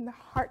found in the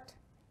heart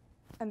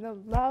and the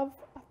love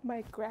of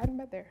my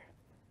grandmother,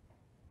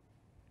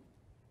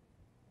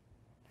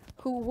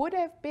 who would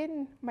have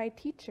been my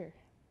teacher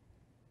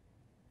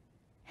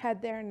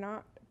had there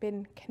not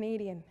been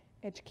Canadian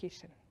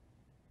education.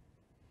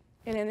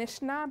 In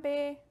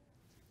Anishinabe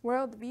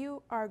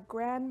worldview, our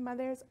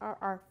grandmothers are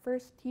our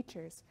first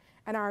teachers,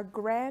 and our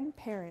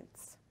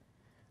grandparents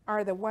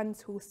are the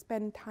ones who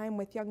spend time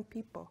with young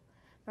people,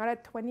 not a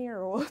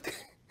 20-year-old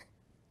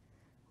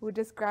who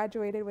just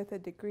graduated with a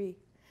degree.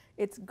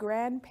 It's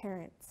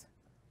grandparents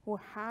who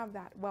have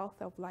that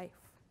wealth of life,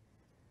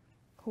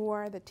 who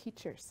are the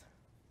teachers.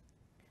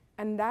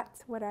 And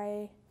that's what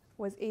I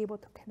was able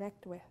to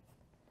connect with.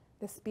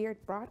 The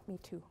Spirit brought me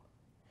to.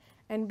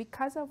 And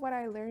because of what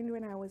I learned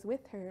when I was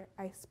with her,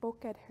 I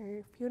spoke at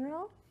her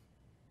funeral,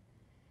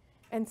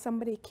 and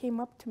somebody came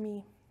up to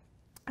me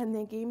and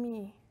they gave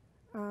me,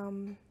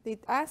 they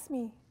asked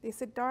me, they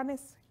said,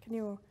 Dawnis,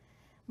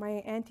 my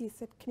auntie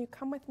said, can you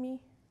come with me?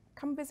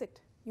 Come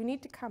visit. You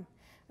need to come.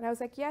 And I was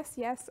like, yes,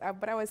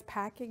 but I was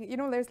packing. You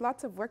know, there's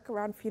lots of work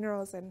around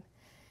funerals, and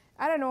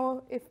I don't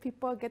know if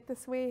people get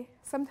this way.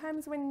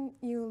 Sometimes when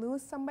you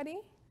lose somebody,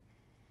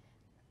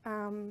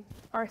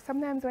 or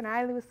sometimes when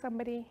I lose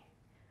somebody,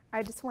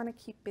 I just want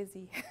to keep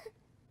busy.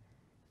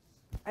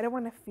 I don't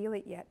want to feel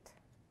it yet.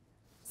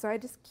 So I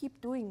just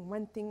keep doing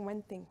one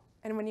thing.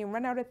 And when you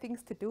run out of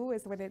things to do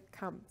is when it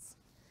comes.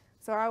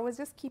 So I was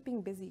just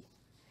keeping busy.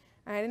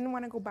 And I didn't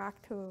want to go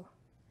back to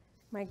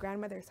my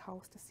grandmother's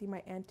house to see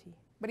my auntie.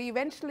 But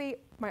eventually,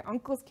 my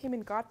uncles came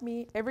and got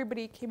me.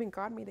 Everybody came and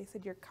got me. They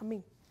said, you're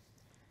coming.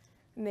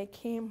 And they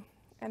came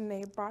and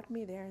they brought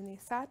me there and they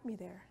sat me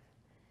there.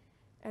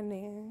 And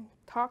they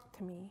talked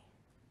to me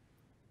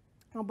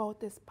about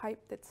this pipe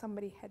that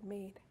somebody had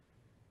made,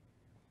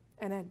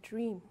 and a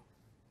dream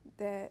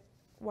that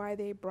why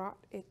they brought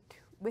it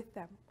with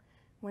them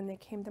when they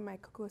came to my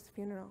kuku's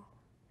funeral.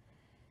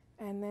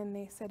 And then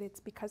they said,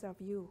 it's because of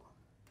you.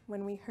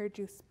 When we heard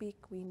you speak,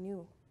 we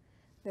knew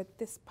that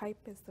this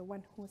pipe is the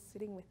one who's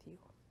sitting with you,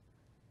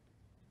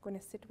 going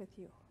to sit with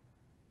you.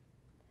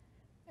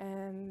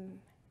 And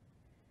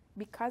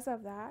because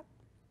of that,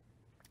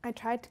 I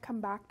tried to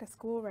come back to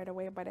school right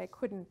away, but I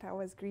couldn't. I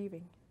was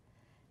grieving.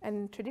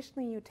 And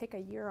traditionally, you take a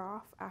year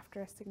off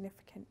after a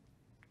significant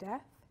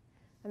death,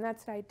 and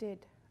that's what I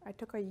did. I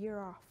took a year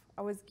off.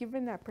 I was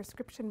given a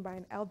prescription by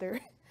an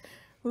elder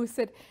who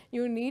said,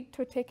 you need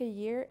to take a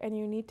year and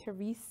you need to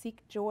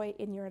re-seek joy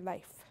in your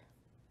life.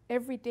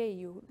 Every day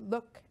you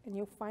look and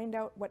you find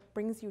out what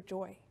brings you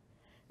joy.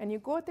 And you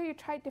go out there, you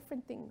try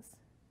different things,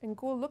 and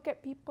go look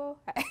at people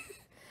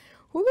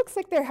who looks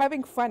like they're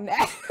having fun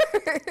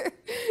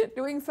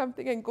doing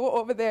something, and go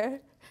over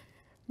there.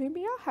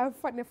 Maybe I'll have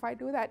fun if I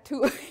do that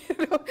too,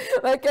 you know,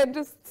 like, and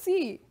just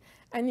see.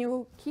 And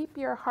you keep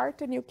your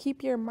heart and you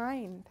keep your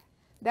mind.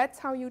 That's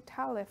how you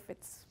tell if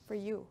it's for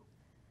you.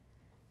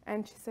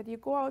 And she said, you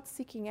go out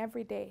seeking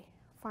every day,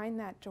 find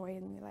that joy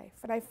in your life.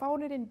 And I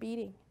found it in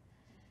beading.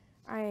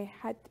 I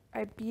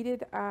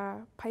beaded a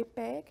pipe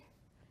bag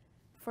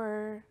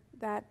for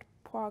that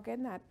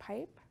pwagan, that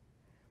pipe.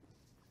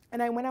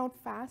 And I went out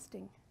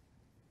fasting.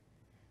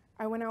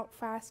 I went out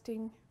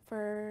fasting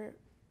for,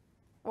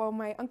 well,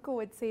 my uncle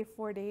would say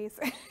 4 days.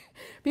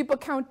 People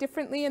count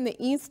differently in the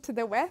east to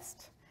the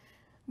west,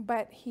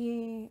 but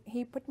he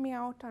put me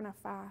out on a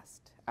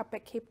fast up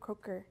at Cape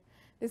Croker.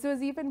 This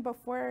was even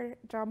before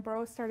John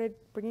Burroughs started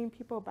bringing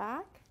people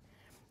back,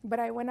 but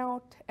I went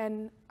out,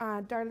 and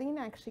Darlene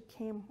actually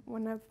came,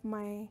 one of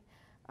my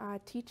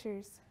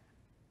teachers.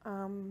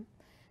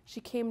 She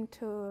came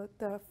to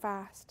the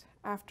fast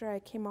after I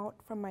came out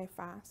from my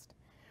fast,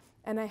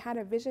 and I had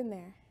a vision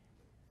there.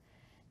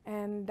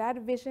 And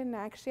that vision,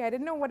 actually, I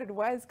didn't know what it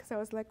was, because I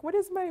was like, what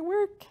is my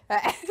work?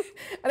 And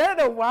I don't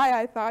know why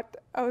I thought,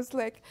 I was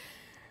like,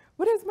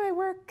 what is my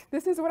work?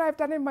 This is what I've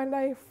done in my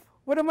life.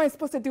 What am I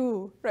supposed to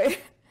do, right?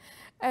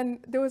 And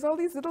there was all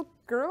these little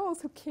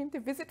girls who came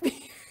to visit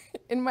me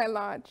in my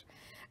lodge.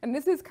 And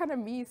this is kind of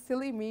me,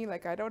 silly me,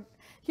 like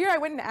here I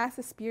went and asked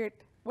the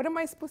Spirit, what am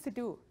I supposed to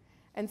do?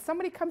 And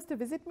somebody comes to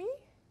visit me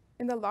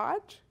in the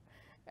lodge,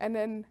 and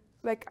then,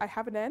 like, I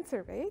have an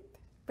answer, right?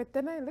 But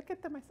then I look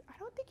at them, I say, I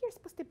don't think you're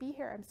supposed to be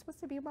here. I'm supposed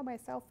to be by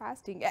myself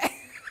fasting.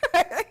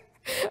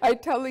 I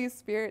tell these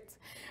spirits.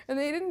 And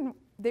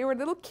they were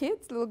little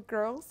kids, little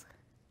girls.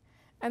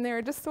 And they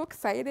were just so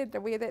excited the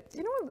way that,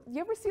 you know,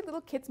 you ever see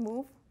little kids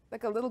move?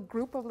 Like a little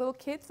group of little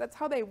kids? That's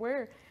how they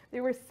were.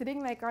 They were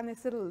sitting like on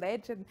this little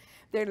ledge, and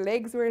their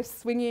legs were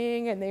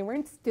swinging, and they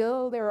weren't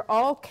still. They were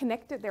all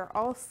connected. They were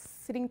all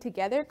sitting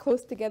together,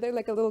 close together,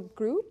 like a little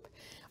group,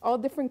 all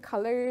different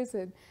colors.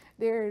 And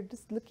they're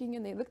just looking,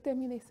 and they looked at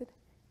me and they said,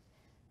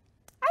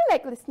 I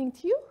like listening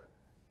to you.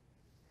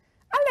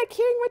 I like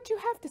hearing what you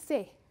have to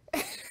say.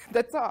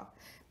 That's all.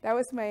 That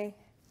was my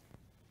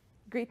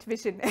great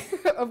vision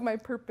of my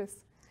purpose.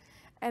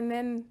 And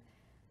then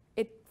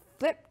it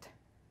flipped.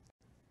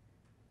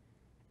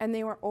 And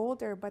they were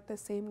older, but the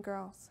same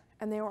girls.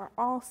 And they were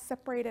all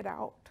separated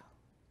out.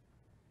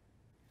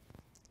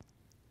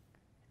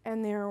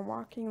 and they were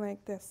walking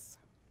like this.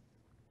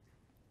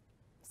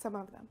 Some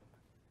of them.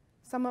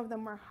 Some of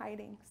them were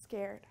hiding,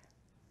 scared.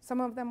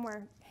 Some of them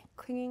were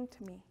clinging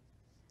to me.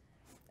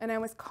 And I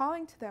was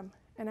calling to them,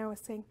 and I was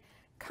saying,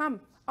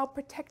 come, I'll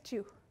protect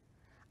you.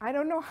 I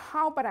don't know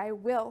how, but I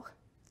will.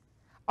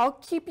 I'll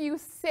keep you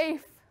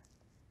safe.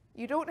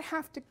 You don't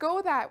have to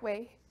go that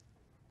way.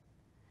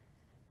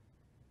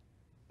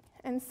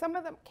 And some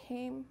of them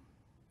came,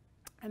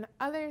 and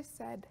others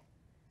said,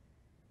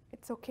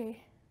 it's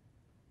okay.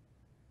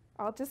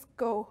 I'll just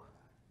go.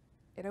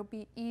 It'll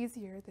be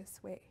easier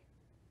this way.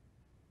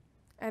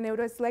 And it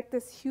was like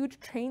this huge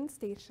train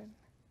station,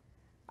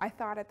 I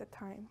thought at the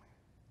time.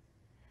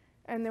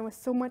 And there was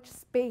so much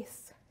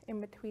space in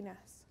between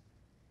us.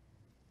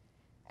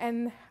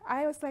 And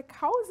I was like,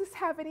 how does this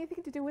have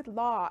anything to do with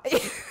law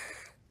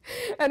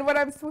and what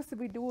I'm supposed to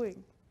be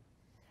doing?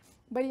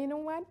 But you know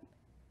what?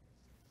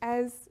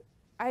 As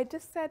I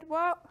just said,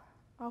 well,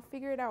 I'll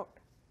figure it out.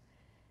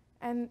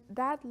 And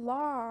that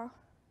law,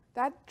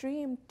 that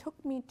dream took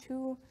me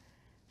to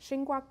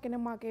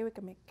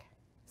Minnawaanigogiizhigok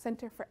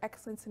Center for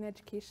Excellence in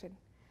Education.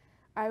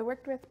 I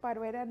worked with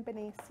Badwedan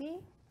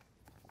Benesi,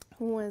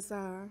 who was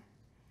the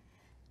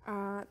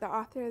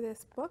author of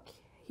this book.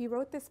 He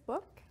wrote this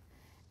book,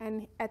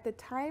 and at the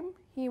time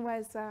he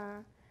was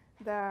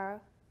the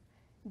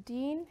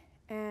dean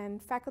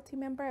and faculty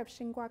member of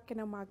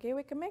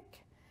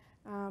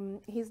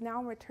Minnawaanigogiizhigok. He's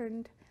now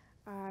returned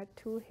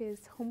to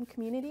his home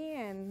community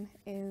and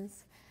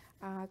is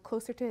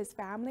closer to his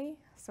family,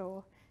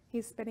 so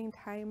he's spending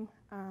time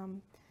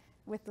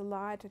with the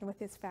lodge and with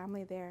his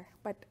family there.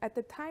 But at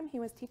the time he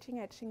was teaching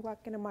at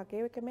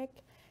Minnawaanigogiizhigok,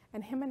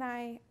 and him and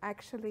I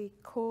actually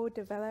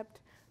co-developed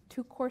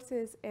 2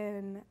 courses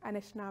in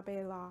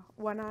Anishinabe law,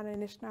 one on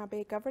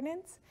Anishinabe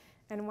governance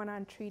and one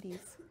on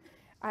treaties.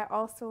 I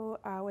also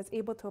was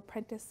able to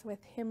apprentice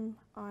with him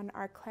on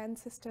our clan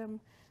system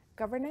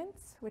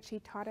governance, which he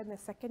taught in the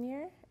 2nd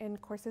year in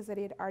courses that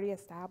he had already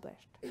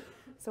established.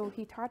 So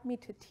he taught me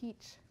to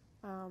teach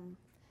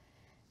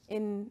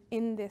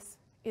in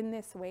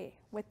this way,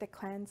 with the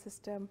clan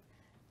system,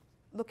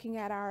 looking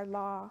at our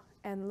law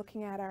and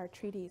looking at our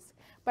treaties.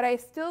 But I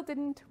still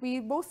didn't, we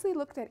mostly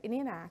looked at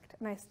Indian Act,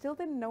 and I still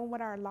didn't know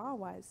what our law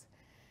was,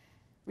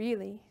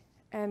 really.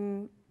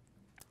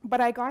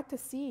 But I got to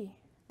see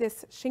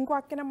this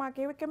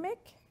Minnawaanigogiizhigok,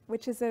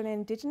 which is an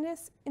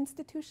indigenous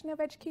institution of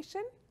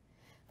education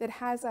that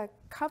has a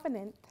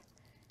covenant.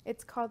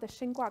 It's called the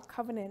Shingwak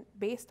Covenant,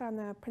 based on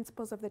the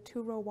principles of the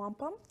Turo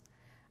Wampum,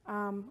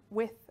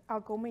 with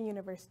Algoma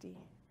University,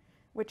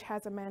 which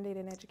has a mandate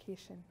in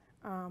education,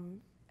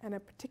 and a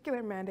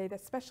particular mandate, a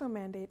special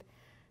mandate,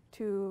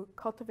 to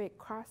cultivate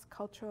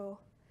cross-cultural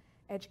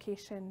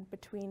education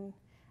between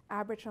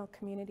Aboriginal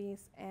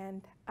communities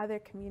and other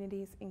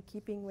communities in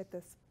keeping with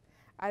this,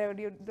 I don't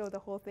even know the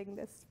whole thing,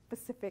 the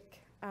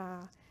specific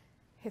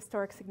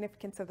historic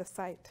significance of the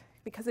site,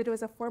 because it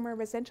was a former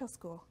residential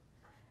school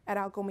at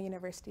Algoma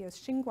University. It was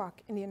Shingwak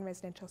Indian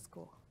Residential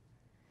School.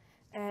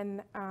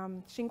 And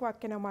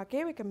Shingwak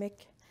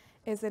Minnawaanigogiizhigok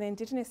is an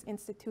indigenous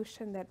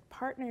institution that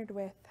partnered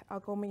with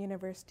Algoma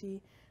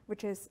University,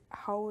 which is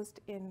housed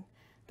in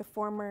the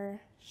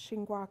former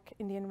Shingwak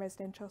Indian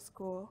Residential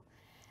School,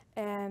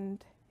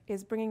 and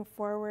is bringing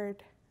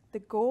forward the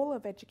goal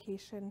of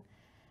education,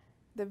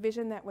 the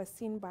vision that was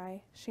seen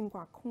by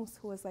Shingwak Khus,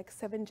 who was like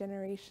 7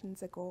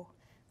 generations ago,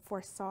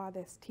 foresaw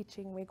this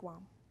teaching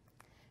wigwam.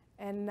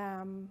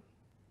 And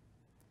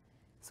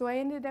so I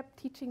ended up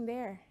teaching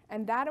there,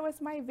 and that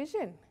was my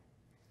vision.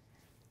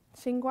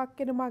 Shingwak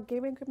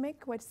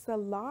Minnawaanigogiizhigok was the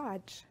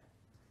lodge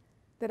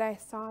that I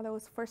saw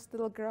those first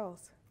little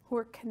girls who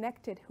were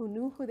connected, who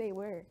knew who they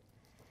were,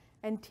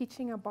 and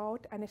teaching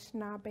about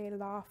Anishinaabe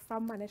law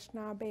from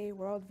Anishinaabe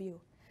worldview,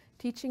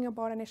 teaching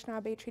about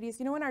Anishinaabe treaties.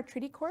 You know, in our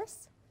treaty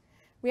course,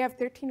 we have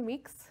 13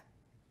 weeks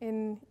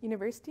in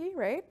university,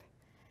 right?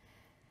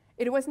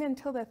 It wasn't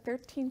until the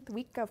 13th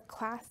week of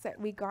class that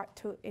we got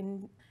to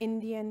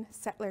Indian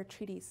settler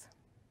treaties.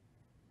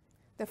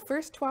 The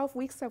first 12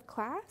 weeks of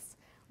class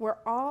were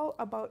all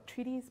about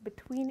treaties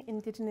between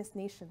indigenous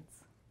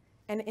nations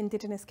and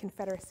indigenous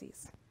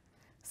confederacies.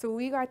 So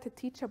we got to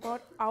teach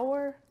about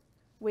our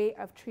way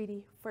of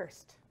treaty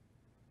first.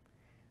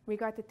 We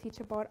got to teach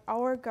about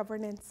our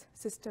governance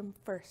system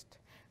first.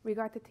 We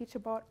got to teach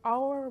about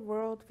our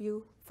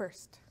worldview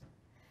first.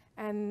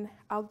 And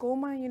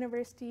Algoma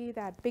University,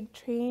 that big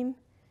train,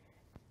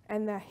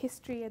 and the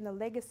history and the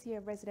legacy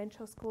of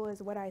residential school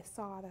is what I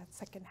saw that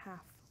second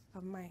half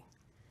of mine.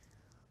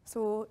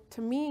 So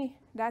to me,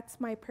 that's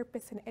my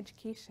purpose in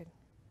education,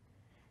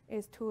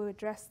 is to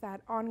address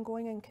that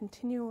ongoing and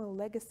continual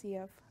legacy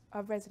of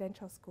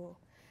residential school,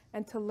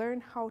 and to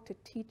learn how to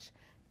teach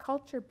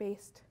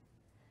culture-based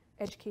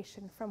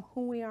education from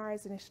who we are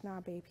as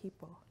Anishinaabe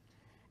people.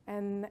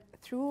 And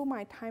through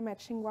my time at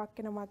Shingwak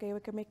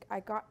Minnawaanigogiizhigok, I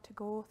got to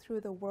go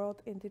through the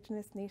World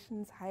Indigenous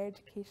Nations Higher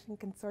Education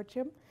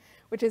Consortium,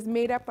 which is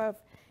made up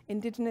of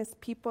indigenous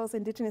peoples,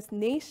 indigenous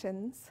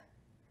nations,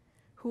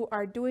 who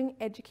are doing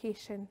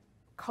education,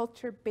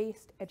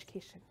 culture-based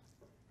education,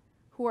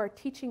 who are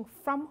teaching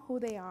from who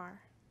they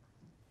are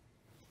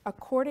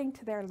according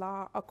to their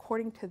law,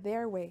 according to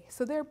their way.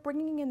 So they're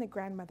bringing in the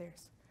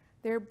grandmothers,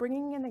 they're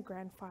bringing in the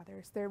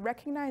grandfathers, they're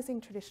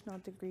recognizing traditional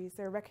degrees,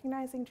 they're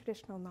recognizing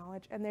traditional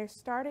knowledge, and they're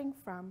starting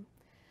from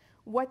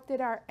what did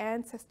our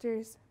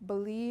ancestors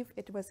believe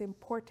it was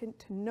important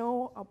to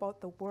know about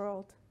the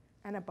world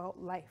and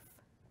about life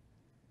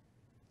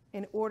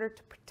in order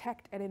to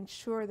protect and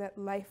ensure that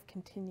life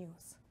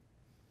continues.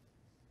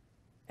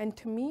 And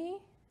to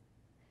me,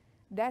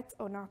 that's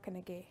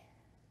onakonige.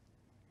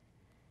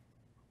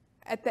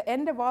 At the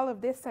end of all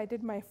of this, I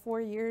did my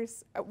 4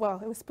 years, well,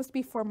 it was supposed to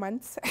be 4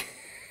 months.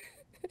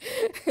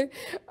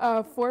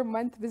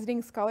 4-month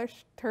visiting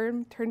scholarship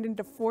term turned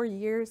into 4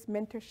 years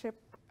mentorship,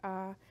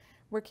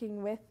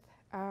 working with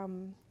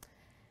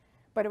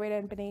Badaweda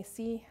and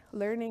B'nai,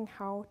 learning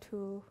how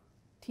to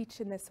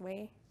teach in this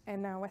way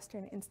in a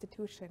Western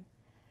institution.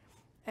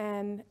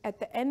 And at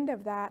the end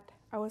of that,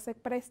 I was like,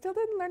 but I still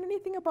didn't learn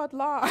anything about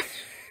law.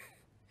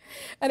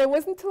 And it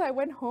wasn't until I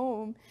went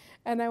home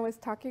and I was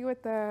talking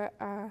with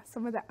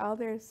some of the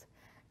elders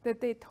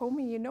that they told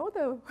me, you know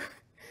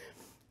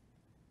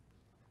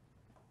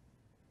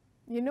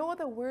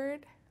the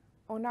word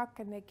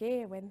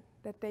Onakonigewin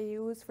that they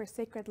use for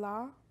sacred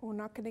law,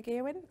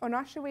 Onakonigewin?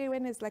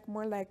 Onakonigewin is like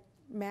more like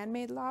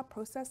man-made law,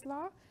 process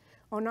law.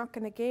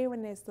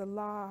 Onakonigewin is the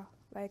law,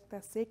 like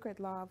the sacred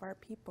law of our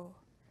people.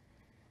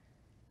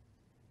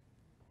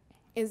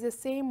 Is the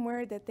same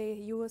word that they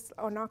use,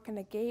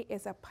 Onakonige,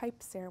 is a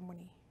pipe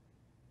ceremony.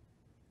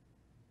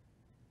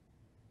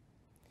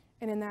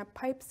 And in that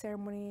pipe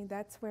ceremony,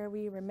 that's where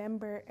we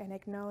remember and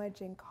acknowledge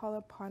and call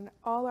upon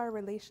all our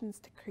relations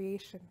to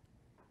creation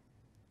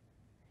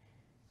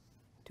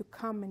to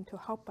come and to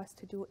help us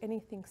to do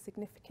anything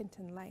significant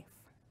in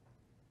life.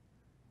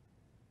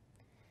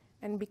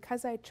 And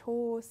because I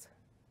chose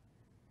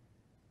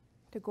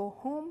to go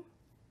home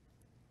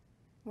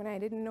when I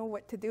didn't know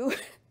what to do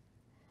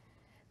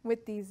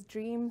with these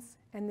dreams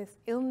and this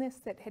illness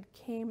that had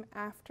came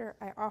after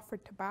I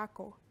offered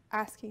tobacco,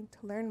 asking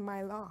to learn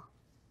my law.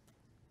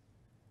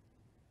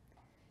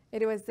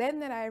 It was then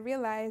that I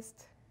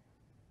realized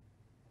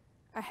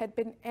I had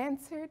been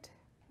answered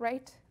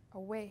right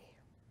away.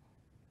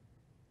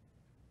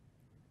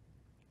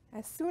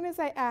 As soon as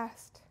I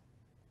asked,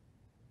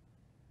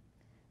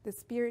 the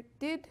Spirit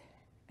did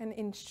and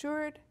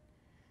ensured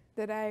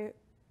that I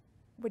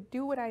would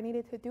do what I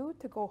needed to do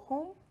to go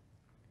home,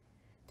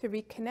 to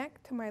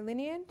reconnect to my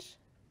lineage,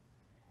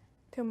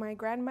 to my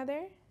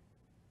grandmother,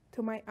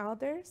 to my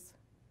elders,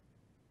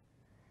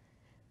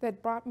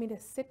 that brought me to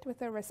sit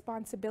with a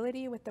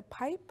responsibility with the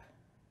pipe,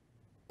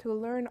 to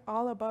learn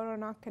all about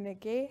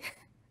Onakonige,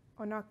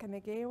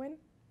 Onakonigewin,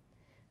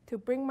 to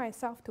bring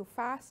myself to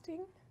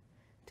fasting,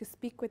 to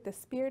speak with the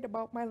Spirit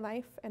about my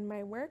life and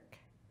my work,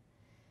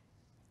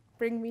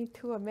 bring me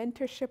to a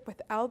mentorship with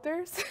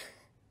elders,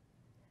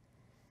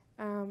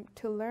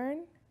 to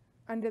learn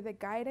under the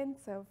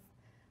guidance of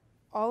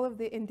all of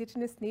the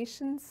indigenous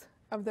nations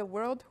of the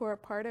world who are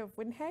part of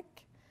WINHEC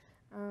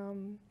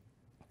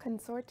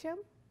consortium,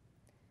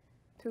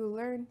 to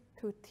learn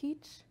to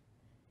teach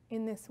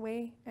in this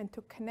way and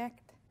to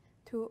connect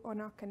to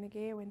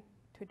Onakonigewin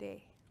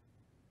today.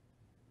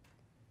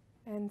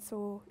 And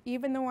so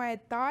even though I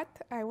had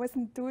thought I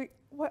wasn't doing,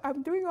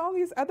 I'm doing all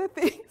these other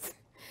things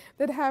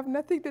that have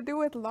nothing to do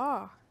with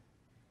law,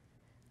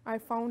 I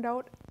found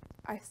out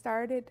I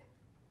started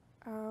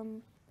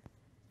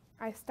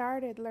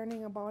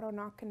learning about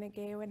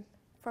Onakonigewin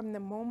from the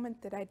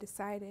moment that I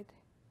decided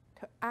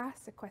to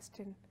ask the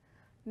question,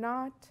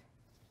 not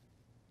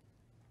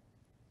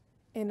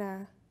in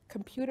a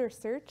computer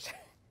search,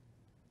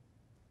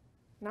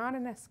 not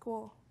in a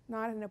school,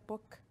 not in a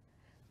book,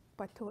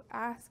 but to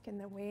ask in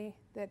the way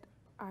that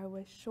I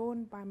was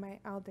shown by my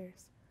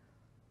elders,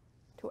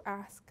 to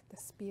ask the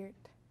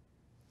Spirit.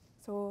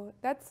 So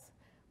that's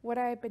what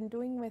I've been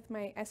doing with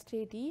my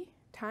SJD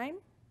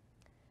time.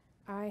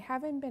 I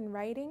haven't been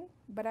writing,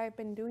 but I've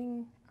been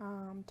doing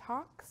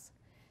talks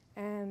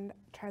and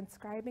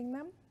transcribing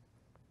them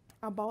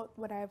about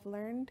what I've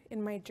learned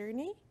in my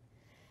journey.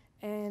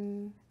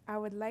 And I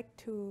would like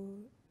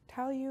to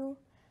tell you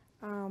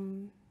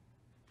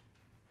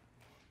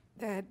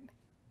that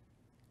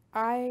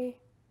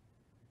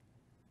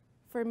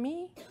for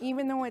me,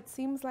 even though it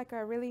seems like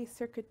a really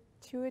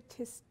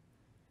circuitous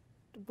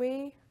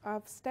way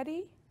of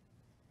study,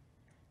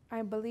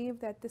 I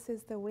believe that this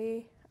is the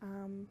way,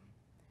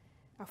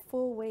 a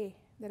full way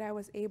that I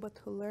was able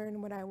to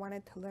learn what I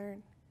wanted to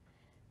learn.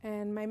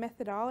 And my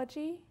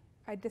methodology,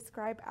 I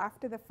describe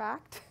after the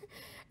fact.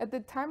 At the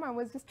time, I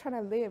was just trying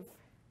to live.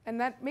 And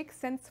that makes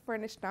sense for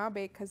Anishinabe,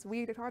 because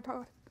we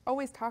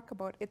always talk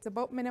about, it's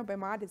about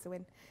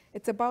Minnawaanigogiizhigok.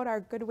 It's about our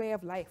good way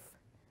of life.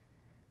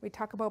 We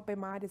talk about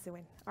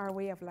Minnawaanigogiizhigok, our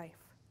way of life.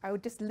 I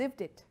just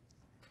lived it.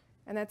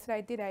 And that's what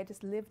I did, I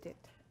just lived it.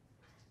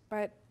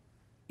 But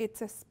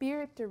it's a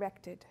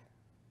spirit-directed,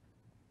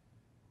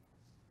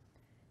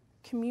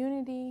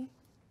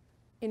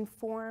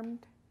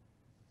 community-informed,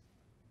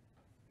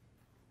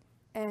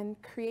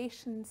 and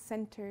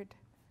creation-centered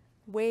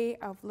way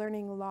of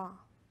learning law.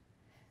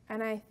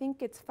 And I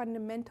think it's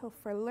fundamental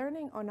for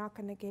learning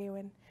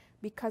Onakonigewin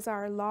because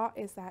our law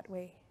is that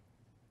way.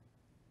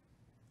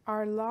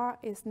 Our law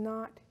is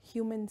not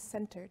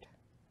human-centered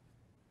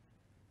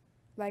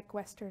like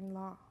Western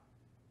law.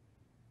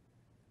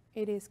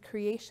 It is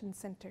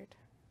creation-centered.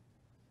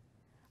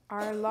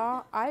 Our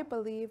law, I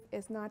believe,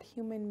 is not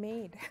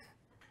human-made,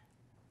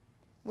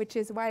 which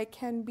is why it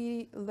can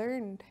be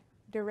learned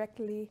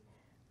directly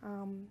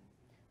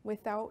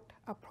without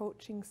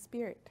approaching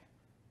spirit.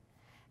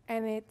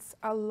 And it's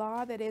a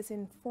law that is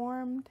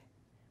informed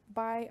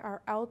by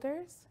our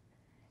elders.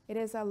 It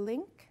is a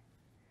link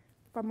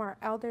from our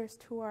elders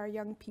to our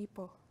young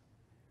people.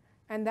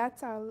 And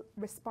that's a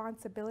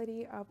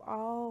responsibility of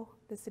all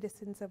the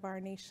citizens of our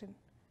nation,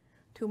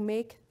 to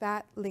make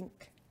that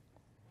link.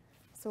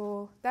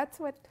 So that's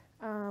what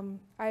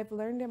I've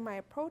learned in my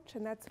approach,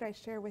 and that's what I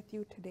share with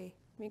you today.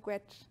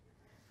 Miigwech.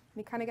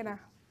 Onakonige.